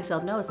prove to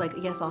myself, no, it's like,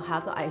 yes, I'll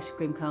have the ice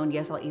cream cone.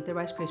 Yes, I'll eat the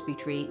Rice Krispie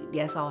treat.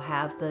 Yes, I'll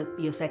have the,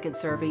 you know, second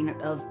serving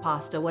of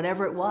pasta,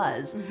 whatever it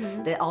was.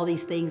 That all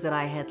these things that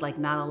I had like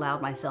not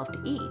allowed myself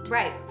to eat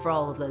for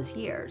all of those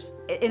years.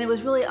 And it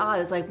was really odd.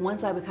 It's like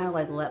once I would kind of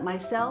like let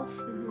myself,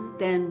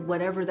 then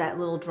whatever that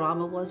little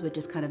drama was would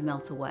just kind of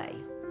melt away.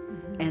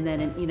 And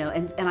then, you know,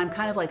 and I'm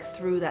kind of like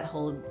through that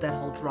whole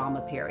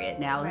drama period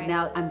now.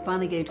 Now I'm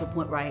finally getting to a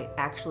point where I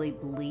actually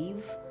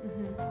believe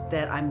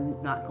that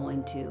I'm not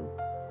going to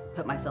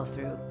put myself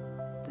through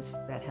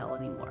that hell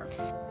anymore.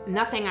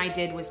 Nothing I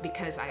did was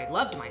because I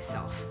loved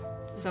myself.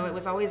 So it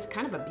was always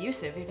kind of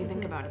abusive if you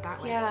think about it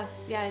that way.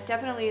 Yeah, it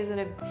definitely is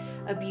an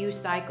abuse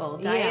cycle.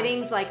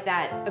 Dieting's like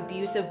that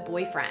abusive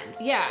boyfriend.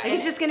 Yeah. Like,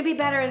 it's just gonna be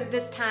better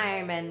this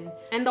time.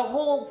 And the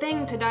whole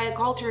thing to diet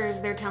culture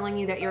is they're telling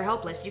you that you're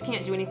helpless. You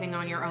can't do anything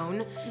on your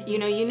own. You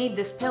know, you need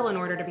this pill in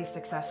order to be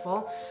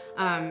successful.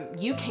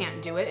 You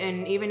can't do it,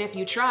 and even if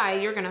you try,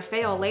 you're gonna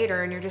fail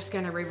later and you're just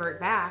gonna revert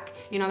back.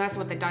 You know, that's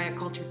what the diet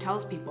culture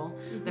tells people,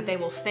 that they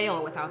will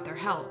fail without their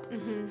help.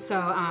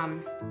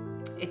 So,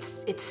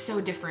 it's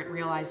so different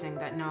realizing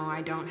that no,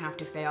 I don't have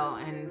to fail,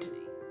 and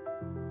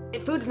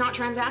food's not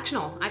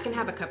transactional. I can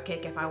have a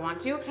cupcake if I want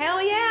to.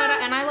 Hell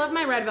yeah! And I love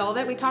my red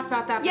velvet. We talked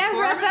about that before. Yeah,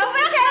 red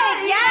velvet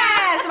cake.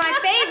 Yes, my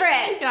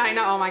favorite. Yeah, I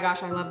know. Oh my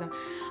gosh, I love them.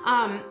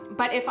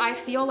 But if I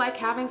feel like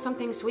having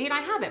something sweet, I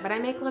have it. But I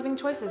make living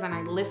choices and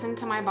I listen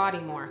to my body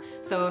more.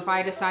 So if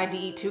I decide to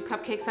eat 2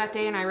 cupcakes that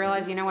day and I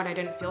realize, you know what, I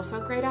didn't feel so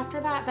great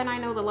after that, then I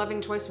know the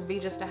loving choice would be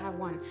just to have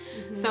 1.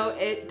 So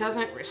it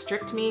doesn't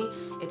restrict me.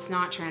 It's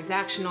not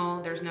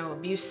transactional. There's no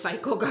abuse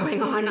cycle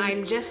going on.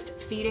 I'm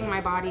just feeding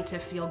my body to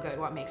feel good,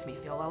 what makes me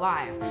feel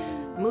alive.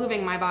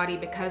 Moving my body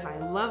because I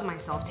love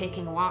myself,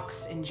 taking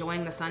walks,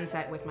 enjoying the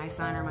sunset with my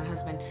son or my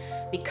husband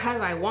because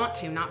I want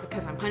to, not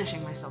because I'm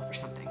punishing myself for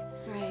something.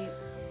 Right.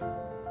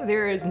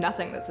 There is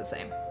nothing that's the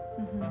same.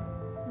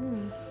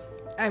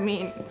 I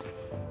mean,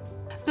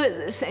 but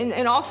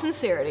in all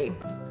sincerity,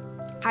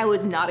 I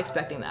was not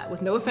expecting that.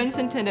 With no offense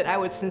intended, I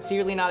was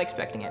sincerely not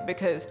expecting it,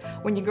 because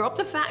when you grow up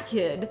the fat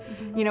kid,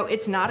 you know,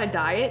 it's not a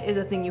diet is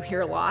a thing you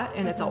hear a lot,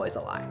 and it's always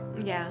a lie.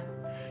 Yeah.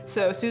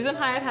 So Susan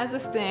Hyatt has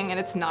this thing, and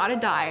it's not a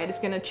diet. It's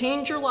gonna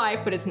change your life,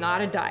 but it's not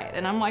a diet.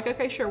 And I'm like,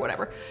 okay, sure,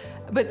 whatever.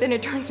 But then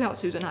it turns out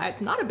Susan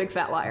Hyatt's not a big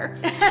fat liar.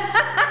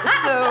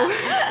 So,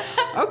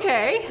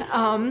 okay,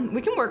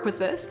 we can work with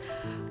this.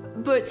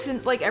 But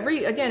since, like,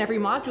 every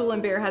module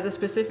in BEAR has a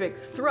specific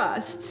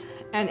thrust,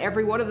 and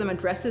every one of them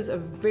addresses a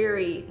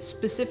very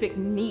specific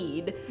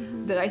need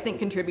that I think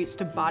contributes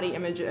to body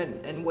image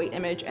and weight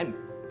image and,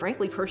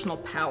 frankly, personal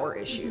power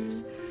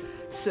issues.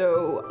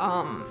 So,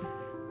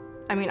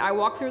 I mean, I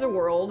walk through the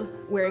world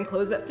wearing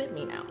clothes that fit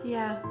me now.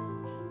 Yeah.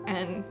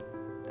 And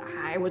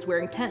I was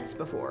wearing tents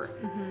before.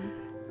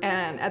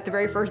 And at the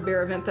very first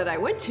BEAR event that I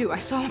went to, I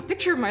saw a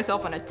picture of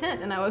myself in a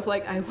tent, and I was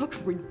like, I look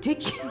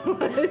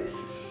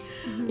ridiculous.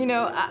 You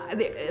know,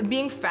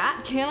 being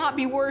fat cannot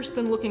be worse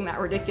than looking that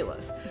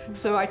ridiculous.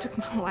 So I took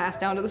my ass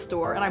down to the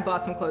store and I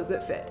bought some clothes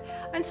that fit.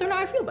 And so now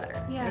I feel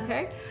better,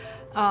 okay?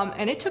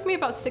 And it took me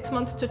about 6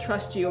 months to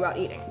trust you about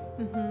eating.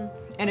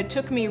 And it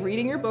took me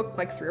reading your book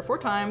like 3 or 4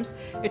 times.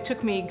 It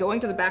took me going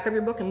to the back of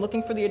your book and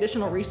looking for the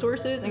additional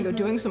resources and go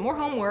doing some more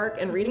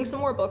homework and reading some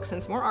more books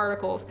and some more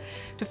articles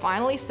to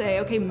finally say,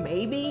 okay,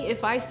 maybe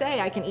if I say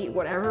I can eat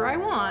whatever I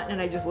want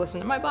and I just listen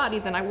to my body,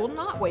 then I will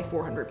not weigh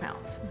 400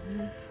 pounds.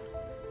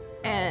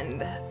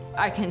 And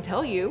I can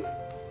tell you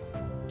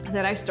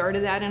that I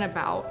started that in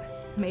about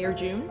May or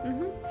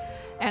June.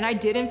 And I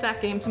did in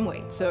fact gain some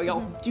weight. So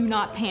y'all do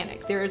not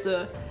panic. There's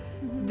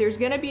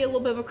gonna be a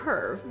little bit of a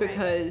curve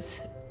because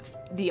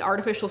the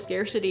artificial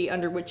scarcity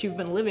under which you've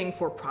been living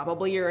for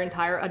probably your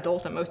entire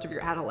adult and most of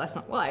your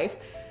adolescent life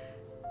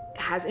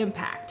has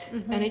impact.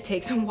 And it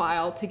takes a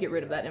while to get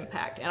rid of that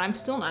impact. And I'm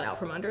still not out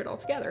from under it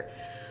altogether.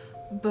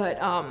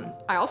 But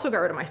I also got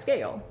rid of my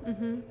scale.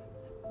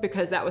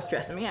 Because that was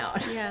stressing me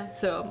out. Yeah.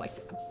 So I'm like,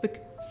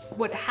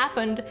 what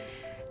happened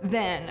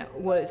then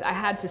was I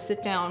had to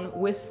sit down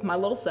with my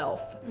little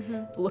self,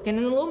 look in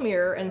the little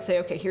mirror and say,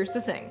 okay, here's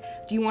the thing.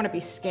 Do you want to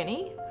be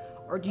skinny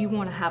or do you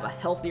want to have a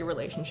healthy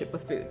relationship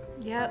with food?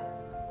 Yep.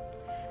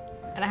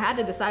 And I had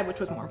to decide which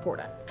was more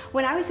important.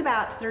 When I was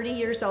about 30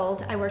 years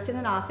old, I worked in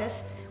an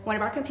office. One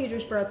of our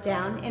computers broke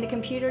down and a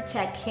computer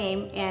tech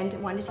came and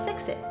wanted to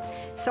fix it.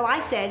 So I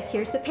said,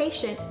 here's the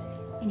patient.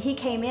 And he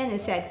came in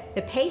and said,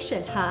 the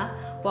patient, huh?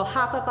 Well,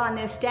 hop up on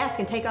this desk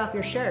and take off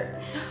your shirt.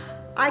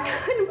 I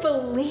couldn't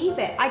believe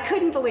it. I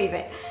couldn't believe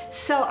it.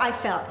 So I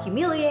felt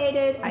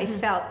humiliated, I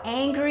felt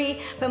angry,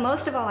 but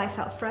most of all, I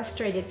felt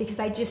frustrated because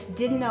I just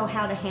didn't know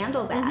how to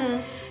handle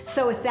that.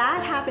 So if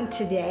that happened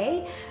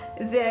today,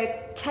 the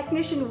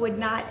technician would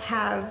not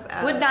have...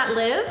 would not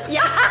live?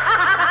 Yeah.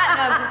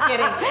 No, I'm just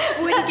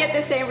kidding. Wouldn't get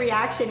the same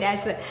reaction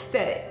as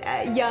the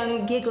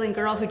young giggling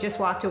girl who just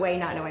walked away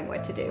not knowing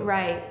what to do.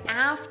 Right.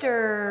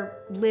 After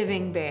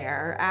living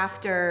there,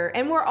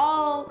 and we're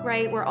all,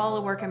 right, we're all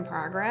a work in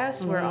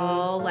progress. We're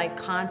all like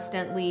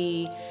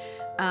constantly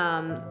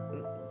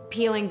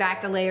peeling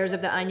back the layers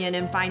of the onion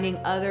and finding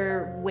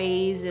other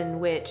ways in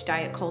which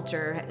diet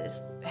culture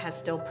has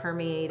still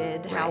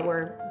permeated how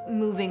we're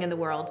moving in the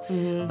world.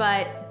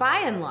 But by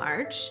and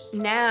large,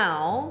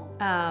 now,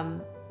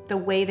 the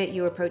way that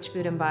you approach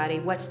food and body,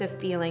 what's the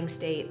feeling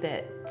state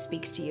that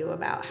speaks to you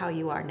about how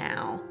you are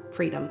now?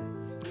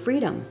 Freedom.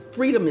 Freedom.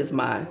 Freedom is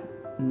my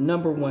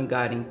 #1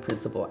 guiding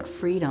principle.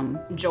 Freedom.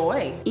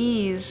 Joy.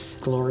 Ease.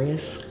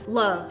 Glorious.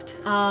 Loved.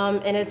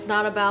 And it's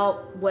not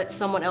about what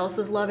someone else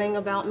is loving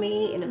about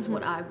me, and it's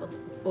what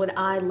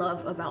I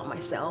love about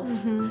myself.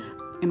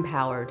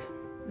 Empowered.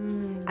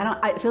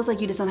 It feels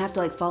like you just don't have to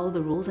like follow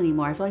the rules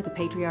anymore. I feel like the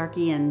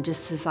patriarchy and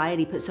just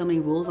society put so many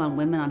rules on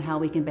women on how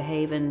we can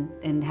behave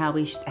and how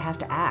we have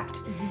to act.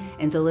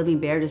 And so Living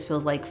Bare just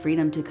feels like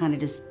freedom to kind of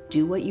just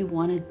do what you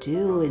want to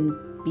do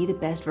and be the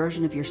best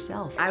version of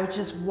yourself. I would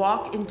just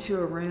walk into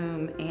a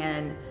room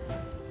and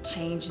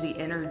change the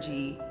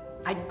energy.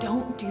 I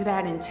don't do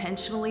that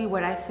intentionally.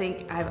 What I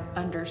think I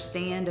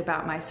understand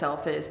about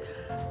myself is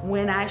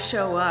when I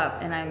show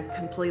up and I'm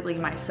completely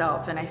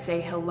myself and I say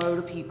hello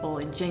to people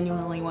and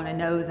genuinely want to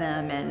know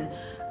them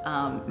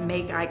and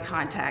make eye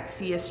contact,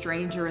 see a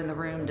stranger in the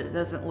room that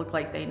doesn't look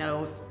like they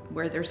know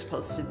where they're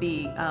supposed to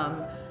be.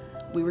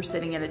 We were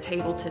sitting at a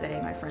table today,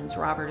 my friends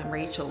Robert and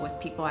Rachel, with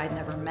people I'd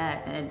never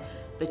met, and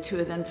the two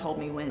of them told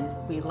me when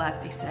we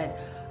left, they said,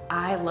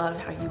 I love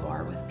how you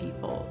are with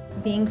people.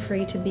 Being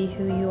free to be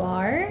who you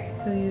are,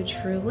 who you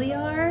truly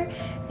are,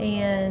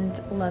 and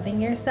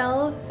loving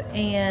yourself,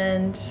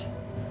 and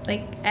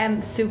like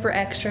I'm super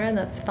extra and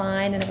that's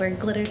fine, and I wear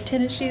glitter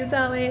tennis shoes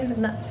always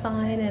and that's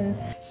fine. And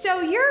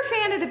so you're a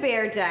fan of the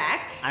Bear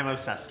Deck. I'm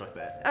obsessed with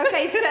it.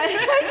 Okay, so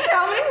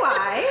tell me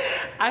why.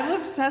 I'm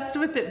obsessed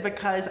with it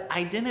because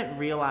I didn't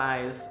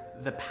realize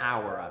the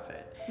power of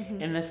it.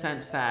 In the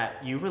sense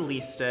that you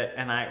released it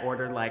and I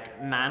ordered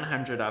like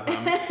 900 of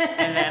them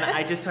and then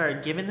I just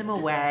started giving them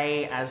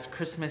away as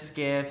Christmas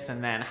gifts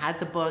and then had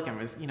the book and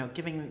was,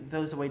 giving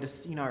those away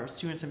to, our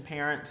students and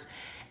parents.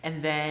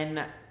 And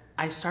then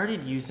I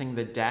started using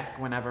the deck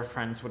whenever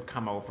friends would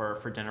come over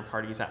for dinner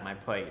parties at my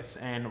place.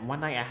 And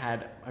one night I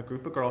had a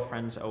group of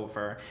girlfriends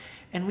over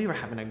and we were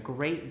having a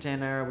great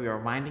dinner. We were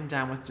winding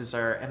down with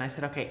dessert and I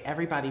said, okay,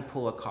 everybody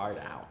pull a card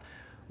out.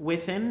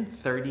 Within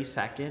 30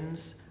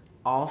 seconds,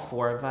 all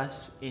 4 of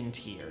us in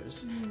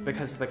tears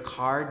because the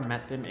card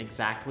met them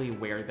exactly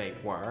where they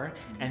were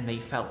and they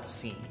felt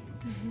seen.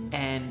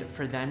 And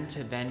for them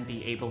to then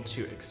be able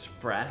to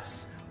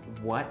express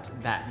what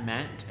that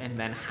meant and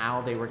then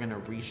how they were going to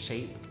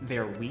reshape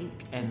their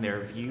week and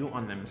their view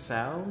on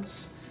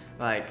themselves,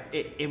 like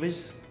it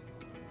was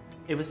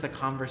the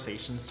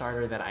conversation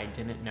starter that I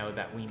didn't know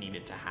that we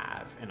needed to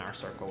have in our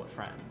circle of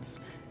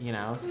friends,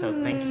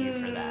 so thank you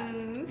for that,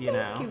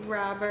 Thank you,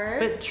 Robert.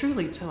 But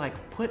truly to like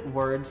put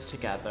words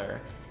together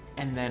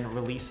and then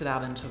release it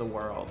out into the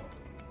world,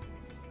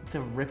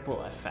 the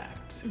ripple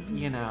effect,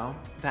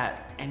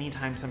 that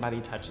anytime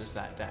somebody touches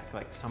that deck,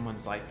 like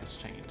someone's life is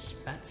changed,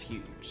 that's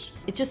huge.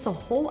 It's just the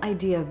whole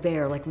idea of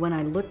Bear, like when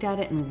I looked at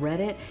it and read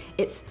it,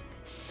 it's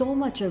so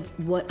much of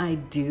what I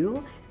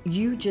do.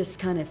 You just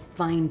kind of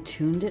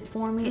fine-tuned it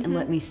for me and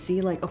let me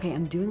see like, okay,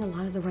 I'm doing a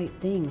lot of the right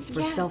things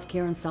for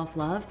self-care and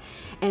self-love.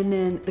 And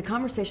then the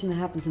conversation that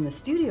happens in the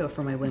studio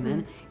for my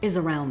women is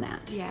around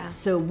that. Yeah.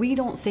 So we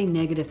don't say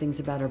negative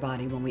things about our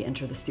body when we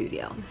enter the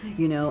studio.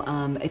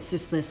 It's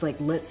just this like,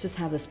 let's just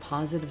have this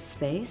positive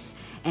space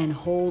and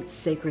hold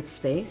sacred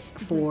space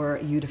for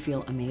you to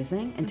feel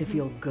amazing and to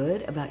feel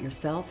good about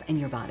yourself and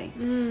your body.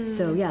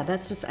 So yeah,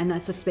 that's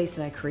the space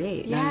that I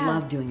create. And I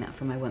love doing that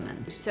for my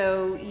women.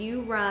 So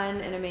you run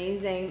an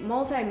amazing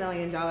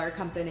multi-million-dollar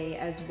company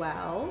as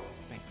well.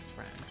 Thanks,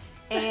 friend.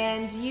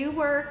 And you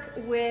work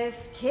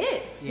with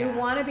kids who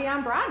want to be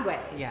on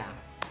Broadway. Yeah.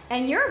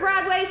 And you're a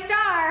Broadway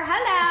star.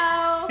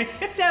 Hello.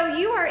 So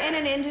you are in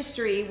an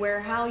industry where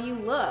how you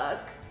look,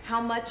 how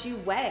much you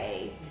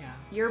weigh,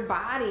 your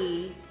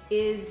body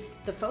is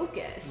the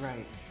focus.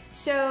 Right.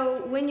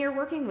 So when you're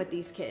working with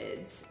these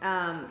kids,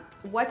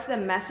 what's the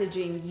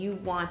messaging you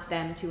want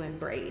them to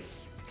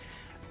embrace?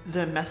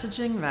 The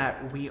messaging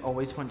that we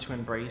always want to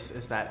embrace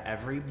is that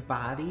every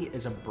body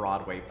is a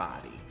Broadway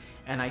body.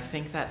 And I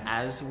think that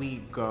as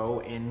we go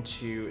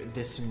into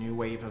this new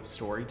wave of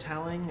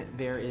storytelling,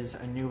 there is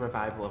a new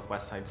revival of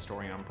West Side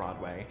Story on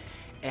Broadway.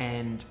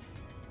 And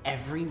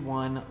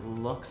everyone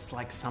looks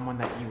like someone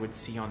that you would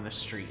see on the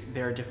street.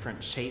 There are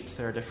different shapes,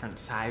 there are different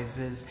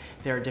sizes,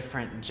 there are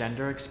different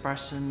gender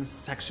expressions,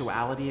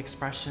 sexuality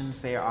expressions.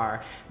 There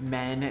are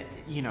men,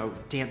 you know,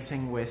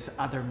 dancing with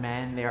other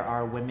men. There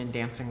are women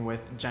dancing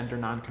with gender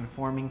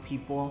non-conforming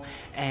people.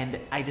 And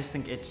I just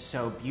think it's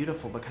so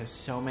beautiful because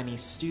so many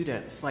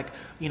students, like,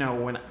 you know,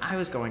 when I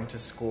was going to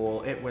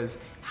school, it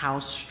was how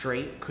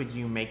straight could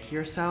you make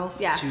yourself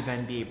to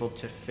then be able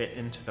to fit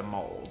into the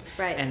mold.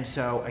 Right. And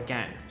so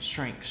again,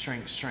 shrink,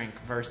 shrink, shrink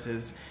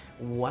versus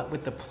what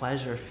would the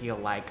pleasure feel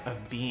like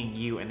of being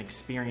you and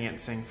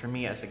experiencing, for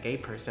me as a gay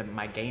person,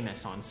 my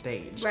gayness on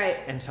stage. Right.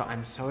 And so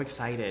I'm so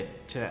excited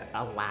to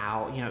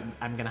allow, you know,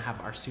 I'm gonna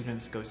have our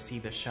students go see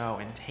the show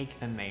and take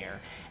them there.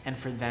 And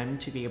for them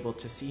to be able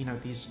to see, you know,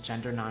 these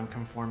gender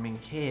non-conforming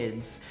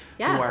kids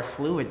who are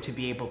fluid, to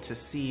be able to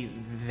see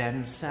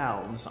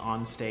themselves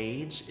on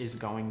stage is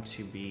going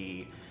to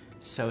be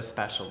so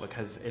special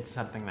because it's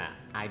something that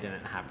I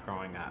didn't have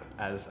growing up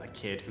as a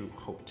kid who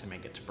hoped to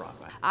make it to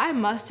Broadway. I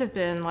must have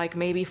been like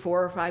maybe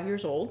 4 or 5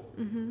 years old.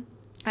 And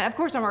of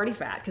course I'm already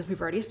fat because we've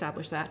already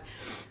established that.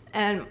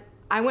 And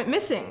I went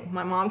missing.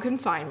 My mom couldn't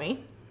find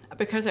me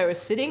because I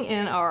was sitting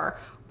in our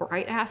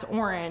bright ass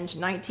orange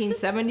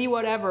 1970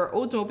 whatever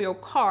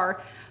Oldsmobile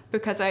car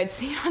because I had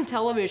seen on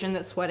television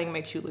that sweating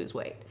makes you lose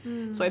weight.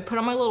 So I put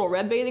on my little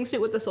red bathing suit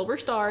with the silver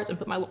stars and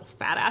put my little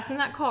fat ass in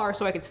that car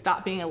so I could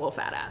stop being a little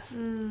fat ass.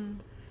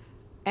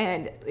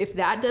 And if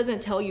that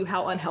doesn't tell you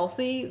how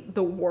unhealthy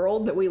the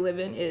world that we live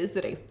in is,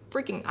 that a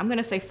freaking, I'm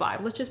gonna say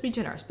 5, let's just be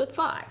generous, but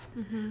 5,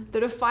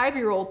 that a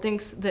 5-year-old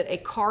thinks that a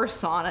car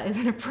sauna is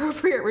an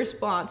appropriate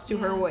response to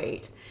her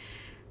weight,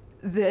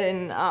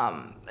 then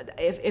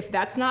if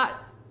that's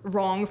not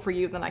wrong for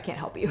you, then I can't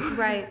help you.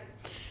 Right.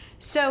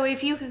 So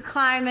if you could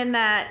climb in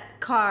that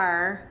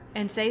car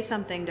and say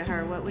something to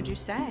her, what would you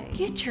say?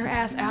 Get your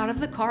ass out of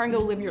the car and go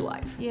live your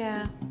life.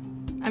 Yeah.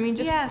 I mean,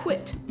 just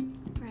quit.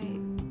 Right.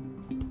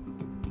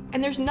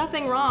 And there's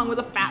nothing wrong with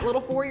a fat little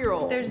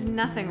 4-year-old. There's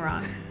nothing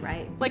wrong,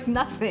 right? Like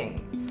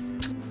nothing.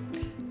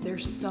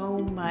 There's so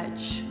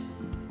much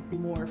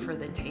more for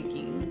the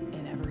taking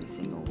in every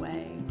single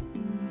way.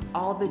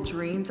 All the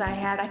dreams I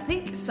had, I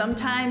think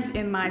sometimes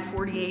in my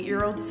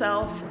 48-year-old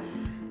self,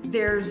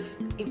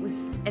 it was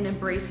an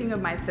embracing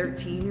of my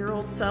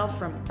 13-year-old self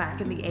from back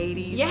in the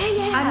 80s. Yeah.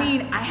 I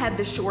mean, I had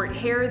the short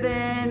hair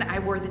then, I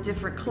wore the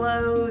different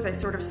clothes, I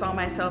sort of saw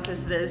myself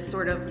as this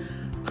sort of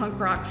punk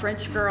rock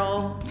French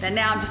girl, and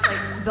now I'm just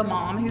like the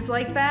mom who's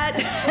like that.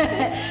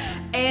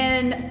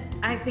 And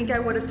I think I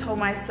would have told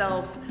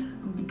myself,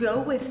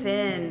 go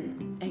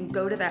within and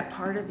go to that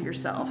part of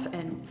yourself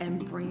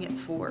and bring it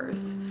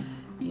forth.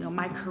 You know,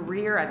 my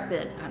career, I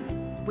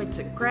went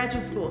to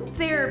graduate school,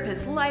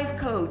 therapist, life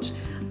coach.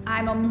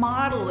 I'm a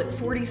model at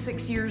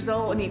 46 years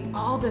old. I mean,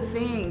 all the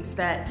things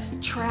that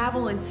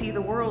travel and see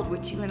the world,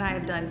 which you and I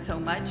have done so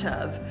much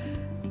of.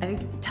 I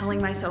think telling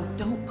myself,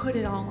 don't put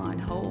it all on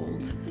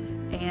hold,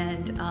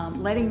 and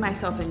letting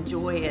myself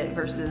enjoy it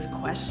versus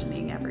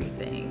questioning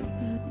everything.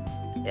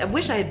 I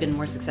wish I had been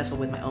more successful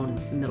with my own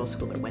middle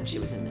schooler when she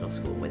was in middle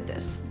school with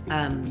this.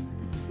 And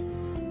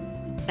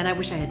I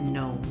wish I had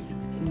known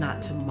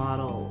not to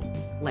model,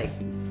 like,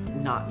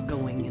 not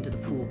going into the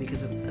pool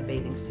because of a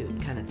bathing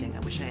suit kind of thing. I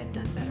wish I had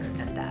done better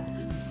at that.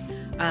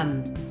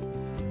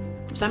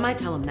 So I might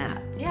tell him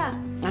that. Yeah.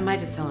 I might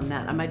just tell him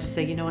that. I might just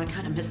say, you know, I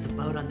kind of missed the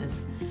boat on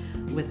this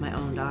with my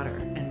own daughter,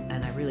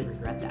 and I really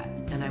regret that.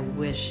 And I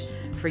wish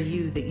for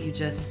you that you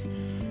just,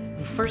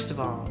 first of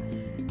all,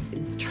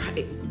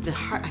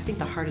 I think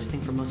the hardest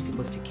thing for most people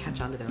is to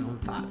catch on to their own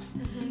thoughts.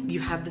 You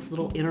have this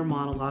little inner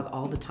monologue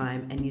all the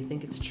time, and you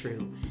think it's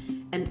true.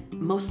 And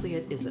mostly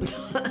it isn't.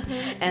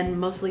 And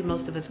most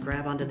of us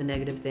grab onto the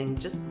negative thing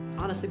just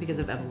honestly because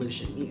of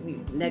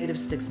evolution. Negative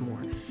sticks more.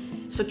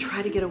 So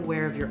try to get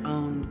aware of your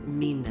own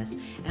meanness,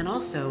 and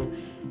also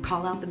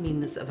call out the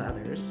meanness of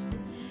others,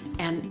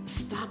 and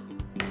stop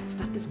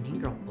this mean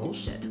girl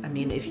bullshit. I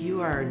mean, if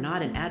you are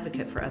not an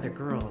advocate for other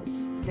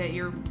girls. That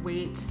your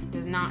weight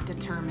does not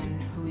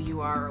determine who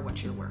you are or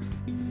what you're worth.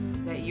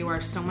 That you are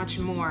so much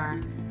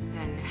more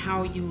than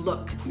how you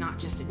look. It's not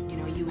just, you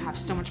know, you have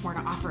so much more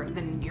to offer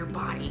than your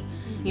body,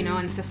 you know,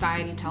 and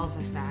society tells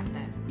us that,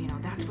 you know,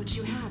 that's what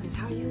you have is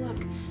how you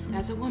look.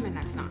 As a woman,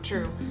 that's not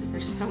true.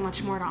 There's so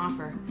much more to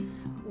offer.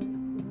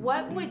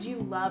 What would you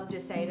love to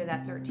say to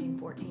that 13,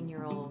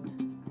 14-year-old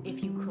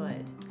if you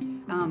could?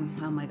 Oh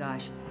my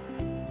gosh.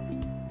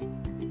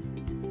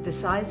 The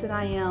size that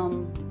I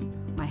am,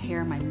 my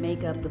hair, my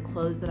makeup, the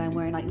clothes that I'm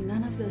wearing, like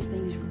none of those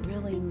things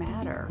really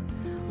matter.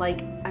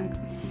 Like I'm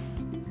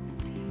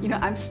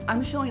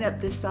showing up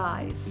this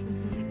size,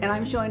 and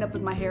I'm showing up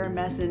with my hair a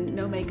mess and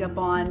no makeup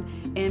on,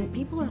 and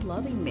people are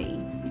loving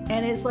me.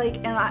 And it's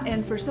like,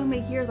 and for so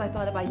many years I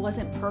thought if I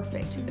wasn't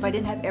perfect, if I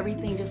didn't have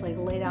everything just like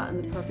laid out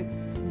in the perfect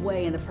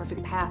way and the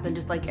perfect path, and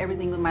just like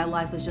everything in my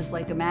life was just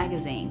like a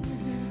magazine,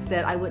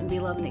 that I wouldn't be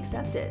loved and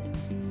accepted.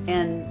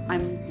 And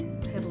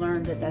have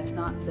learned that that's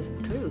not the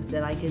truth,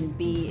 that I can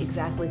be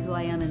exactly who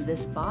I am in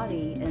this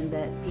body, and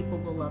that people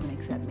will love and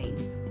accept me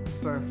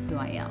for who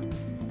I am.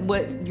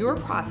 What your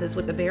process,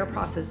 what the Bear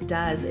process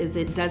does, is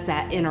it does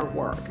that inner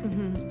work,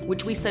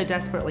 which we so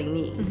desperately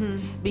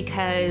need,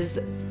 because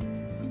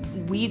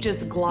we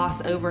just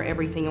gloss over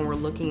everything and we're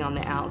looking on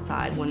the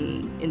outside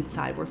when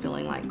inside we're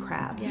feeling like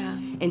crap. Yeah.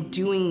 And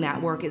doing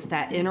that work, it's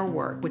that inner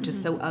work, which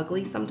is so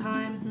ugly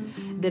sometimes,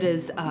 that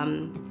is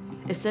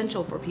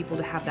essential for people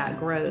to have that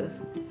growth.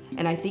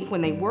 And I think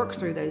when they work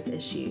through those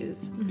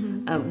issues,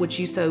 which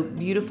you so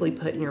beautifully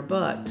put in your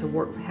book,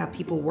 to have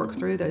people work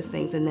through those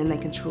things, and then they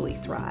can truly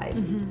thrive.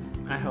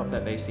 I hope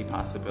that they see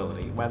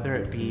possibility, whether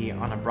it be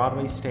on a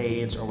Broadway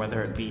stage or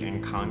whether it be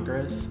in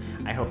Congress.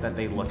 I hope that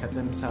they look at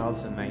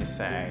themselves and they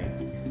say,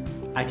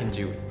 I can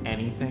do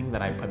anything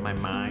that I put my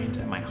mind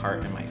and my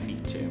heart and my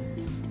feet to.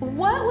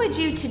 What would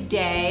you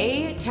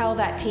today tell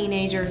that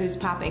teenager who's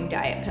popping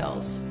diet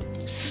pills?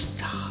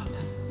 Stop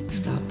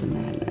the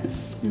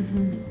madness.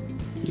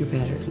 You're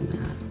better than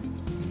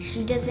that.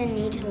 She doesn't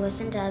need to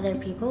listen to other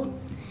people.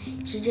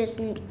 She just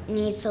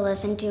needs to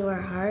listen to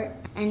her heart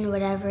and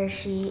whatever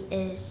she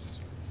is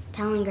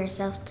telling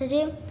herself to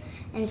do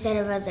instead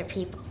of other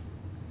people.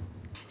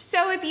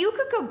 So if you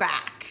could go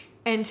back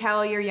and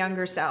tell your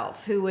younger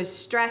self who was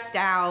stressed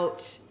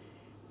out,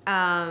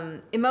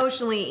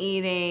 emotionally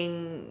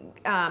eating,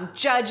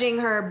 judging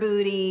her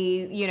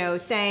booty, you know,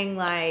 saying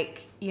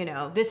like, you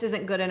know, this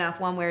isn't good enough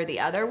one way or the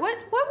other,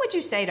 what would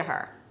you say to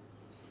her?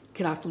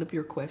 Can I flip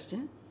your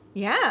question?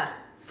 Yeah,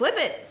 flip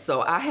it.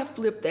 So I have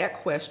flipped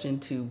that question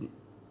to,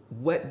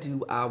 what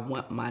do I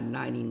want my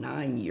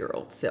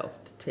 99-year-old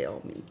self to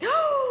tell me?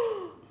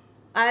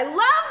 I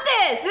love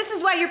this. This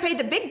is why you're paid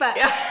the big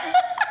bucks.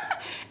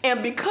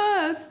 And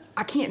because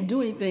I can't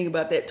do anything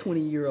about that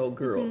 20-year-old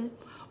girl,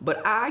 but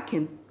I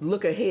can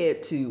look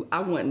ahead to,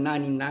 I want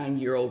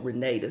 99-year-old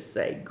Renee to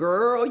say,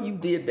 girl, you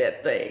did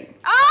that thing.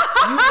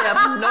 You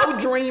have no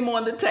dream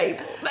on the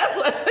table. That's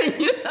what,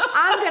 you know.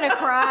 I'm gonna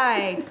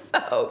cry.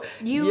 So,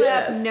 you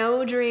have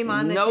no dream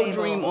on the table. No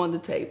dream on the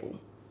table.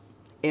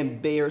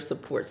 And Bear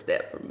supports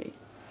that for me.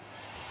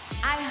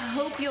 I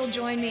hope you'll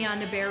join me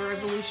on the Bear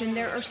Revolution.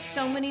 There are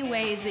so many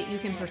ways that you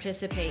can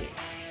participate.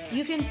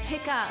 You can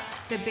pick up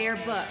the Bear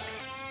book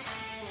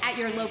at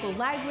your local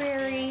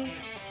library,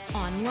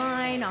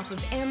 online, off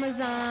of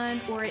Amazon,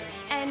 or at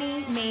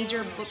any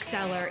major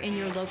bookseller in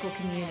your local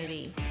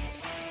community.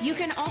 You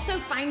can also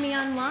find me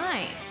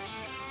online.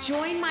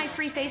 Join my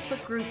free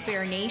Facebook group,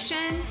 Bear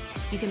Nation.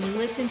 You can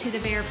listen to the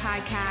Bear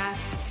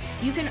podcast.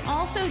 You can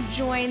also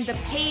join the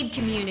paid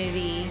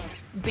community,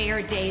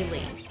 Bear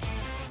Daily.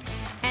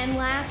 And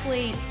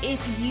lastly, if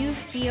you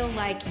feel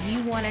like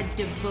you want to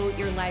devote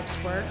your life's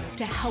work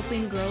to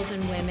helping girls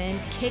and women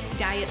kick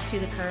diets to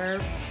the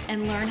curb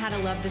and learn how to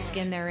love the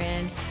skin they're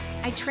in,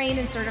 I train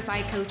and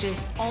certify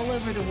coaches all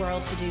over the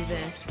world to do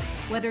this.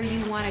 Whether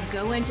you want to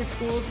go into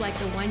schools like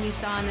the one you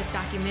saw in this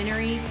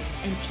documentary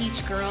and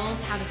teach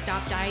girls how to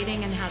stop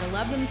dieting and how to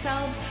love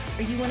themselves,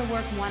 or you want to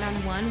work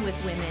one-on-one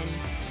with women,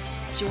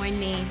 join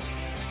me.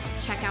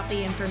 Check out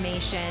the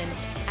information.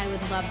 I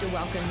would love to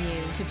welcome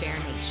you to Bear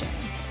Nation.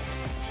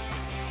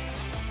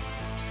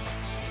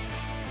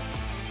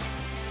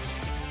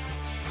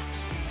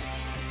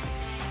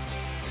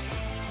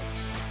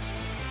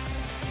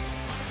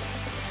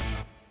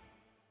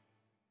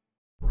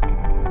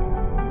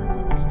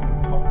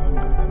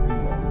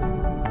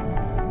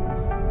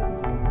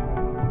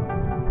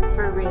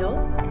 For real?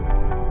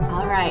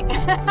 All right. All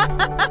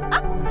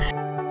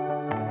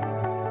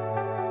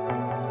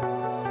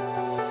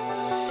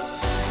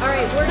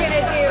right, we're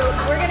gonna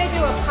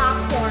do a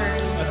popcorn.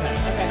 Okay.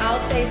 I'll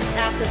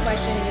ask a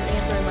question and you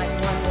answer in like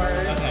one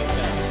word. Okay.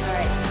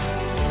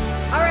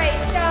 All right.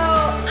 So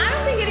I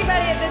don't think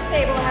anybody at this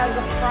table has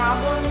a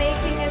problem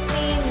making a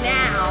scene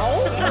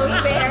now,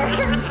 post Bear.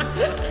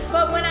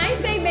 But when I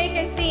say make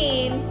a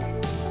scene,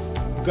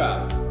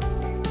 Go.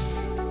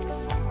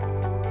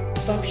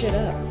 Fuck shit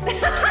up.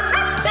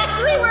 That's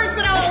 3 words,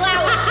 but I'll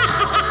allow it.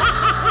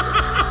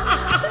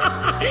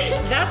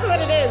 That's what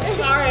it is.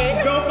 Sorry.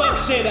 Go fuck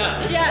shit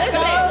up. Yeah, go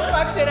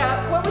fuck shit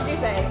up. What would you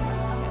say?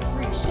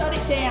 3, shut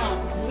it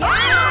down.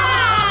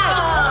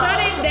 Yeah! Shut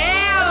it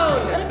down.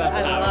 That's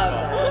I powerful. love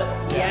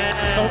that.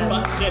 Yeah. Go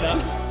fuck shit up.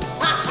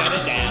 Shut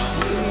it down.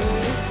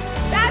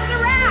 That's a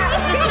wrap!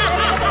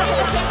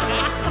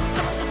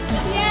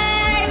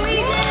 Yay, we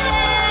did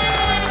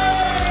it!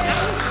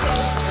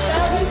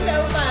 That was so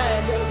fun.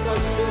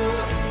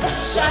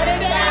 Shut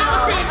it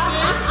down.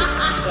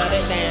 Shut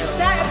it down.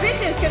 That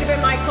bitches could have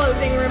been my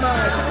closing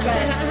remarks, but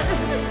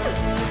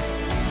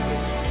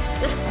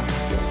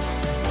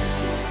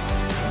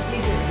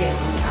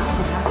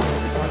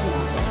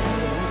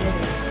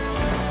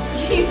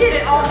You did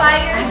it all by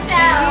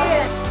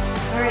yourself.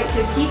 All right,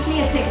 so teach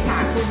me a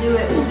TikTok. We'll do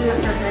it for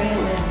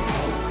Brandon.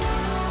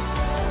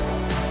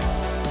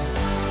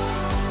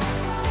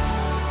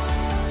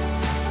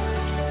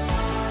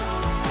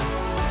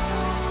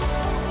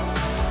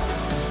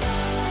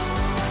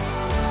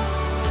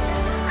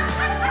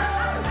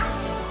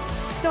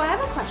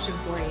 question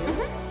for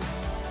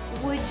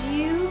you. Would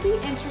you be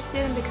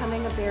interested in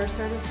becoming a bear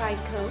certified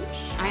coach?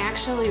 I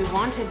actually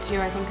wanted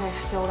to. I think I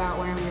filled out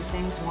one of your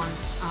things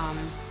once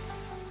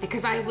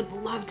because I would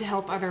love to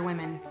help other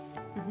women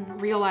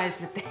realize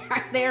that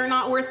they are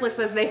not worthless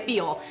as they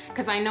feel,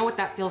 because I know what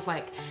that feels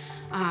like.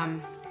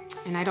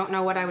 And I don't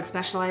know what I would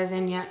specialize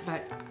in yet,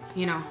 but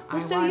you know, I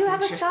was So you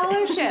have interested. a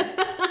scholarship.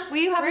 Will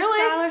you have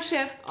Really? a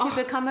scholarship to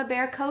become a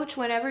bear coach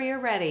whenever you're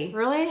ready?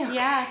 Really?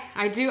 Yeah.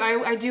 I do.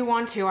 I do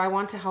want to. I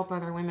want to help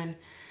other women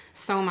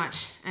so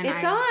much. And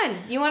It's on.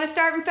 You want to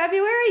start in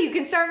February? You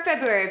can start in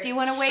February. If you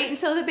want to wait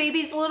until the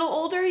baby's a little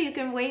older, you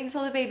can wait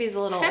until the baby's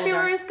a little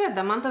February older. is good.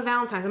 The month of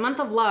Valentine's, the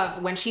month of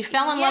love, when she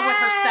fell in love with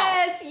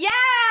herself.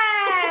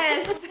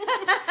 Yes!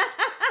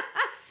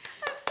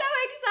 I'm so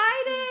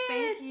excited.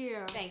 Thank you.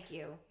 Thank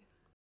you.